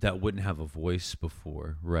that wouldn't have a voice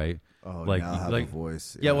before, right? Oh, like, now have like a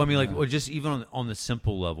voice. Yeah, well, I mean, like, or just even on the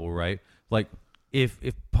simple level, right? Like, if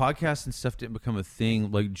podcasts and stuff didn't become a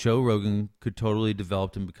thing, like Joe Rogan could totally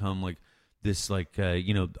develop and become like this, like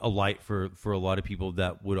you know, a light for a lot of people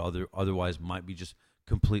that would otherwise might be just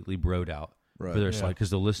completely broed out Right, for their yeah. side because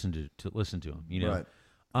they'll listen to him, you know.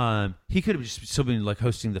 Right. He could have just still been like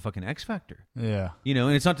hosting the fucking X Factor, Yeah. you know.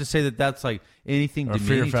 And it's not to say that that's like anything Or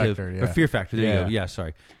Fear diminutive Factor, or yeah. Fear Factor. There you Yeah. go. Yeah,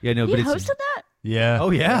 sorry. Yeah, no, You but it's hosted that? Yeah. oh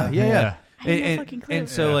yeah. I had no And, fucking clue. and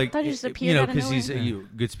so like That just you appeared know out of because he's nowhere.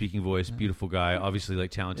 good speaking voice, beautiful guy, obviously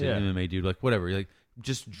like talented Yeah. MMA dude, like whatever, like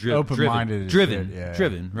just Open-minded as driven, shit, yeah.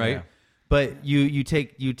 driven, right? Yeah. But you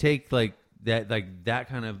take like that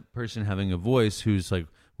kind of person having a voice who's like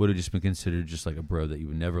would have just been considered just like a bro that you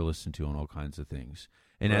would never listen to on all kinds of things.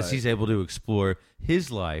 And as Right. he's able to explore his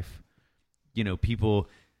life, you know, people.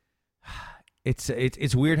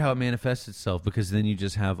 It's weird how it manifests itself because then you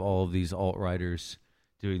just have all of these alt-righters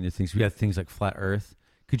doing the things. We have things like flat Earth.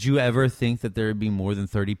 Could you ever think that there would be more than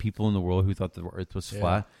 30 people in the world who thought the Earth was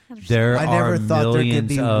flat? There I are never thought there could millions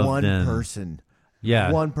be of one them. person.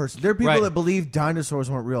 Yeah, One person. There are people Right. that believe dinosaurs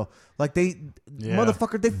weren't real. Like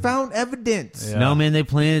motherfucker, they found evidence. Yeah. No, man, they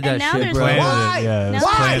planted that And now shit, there's bro. like- Why? Yeah, it was Now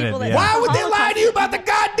there's planted, people that yeah. Why would they Holocaust lie to you about the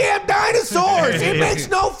goddamn dinosaurs? It makes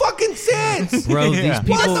no fucking sense. Bro, these Yeah.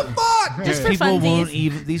 people, What the fuck? these Just for people won't funsies.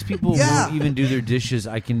 even. These people Yeah. won't even do their dishes.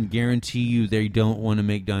 I can guarantee you, they don't want to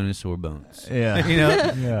make dinosaur bones. Yeah. You know,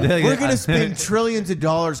 Yeah. We're gonna spend trillions of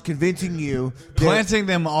dollars convincing you that, Planting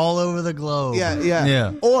them all over the globe.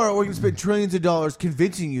 yeah. Or we're gonna spend trillions of dollars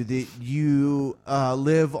convincing you that you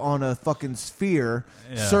live on a fucking sphere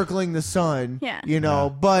Yeah. circling the sun. Yeah. You know,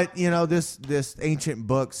 but you know this ancient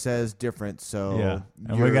book says different. So Yeah.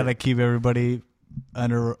 And we you're- got to keep everybody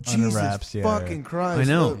under Jesus wraps. Yeah. fucking Christ! I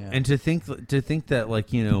know, Look, and to think that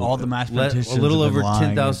like you know All the mathematicians a little have been over lying.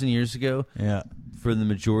 10,000 years ago, Yeah. for the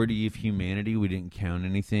majority of humanity, we didn't count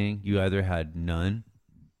anything. You either had none,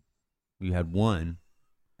 you had one,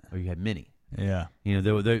 or you had many. Yeah. You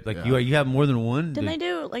know, they're like Yeah. you have more than one. Didn't they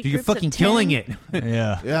do like You're groups of fucking 10? killing it.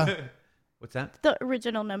 Yeah. yeah. What's that? The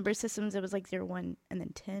original number systems, it was like 0, 1, and then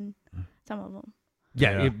 10. Some of them.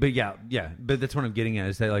 Yeah, Yeah. but that's what I'm getting at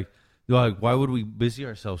is that like why would we busy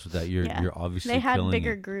ourselves with that? You're obviously They had killing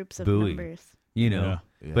bigger it. groups of Buoy. numbers. You know,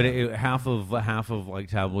 Yeah. but half of like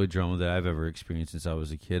tabloid drama that I've ever experienced since I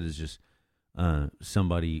was a kid is just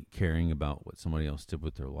somebody caring about what somebody else did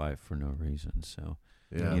with their life for no reason. So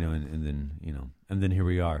Yeah. you know, and then here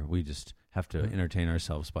we are. We just have to entertain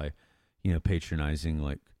ourselves by patronizing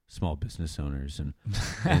like small business owners and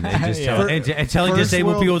just Yeah. and telling First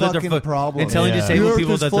disabled world people that they're fucking problem. and telling Yeah. The disabled Earth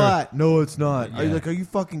people is that they're flat. No, it's not. Are you Yeah. like, are you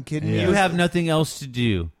fucking kidding me? Yeah. you have nothing else to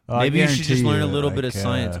do. Oh, I Maybe you should just guarantee learn a you, little bit of like,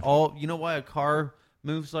 science. You know why a car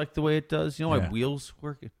moves like the way it does? You know why Yeah. wheels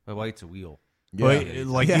work? Why it's a wheel. Yeah. Wait,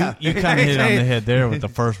 like Yeah. you kind of hit it on the head there with the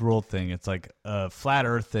first world thing. It's like a flat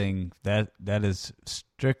Earth thing that is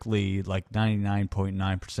strictly like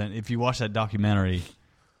 99.9%. If you watch that documentary,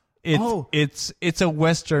 it's a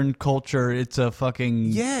Western culture. It's a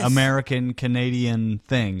fucking Yes. American Canadian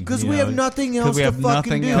thing. Because you we know? have nothing 'Cause else we to have fucking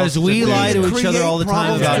nothing do. else Because to we do. lie to each Create other all the time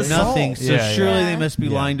problems about to solve. nothing. So Yeah, surely yeah. they must be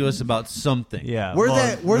Yeah. lying to us about something. Yeah, We're well,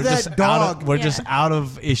 that- we're just that out of- dog. we're Yeah. just out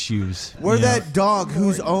of issues. We're you know? that dog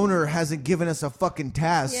whose owner hasn't given us a fucking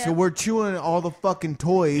task, so Yeah. we're chewing all the fucking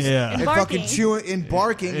toys Yeah. and And fucking barking. chewing and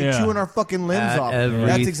barking and Yeah. chewing our fucking limbs At off.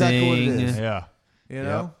 That's exactly what it is. everything. Yeah. You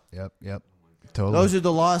know, Yep. Totally. those are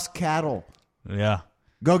the lost cattle. yeah.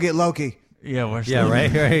 Go get Loki. Yeah. We're Yeah,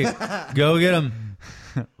 right. Go get them.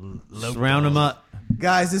 Round them up.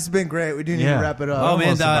 Guys, this has been great. We do need Yeah. to wrap it up. Oh man,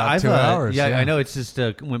 Almost about I 2 thought. hours, Yeah, yeah. I know. It's just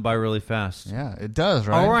went by really fast. Yeah, it does,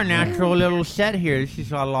 right? Oh, we're a natural little set here. This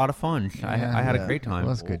is a lot of fun. I had a Yeah. great time. It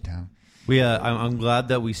was a good time. I'm glad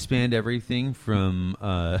that we spanned everything from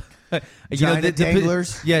Giant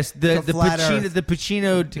danglers yes, the to flat Earth.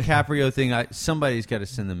 Pacino DiCaprio thing. Somebody's got to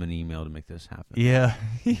send them an email to make this happen. Yeah.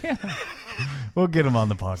 Yeah. We'll get him on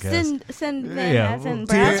the podcast. Send them Yeah, as in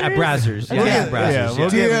Dear- Brazzers. Brazzers. Yeah, Brazzers. Yeah, we'll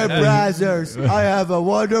Dear Brazzers, I have a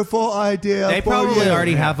wonderful idea. They for probably you.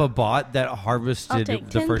 already have a bot that I'll harvested take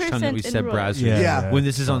the first time that we 10% said in Brazzers. Yeah. When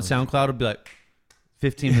this is on SoundCloud, it'll be like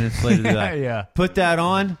 15 minutes later. They'll be like, Yeah. put that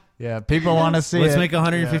on. Yeah. People want to see Let's it. make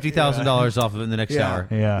 $150,000 off of it in the next Yeah. hour.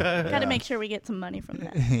 Yeah. Got to make sure we get some money from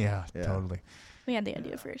that. Yeah. Yeah. Totally. We had the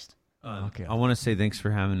idea first. Okay. I want to say thanks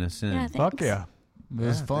for having us in. Yeah, thanks. Fuck yeah. It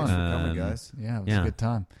was Yeah, fun. Thanks for coming, guys. Yeah, it was Yeah. a good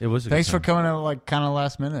time. It was. Thanks for coming out like kind of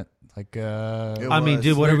last minute. Like, I mean, was.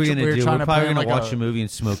 dude, what We are were we tr- gonna we were do? trying We're to probably plan gonna like watch a movie and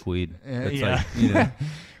smoke weed. It's yeah. like, you know.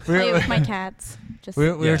 Play with my cats. Just we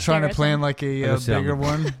were Yeah. trying to Stare at plan them. like a Go sit on bigger them.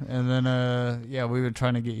 one, and then yeah, we were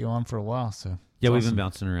trying to get you on for a while. So Yeah, it's we've awesome. been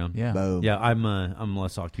bouncing around. Yeah, Boom. Yeah, I'm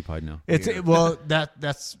less occupied now. well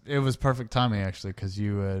that's it was perfect timing actually because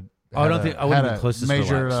you. I don't think I wouldn't had be a closest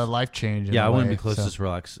major relax. life change. in Yeah, a I wouldn't way, be closest so- to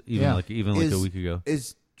relax even Yeah. like a Is- week ago.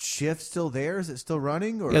 Is shift still there? Is it still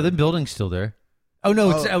running? Or? Yeah, the building's still there. Oh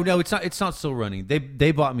no, it's Oh. no, it's not. It's not still running.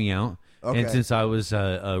 They bought me out, Okay. and since I was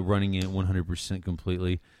running it 100%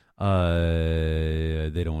 completely,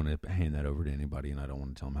 they don't want to hand that over to anybody, and I don't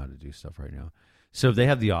want to tell them how to do stuff right now. So if they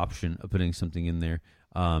have the option of putting something in there,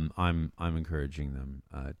 I'm encouraging them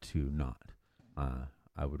to not.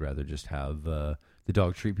 I would rather just have the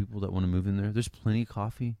dog treat people that want to move in there. There's plenty of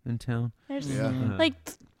coffee in town. There's Yeah. like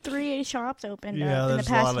 3 shops opened Yeah, up in the there's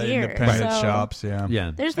a lot past of year. independent so shops. Yeah,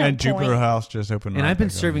 Yeah, There's no and Jupiter point. House just opened. and up, I've been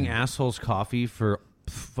like, serving over- assholes coffee for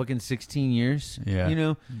fucking 16 years. Yeah. You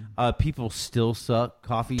know, people still suck.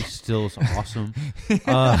 Coffee still is awesome.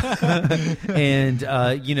 And,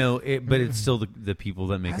 you know, but it's still the people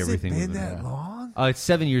that make Has everything. it been moving. that long? It's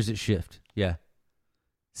 7 years at Shift. Yeah.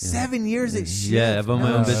 7 years at shift. Yeah, I've owned my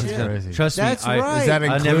own Oh, that's business. crazy. Trust That's me. right. Is that I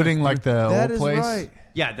never- including like the That old is place? right.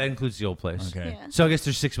 Yeah, that includes the old place. Okay. Yeah. So I guess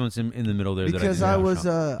there's 6 months in the middle there Because that I I did was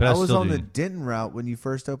shop. But I was still on the do. Denton route when you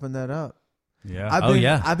first opened that up. Yeah. Oh,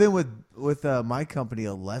 yeah. I've been with my company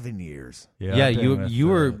 11 years. Yeah, I've been you with, you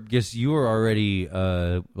were guess you were already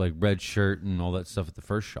like red shirt and all that stuff at the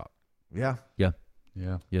first shop. Yeah.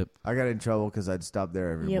 Yeah. Yep. I got in trouble because I'd stop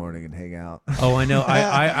there every Yep. morning and hang out. Oh, I know.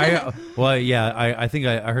 I well, yeah. I think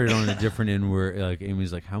I heard it on a different end where like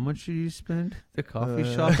Amy's like, "How much do you spend at the coffee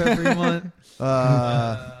shop every month?"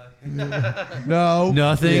 No.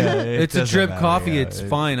 Nothing. Yeah, it It's a doesn't drip matter, coffee. yeah. It's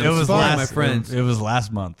fine. I'm It was supporting last. my friends. It was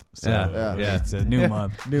last month. So Yeah. It's a new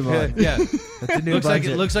month. New month. yeah. That's a new looks like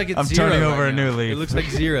budget. it looks like it's I'm zero turning right over a now. new leaf. It looks like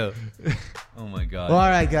zero. Oh my god. Well, all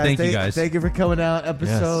right, guys. Thank you, guys. Thank you for coming out.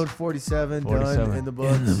 Episode 47 done 47. in the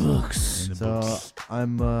books. books. In the So books.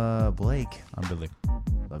 I'm Blake. I'm Billy.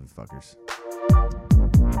 Love you, fuckers.